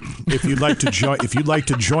win? If you'd like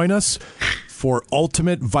to join us for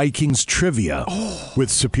Ultimate Vikings Trivia with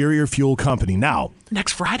Superior Fuel Company. Now,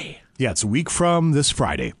 next Friday. Yeah, it's a week from this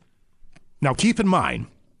Friday. Now, keep in mind,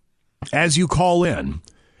 as you call in,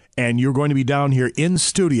 and you're going to be down here in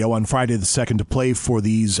studio on Friday the 2nd to play for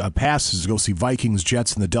these passes to go see Vikings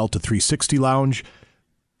Jets in the Delta 360 Lounge.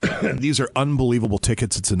 These are unbelievable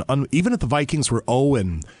tickets. It's even if the Vikings were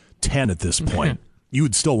 0-10 at this point, you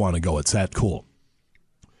would still want to go. It's that cool.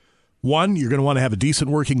 1, you're going to want to have a decent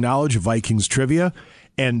working knowledge of Vikings trivia.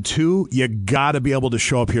 And 2, you got to be able to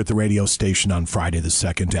show up here at the radio station on Friday the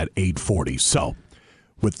 2nd at 8:40. So,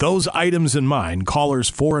 with those items in mind, callers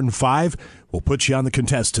 4 and 5 will put you on the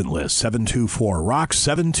contestant list. 724-ROCK,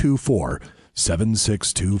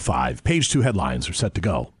 724-7625. Page 2 headlines are set to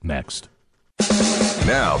go next.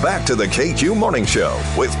 Now, back to the KQ Morning Show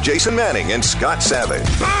with Jason Manning and Scott Savage.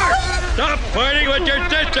 Stop fighting with your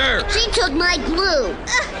sister! She took my glue.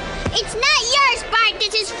 It's not yours, Bart.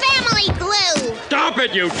 This is family glue. Stop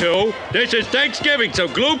it, you two! This is Thanksgiving, so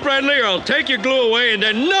glue friendly or I'll take your glue away and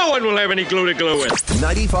then no one will have any glue to glue with.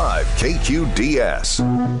 95 KQDS.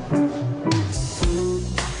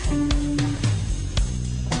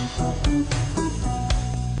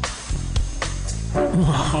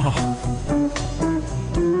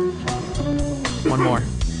 One more.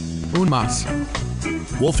 Unmas.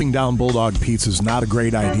 Wolfing down Bulldog Pizza is not a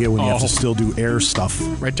great idea when you have to still do air stuff.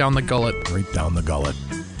 Right down the gullet. Right down the gullet.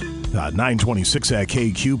 926 at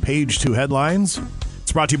KQ, page 2 headlines.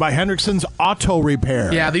 It's brought to you by Hendrickson's Auto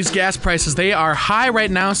Repair. Yeah, these gas prices, they are high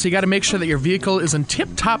right now, so you got to make sure that your vehicle is in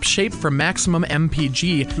tip-top shape for maximum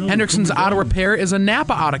MPG. Hendrickson's Auto Repair is a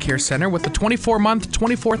Napa Auto Care Center with a 24-month,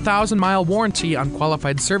 24,000-mile warranty on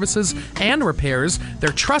qualified services and repairs. They're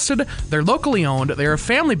trusted, they're locally owned, they're a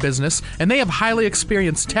family business, and they have highly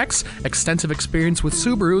experienced techs, extensive experience with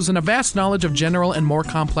Subarus, and a vast knowledge of general and more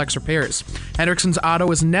complex repairs. Hendrickson's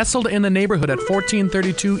Auto is nestled in the neighborhood at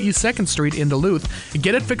 1432 East 2nd Street in Duluth.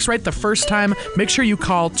 Get it fixed right the first time. Make sure you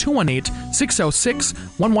call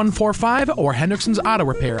 218-606-1145 or Hendrickson's Auto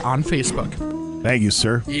Repair on Facebook. Thank you,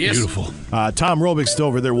 sir. Yes. Beautiful. Tom Robick's still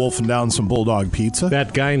over there wolfing down some Bulldog Pizza.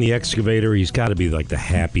 That guy in the excavator, he's got to be like the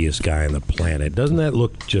happiest guy on the planet. Doesn't that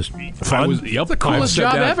look just fun? The coolest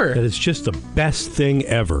job ever. That it's just the best thing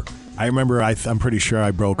ever. I remember, I'm pretty sure I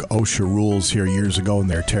broke OSHA rules here years ago, and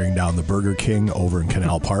they're tearing down the Burger King over in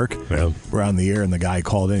Canal Park. Yeah. We're on the air, and the guy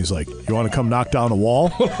called in. He's like, "You want to come knock down a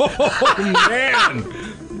wall?" Oh, man.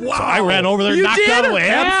 Wow. So I ran over there and knocked down a wall.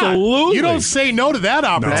 Yeah. Absolutely. You don't say no to that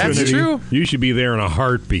opportunity. That's true. You should be there in a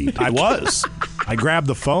heartbeat. I was. I grabbed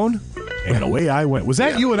the phone, and away I went. Was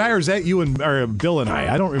that you and I, or is that you and or Bill and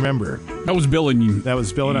I? I don't remember. That was Bill and you. That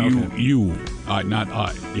was Bill and I. You, not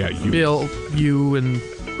I. Yeah, you. Bill, you, and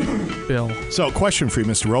Bill. So, question for you,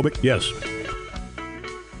 Mr. Robick. Yes.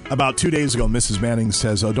 About 2 days ago, Mrs. Manning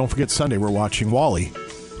says, "Oh, don't forget Sunday, we're watching Wall-E."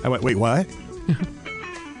 I went, "Wait, what?"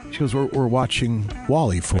 She goes, we're watching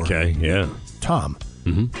Wall-E for Tom.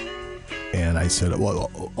 Mm-hmm. And I said, "Well,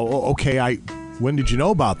 okay, when did you know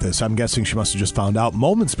about this?" I'm guessing she must have just found out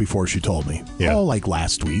moments before she told me. Yeah. Oh, like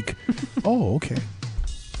last week. Oh, okay.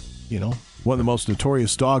 You know, one of the most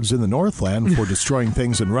notorious dogs in the Northland for destroying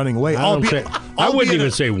things and running away. I wouldn't even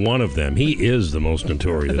say one of them. He is the most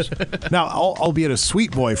notorious. Now, albeit a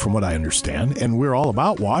sweet boy from what I understand, and we're all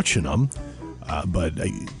about watching him, but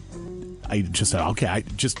I just said, okay, I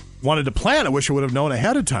just wanted to plan. I wish I would have known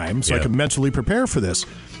ahead of time so I could mentally prepare for this.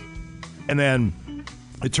 And then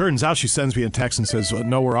it turns out she sends me a text and says,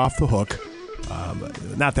 "No, we're off the hook."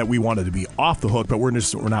 Not that we wanted to be off the hook, but we're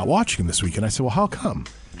not watching him this week. And I said, "Well, how come?"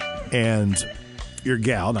 And your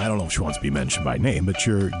gal, and I don't know if she wants to be mentioned by name, but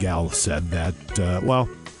your gal said that,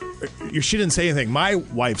 she didn't say anything. My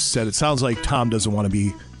wife said, "It sounds like Tom doesn't want to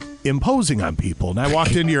be imposing on people." And I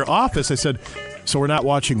walked into your office. I said, "So we're not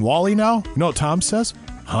watching Wall-E now?" You know what Tom says?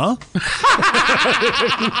 Huh?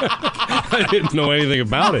 I didn't know anything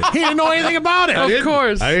about it. He didn't know anything about it. Of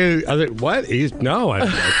course. I said, what?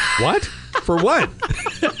 What? For what?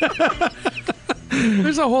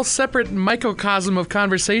 There's a whole separate microcosm of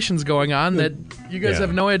conversations going on that you guys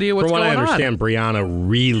have no idea what's going on. From what I understand, Brianna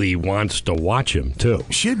really wants to watch him, too.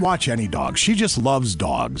 She'd watch any dog. She just loves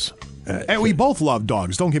dogs. And we both love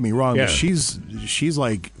dogs, don't get me wrong. Yeah. But she's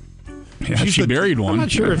like, Yeah, she married one. I'm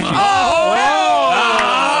not sure if she... Boom,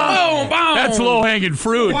 boom. That's low-hanging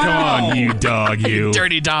fruit. Wow. Come on, you dog, you.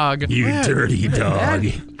 Dirty dog. You dirty dog.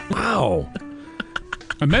 Wow.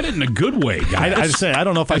 I meant it in a good way, guys. I say, I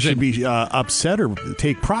don't know if I should be upset or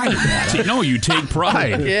take pride in that. No, you take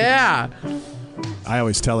pride. Yeah. I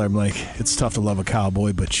always tell her, I'm like, it's tough to love a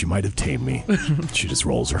cowboy, but she might have tamed me. She just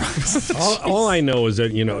rolls her eyes. All I know is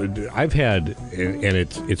that, I've had, and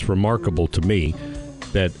it's remarkable to me,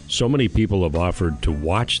 that so many people have offered to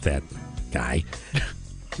watch that guy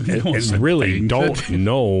and really don't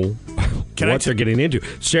know what they're getting into.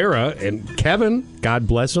 Sarah and Kevin, God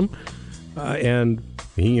bless them, and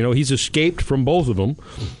he's escaped from both of them.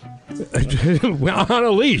 On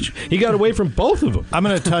a leash. He got away from both of them. I'm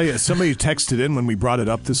going to tell you, somebody texted in when we brought it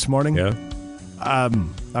up this morning. Yeah.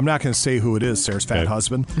 I'm not going to say who it is, Sarah's fat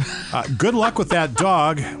husband. Good luck with that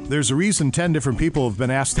dog. There's a reason 10 different people have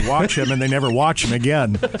been asked to watch him, and they never watch him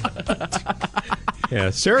again.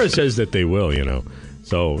 Yeah, Sarah says that they will,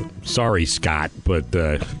 So, sorry, Scott, but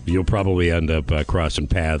you'll probably end up crossing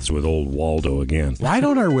paths with old Waldo again. Why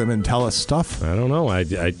don't our women tell us stuff? I don't know.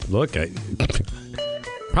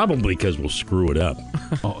 Probably because we'll screw it up.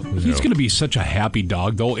 He's going to be such a happy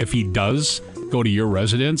dog, though, if he does go to your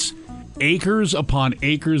residence. Acres upon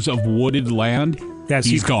acres of wooded land.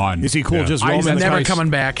 He's gone. Is he cool just roaming? He's never coming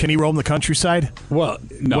back. Can he roam the countryside? Well,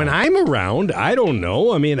 when I'm around, I don't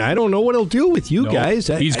know. I mean, I don't know what he'll do with you guys.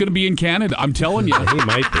 He's going to be in Canada. I'm telling you. He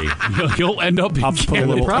might be. He'll end up in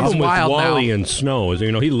Canada. The problem with Wally now. and snow is,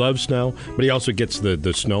 he loves snow, but he also gets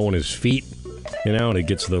the snow on his feet. And he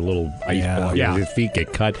gets the little ice ball. Yeah. His feet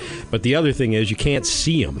get cut. But the other thing is you can't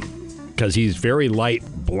see him because he's very light,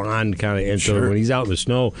 blonde kind of. And so when he's out in the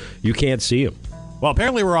snow, you can't see him. Well,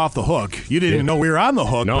 apparently we're off the hook. You didn't even know we were on the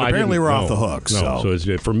hook, but apparently we're off the hook. No.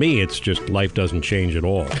 So for me, it's just life doesn't change at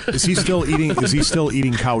all. Is he still eating? Is he still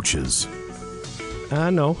eating couches?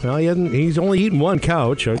 No, he hasn't. He's only eaten one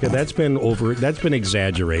couch. Okay, that's been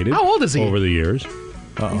exaggerated. How old is he? Over the years? He's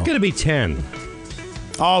going to be 10.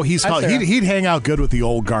 Oh, he'd hang out good with the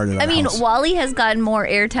old guard at our house. Wally has gotten more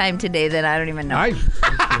airtime today than I don't even know. I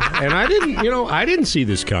didn't see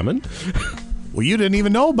this coming. Well, you didn't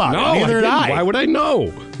even know about it. Neither did I. Why would I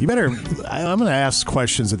know? You better. I'm going to ask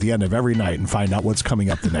questions at the end of every night and find out what's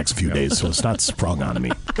coming up the next few days, so it's not sprung on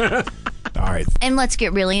me. All right. And let's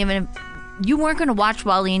get real. Even you weren't going to watch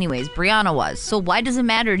Wally anyways. Brianna was. So why does it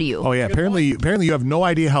matter to you? Oh yeah. Apparently you have no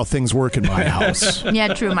idea how things work in my house.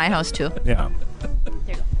 Yeah, true. My house too. Yeah. There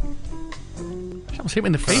you go. She almost hit me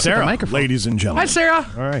in the face Sarah, with the microphone. Ladies and gentlemen. Hi, Sarah.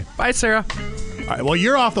 All right. Bye, Sarah. All right, well,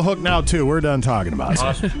 you're off the hook now, too. We're done talking about it.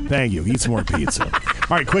 Awesome. Thank you. Eat some more pizza. All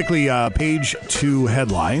right, quickly, page 2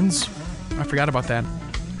 headlines. I forgot about that.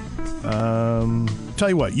 Tell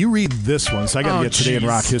you what, you read this one, so I got to get Today in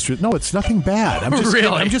Rock History. No, it's nothing bad.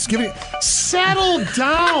 I'm just giving. Settle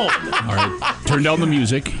down. All right, turn down the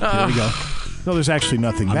music. There we go. No, there's actually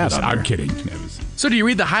nothing bad. I'm kidding. So, do you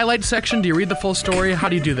read the highlight section? Do you read the full story? How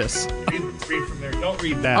do you do this? Read from there. Don't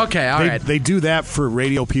read that. Okay, all right. They do that for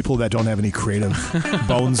radio people that don't have any creative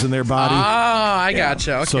bones in their body. Oh, I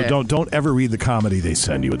gotcha. Okay. So don't ever read the comedy they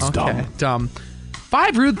send you. It's dumb.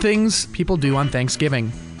 5 rude things people do on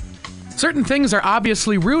Thanksgiving. Certain things are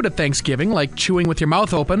obviously rude at Thanksgiving, like chewing with your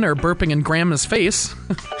mouth open or burping in Grandma's face.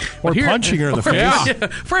 Or punching her in the face. Yeah,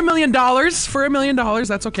 for $1 million. For $1 million,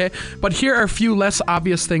 that's okay. But here are a few less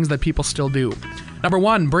obvious things that people still do. Number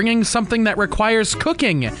 1, bringing something that requires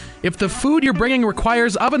cooking. If the food you're bringing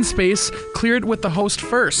requires oven space, clear it with the host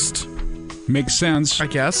first. Makes sense. I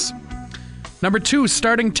guess. Number 2,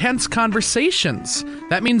 starting tense conversations.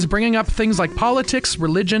 That means bringing up things like politics,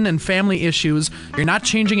 religion, and family issues. You're not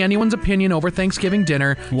changing anyone's opinion over Thanksgiving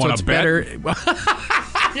dinner, so it's better.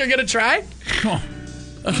 You're gonna try? Oh,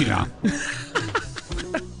 yeah.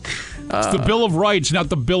 It's the Bill of Rights, not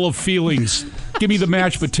the Bill of Feelings. Give me the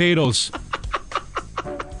mashed potatoes.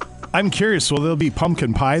 I'm curious, will there be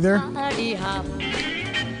pumpkin pie there?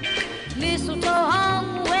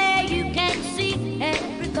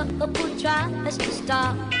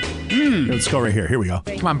 Let's go right here. Here we go.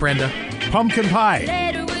 Come on, Brenda. Pumpkin pie.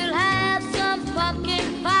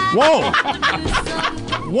 Whoa!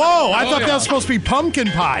 Whoa! I thought that was supposed to be pumpkin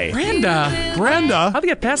pie. Brenda. Brenda. How'd they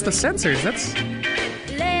get past the censors? That's.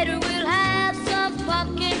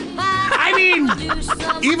 I mean,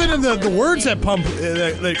 even in the words that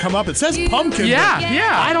that come up, it says pumpkin.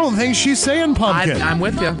 Yeah. I don't think she's saying pumpkin. I'm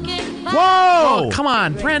with you. Whoa! Oh, come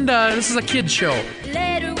on, Brenda. This is a kid's show.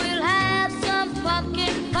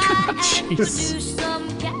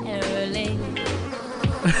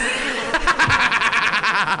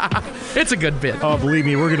 It's a good bit. Oh, believe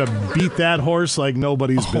me, we're going to beat that horse like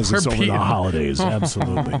nobody's business over the holidays.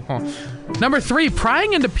 Absolutely. Number 3,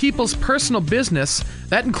 prying into people's personal business.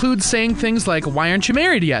 That includes saying things like, why aren't you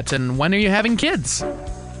married yet? And when are you having kids?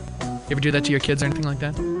 You ever do that to your kids or anything like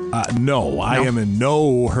that? No, I am in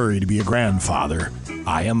no hurry to be a grandfather.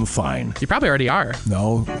 I am fine. You probably already are.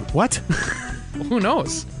 No. What? Who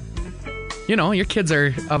knows? You know, your kids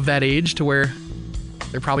are of that age to where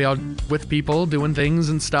they're probably out with people doing things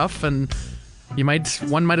and stuff, and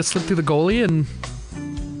one might have slipped through the goalie and...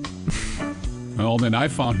 Well, then I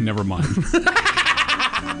found... Never mind.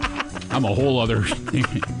 I'm a whole other...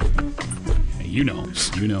 You know.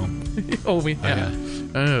 Oh, yeah.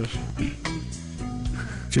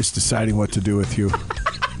 Just deciding what to do with you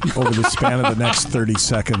over the span of the next 30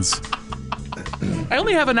 seconds. I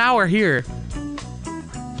only have an hour here.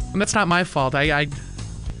 And that's not my fault. It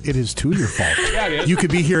is too your fault. Yeah, it is. You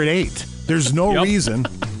could be here at 8. There's no reason.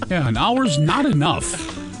 Yeah, an hour's not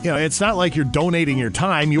enough. You know, it's not like you're donating your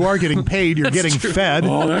time. You are getting paid. You're getting fed.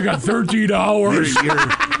 Oh, I got 13 hours.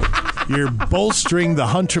 You're bolstering the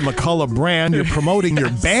Hunter McCullough brand. You're promoting your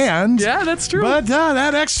band. Yeah, that's true. But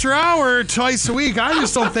that extra hour twice a week, I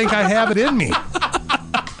just don't think I have it in me.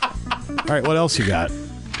 All right, what else you got?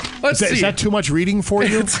 Let's see. Is that too much reading for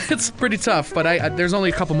you? It's pretty tough, but there's only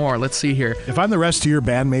a couple more. Let's see here. If I'm the rest of your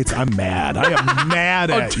bandmates, I'm mad. I am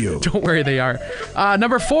mad at you. Don't worry, they are.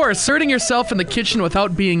 Number 4, asserting yourself in the kitchen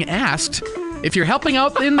without being asked. If you're helping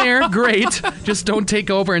out in there, great. Just don't take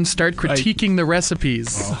over and start critiquing the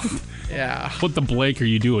recipes. Oh. Yeah. What the Blake are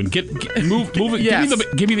you doing? Move it. Yes.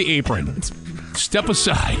 Give me the apron. Step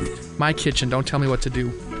aside. My kitchen. Don't tell me what to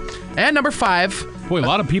do. And number 5. Boy, a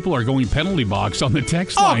lot of people are going penalty box on the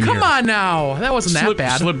text line here. Oh, here. come on now. That wasn't that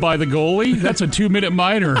bad. Slip by the goalie? That's a 2-minute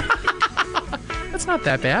minor. That's not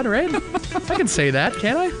that bad, right? I can say that,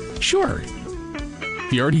 can't I? Sure.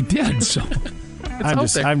 He already did, so...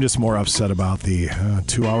 I'm just more upset about the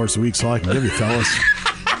 2 hours a week, so I can give you, fellas.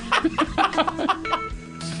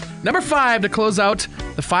 Number 5, to close out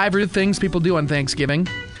the 5 rude things people do on Thanksgiving.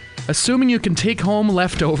 Assuming you can take home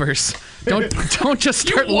leftovers. Don't just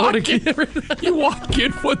start loading. You walk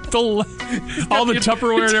in with all the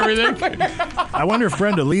Tupperware and everything. I wonder if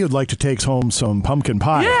Brenda Lee would like to take home some pumpkin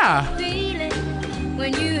pie. Yeah.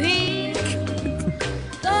 When you hear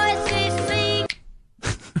voices sing,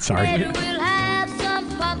 sorry. we'll have some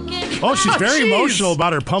pumpkin pie. Oh, she's very emotional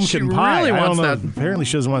about her pumpkin pie. Really wants I don't know. that. Apparently,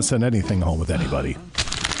 she doesn't want to send anything home with anybody.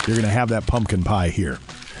 You're going to have that pumpkin pie here.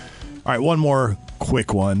 All right, one more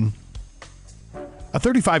quick one. A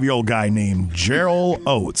 35-year-old guy named Gerald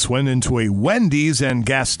Oates went into a Wendy's in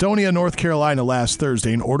Gastonia, North Carolina last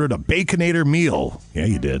Thursday and ordered a Baconator meal. Yeah,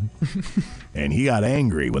 you did. And he got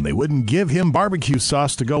angry when they wouldn't give him barbecue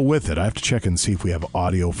sauce to go with it. I have to check and see if we have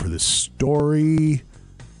audio for this story.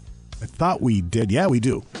 I thought we did. Yeah, we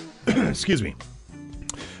do. Excuse me.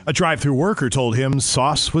 A drive-thru worker told him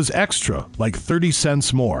sauce was extra, like 30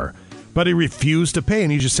 cents more. But he refused to pay,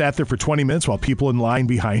 and he just sat there for 20 minutes while people in line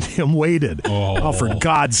behind him waited. Oh, for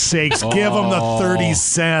God's sakes, give him the 30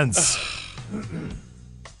 cents.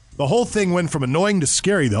 The whole thing went from annoying to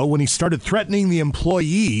scary, though, when he started threatening the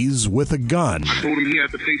employees with a gun. I told him he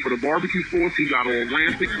had to pay for the barbecue sauce. He got all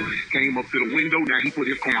rancid, came up to the window. Now he put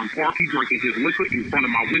his car on park. He's drinking his liquor in front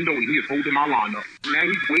of my window, and he is holding my line up. Now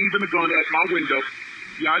he's waving a gun at my window.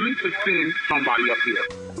 Yeah, I need to send somebody up here.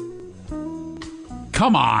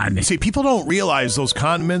 Come on. See, people don't realize those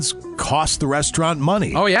condiments cost the restaurant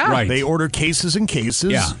money. Oh, yeah? Right. They order cases and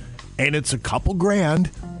cases, and it's a couple grand.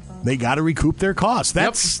 They got to recoup their costs.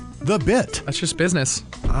 That's the bit. That's just business.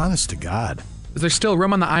 Honest to God. Is there still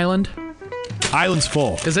room on the island? Island's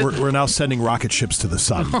full. Is it? We're now sending rocket ships to the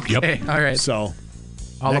sun. Okay, all right. So...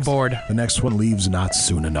 All aboard. The next one leaves not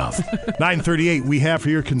soon enough. 9:38, we have for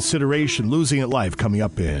your consideration Losing at Life coming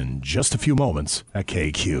up in just a few moments at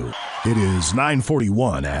KQ. It is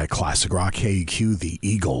 9:41 at Classic Rock KQ, the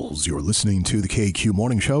Eagles. You're listening to the KQ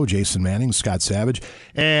Morning Show. Jason Manning, Scott Savage,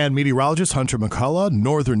 and meteorologist Hunter McCullough.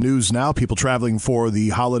 Northern News Now. People traveling for the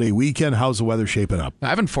holiday weekend. How's the weather shaping up? I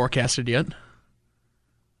haven't forecasted yet.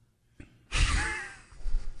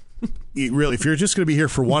 Really, if you're just going to be here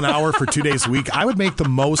for 1 hour for 2 days a week, I would make the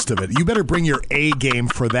most of it. You better bring your A game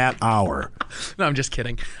for that hour. No, I'm just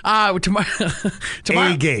kidding. Tomorrow.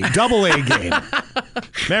 A game, double A game.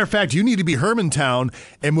 Matter of fact, you need to be Hermantown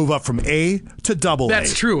and move up from A to double A.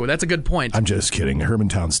 That's true. That's a good point. I'm just kidding.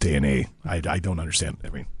 Hermantown stay in A. I don't understand. I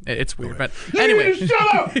mean, it's weird, but anyway.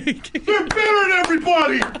 Shut up! They're better than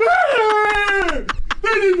everybody!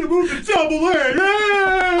 They need to move to double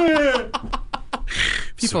A!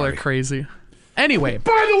 People are crazy. Anyway.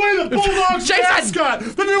 By the way, the Bulldogs mascot,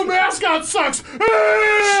 the new mascot sucks.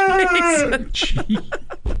 Jason.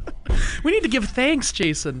 We need to give thanks,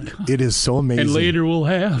 Jason. It is so amazing. And later we'll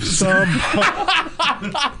have some.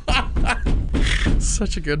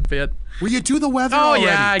 Such a good bit. Will you do the weather Oh, already?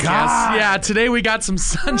 yeah, I guess. Yeah, today we got some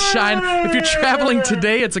sunshine. If you're traveling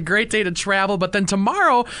today, it's a great day to travel. But then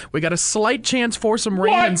tomorrow, we got a slight chance for some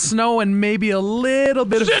rain and snow and maybe a little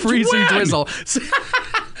bit of freezing drizzle.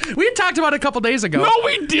 We had talked about it a couple days ago. No,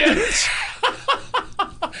 we didn't.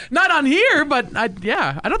 Not on here, but I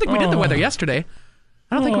don't think we did the weather yesterday.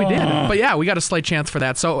 I don't think we did. But yeah, we got a slight chance for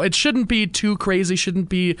that. So it shouldn't be too crazy, shouldn't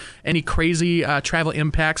be any crazy travel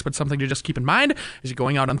impacts, but something to just keep in mind as you're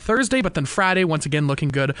going out on Thursday. But then Friday, once again, looking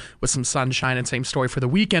good with some sunshine, and same story for the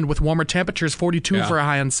weekend with warmer temperatures, 42 for a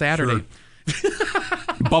high on Saturday. Sure.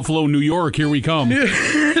 Buffalo, New York, here we come. Later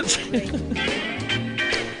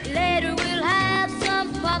we'll have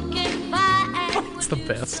some pumpkin pie. It's the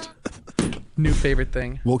best. New favorite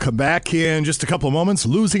thing. We'll come back in just a couple of moments.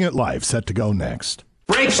 Losing It Live, set to go next.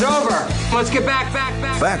 Break's over. Let's get back.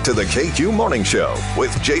 Back to the KQ Morning Show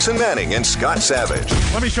with Jason Manning and Scott Savage.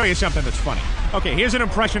 Let me show you something that's funny. Okay, here's an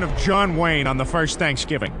impression of John Wayne on the first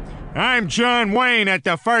Thanksgiving. I'm John Wayne at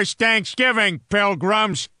the first Thanksgiving,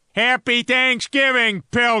 pilgrims. Happy Thanksgiving,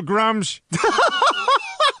 pilgrims.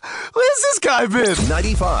 Where's this guy been?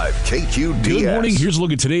 95 KQDS. Good morning. Here's a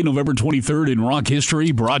look at today, November 23rd in rock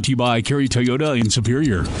history, brought to you by Kerry Toyota in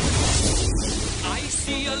Superior. I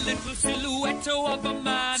see a little silhouette of a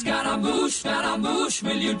man. Scaramouche,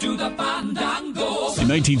 will you do the fandango? In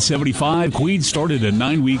 1975, Queen started a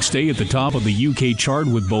 9-week stay at the top of the UK chart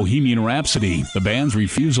with Bohemian Rhapsody. The band's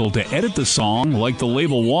refusal to edit the song like the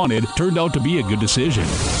label wanted turned out to be a good decision.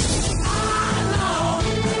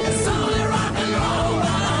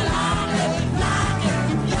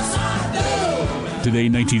 Today,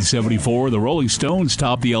 1974, the Rolling Stones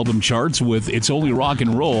topped the album charts with It's Only Rock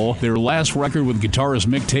and Roll, their last record with guitarist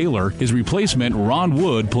Mick Taylor. His replacement, Ron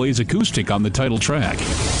Wood, plays acoustic on the title track.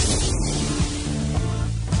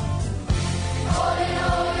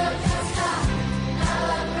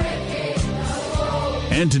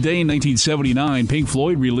 And today, in 1979, Pink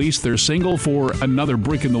Floyd released their single for Another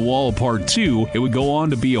Brick in the Wall Part 2. It would go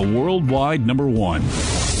on to be a worldwide #1.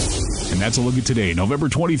 And that's a look at today, November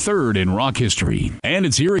 23rd in rock history. And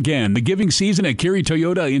it's here again, the giving season at Kerry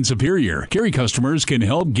Toyota in Superior. Kerry customers can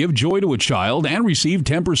help give joy to a child and receive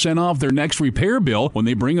 10% off their next repair bill when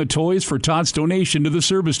they bring a Toys for Tots donation to the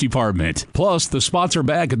service department. Plus, the spots are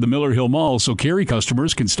back at the Miller Hill Mall, so Kerry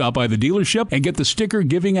customers can stop by the dealership and get the sticker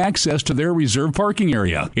giving access to their reserved parking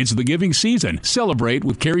area. It's the giving season. Celebrate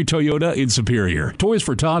with Kerry Toyota in Superior. Toys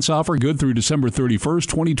for Tots offer good through December 31st,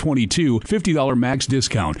 2022. $50 max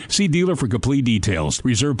discount. See dealer for complete details.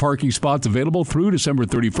 Reserve parking spots available through December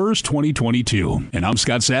 31st, 2022. And I'm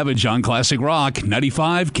Scott Savage on Classic Rock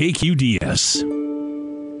 95 KQDS.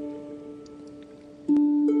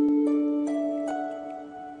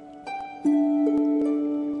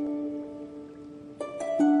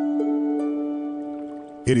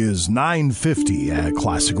 It is 9:50 at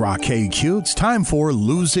Classic Rock KQ. It's time for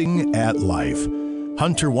Losing at Life.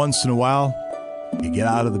 Hunter, once in a while, you get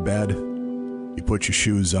out of the bed, you put your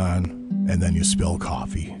shoes on, and then you spill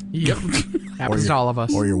coffee. Yep. Happens to all of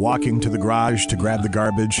us. Or you're walking to the garage to grab the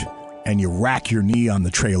garbage, and you rack your knee on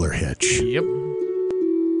the trailer hitch. Yep.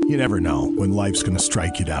 You never know when life's going to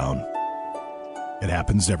strike you down. It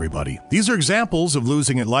happens to everybody. These are examples of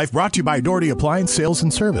losing at life, brought to you by Doherty Appliance Sales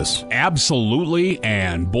and Service. Absolutely,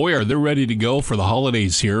 and boy, are they ready to go for the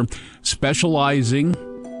holidays here. Specializing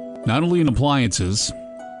not only in appliances,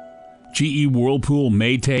 GE, Whirlpool,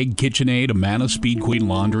 Maytag, KitchenAid, Amana, Speed Queen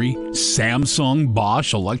Laundry, Samsung,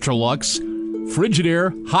 Bosch, Electrolux,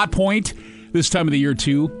 Frigidaire, Hotpoint. This time of the year,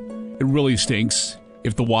 too, it really stinks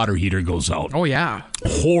if the water heater goes out. Oh, yeah.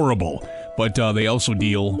 Horrible. But they also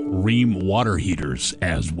deal Rheem water heaters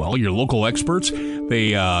as well. Your local experts,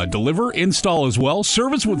 they deliver, install as well.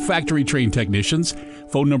 Service with factory-trained technicians.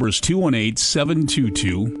 Phone number is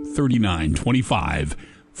 218-722-3925.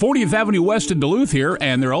 40th Avenue West in Duluth here,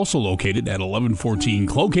 and they're also located at 1114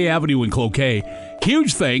 Cloquet Avenue in Cloquet.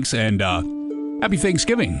 Huge thanks and happy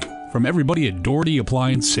Thanksgiving from everybody at Doherty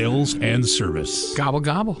Appliance Sales and Service. Gobble,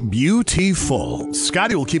 gobble. Beautiful.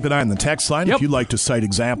 Scotty will keep an eye on the text line if you'd like to cite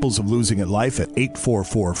examples of losing at life at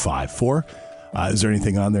 84454. Is there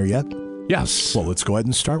anything on there yet? Yes. Well, let's go ahead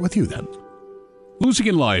and start with you then. Losing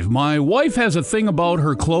in life. My wife has a thing about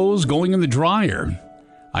her clothes going in the dryer.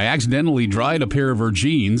 I accidentally dried a pair of her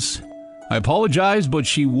jeans. I apologized, but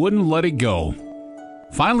she wouldn't let it go.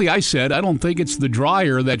 Finally, I said, I don't think it's the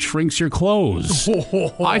dryer that shrinks your clothes.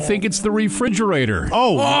 I think it's the refrigerator.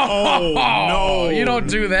 Oh, no. You don't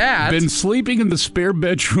do that. Been sleeping in the spare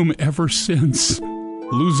bedroom ever since.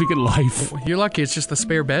 Losing it life. You're lucky it's just the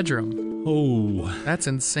spare bedroom. Oh. That's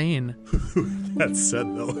insane. That said,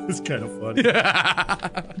 though, it's kind of funny.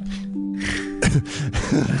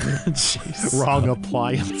 Wrong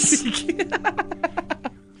appliance.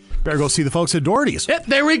 Better go see the folks at Doherty's. Yeah,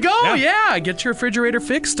 there we go. Yeah. Get your refrigerator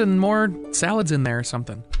fixed and more salads in there or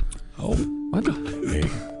something. Oh. What? Hey,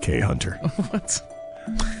 K Hunter. What?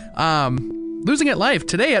 Losing it life.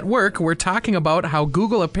 Today at work, we're talking about how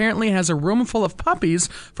Google apparently has a room full of puppies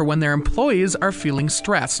for when their employees are feeling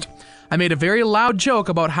stressed. I made a very loud joke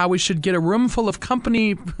about how we should get a room full of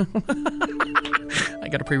company... I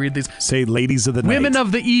gotta pre-read these. Say ladies of the night. Women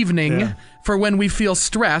of the evening for when we feel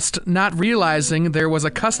stressed, not realizing there was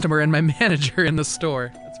a customer and my manager in the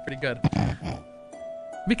store. That's pretty good.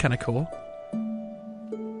 Be kind of cool.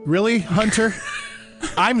 Really, Hunter?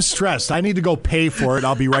 I'm stressed. I need to go pay for it.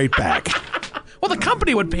 I'll be right back. Well, the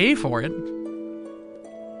company would pay for it.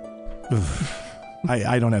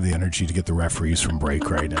 I don't have the energy to get the referees from break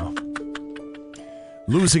right now.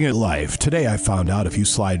 Losing it life. Today I found out if you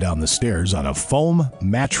slide down the stairs on a foam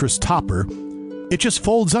mattress topper, it just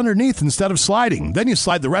folds underneath instead of sliding. Then you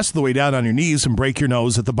slide the rest of the way down on your knees and break your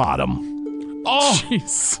nose at the bottom. Oh!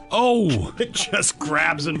 Jeez. Oh! It just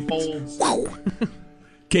grabs and folds.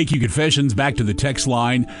 KQ Confessions, back to the text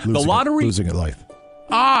line. The lottery... Losing it life.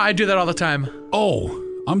 I do that all the time.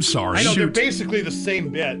 Oh, I'm sorry. I know, they're basically the same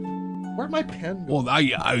bit. Where'd my pen go? Well,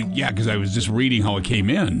 because I was just reading how it came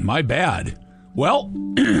in. My bad. Well,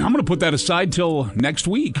 I'm going to put that aside till next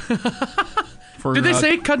week. Did they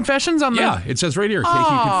say confessions on the... Yeah, it says right here,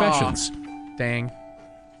 KQ Confessions. Dang.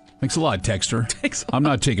 Thanks a lot, Texter. I'm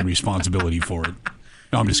not taking responsibility for it.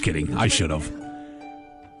 No, I'm just kidding. I should have.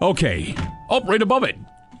 Okay. Oh, right above it.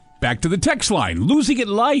 Back to the text line. Losing it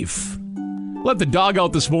life. Let the dog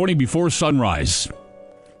out this morning before sunrise.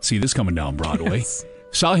 See this coming down Broadway. Yes.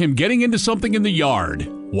 Saw him getting into something in the yard.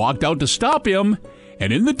 Walked out to stop him,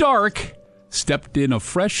 and in the dark, stepped in a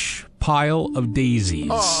fresh pile of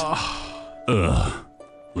daisies. Oh. Ugh.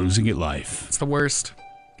 Losing it life. It's the worst.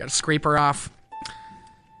 Got to scrape her off.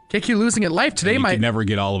 KQ losing it life today. You can never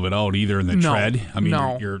get all of it out either in the tread. I mean,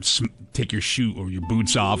 no. you're take your shoe or your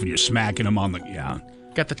boots off and you're smacking them on the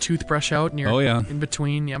Got the toothbrush out and you're in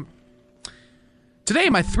between. Yep. Today,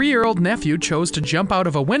 my 3-year-old nephew chose to jump out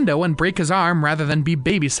of a window and break his arm rather than be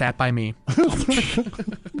babysat by me. Oh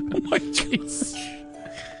my jeez.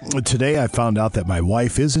 Today, I found out that my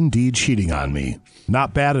wife is indeed cheating on me.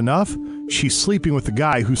 Not bad enough, she's sleeping with the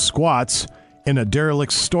guy who squats in a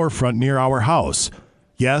derelict storefront near our house.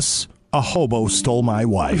 Yes, a hobo stole my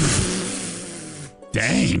wife.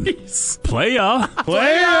 Dang. Jeez. Playa.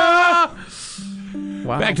 Wow.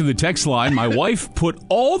 Back to the text line. My wife put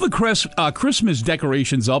all the Christmas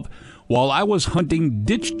decorations up while I was hunting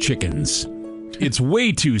ditch chickens. It's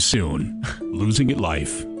way too soon. Losing it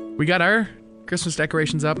life. We got our Christmas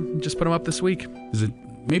decorations up. Just put them up this week. Is it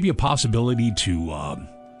maybe a possibility to, I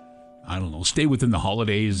don't know, stay within the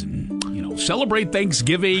holidays and, celebrate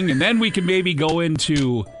Thanksgiving, and then we can maybe go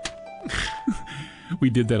into... We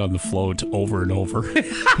did that on the float over and over.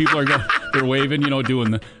 People are they're waving,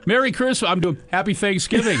 doing the Merry Christmas. I'm doing Happy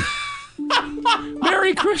Thanksgiving.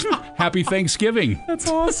 Merry Christmas. Happy Thanksgiving. That's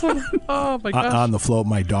awesome. Oh, my gosh. On the float,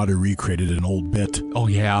 my daughter recreated an old bit. Oh,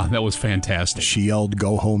 yeah. That was fantastic. She yelled,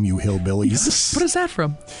 "Go home, you hillbillies." Yes. What is that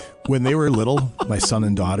from? When they were little, my son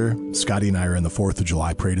and daughter, Scotty and I are in the 4th of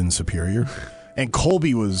July parade in Superior. And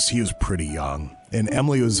Colby was pretty young. And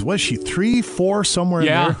Emily was she 3, 4, somewhere in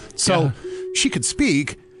there? So she could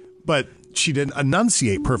speak, but she didn't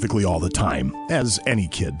enunciate perfectly all the time, as any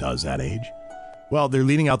kid does that age. Well, they're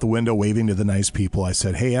leaning out the window, waving to the nice people. I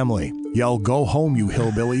said, "Hey, Emily, yell, 'Go home, you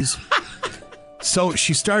hillbillies.'" So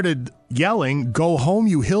she started yelling, "Go home,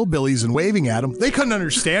 you hillbillies," and waving at them. They couldn't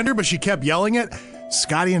understand her, but she kept yelling it.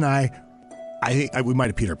 Scotty and I think we might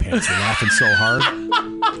have peed our pants. We're laughing so hard.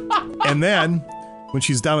 And then, when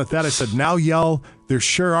she's done with that, I said, "Now yell, 'There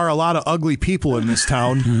sure are a lot of ugly people in this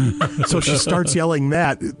town.'" So she starts yelling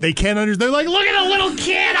that. They can't understand. They're like, "Look at a little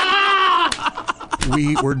kid!"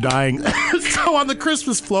 We were dying. So on the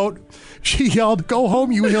Christmas float, she yelled, "Go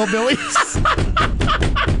home, you hillbillies."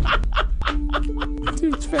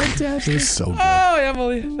 Dude, it's fantastic. It's so good. Oh,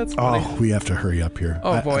 Emily, that's funny. Oh, we have to hurry up here.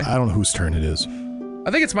 Oh, boy. I don't know whose turn it is.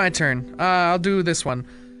 I think it's my turn. I'll do this one.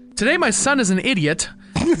 Today, my son is an idiot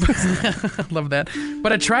Love that.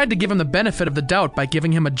 But I tried to give him the benefit of the doubt by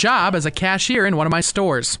giving him a job as a cashier in one of my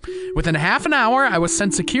stores. Within half an hour, I was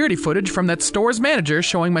sent security footage from that store's manager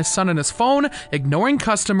showing my son on his phone, ignoring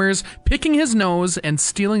customers, picking his nose, and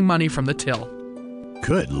stealing money from the till.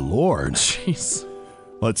 Good Lord. Jeez.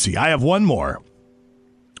 Let's see. I have one more.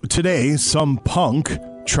 Today, some punk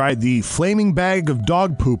tried the flaming bag of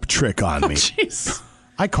dog poop trick on me. Jeez.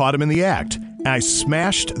 I caught him in the act, and I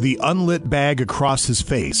smashed the unlit bag across his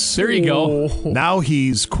face. There you go. Now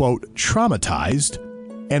he's, quote, traumatized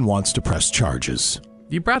and wants to press charges.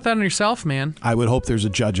 You brought that on yourself, man. I would hope there's a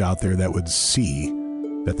judge out there that would see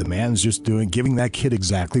that the man's just giving that kid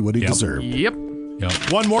exactly what he deserved. Yep.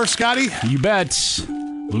 One more, Scotty? You bet.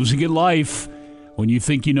 Losing at life. When you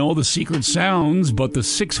think you know the secret sounds, but the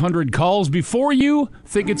 600 calls before you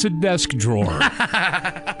think it's a desk drawer.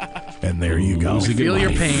 And there you go. Feel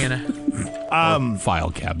your pain.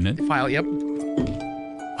 File cabinet. Yep.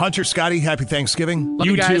 Hunter, Scotty, happy Thanksgiving. Love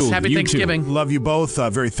you guys. Happy You Thanksgiving. Too. Love you both.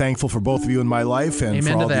 Very thankful for both of you in my life. And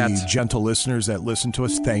Amen for all to that. the gentle listeners that listen to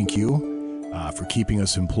us, thank you for keeping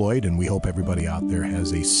us employed. And we hope everybody out there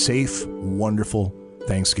has a safe, wonderful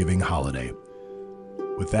Thanksgiving holiday.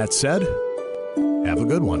 With that said, have a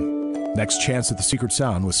good one. Next chance at the Secret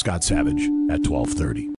Sound with Scott Savage at 12:30.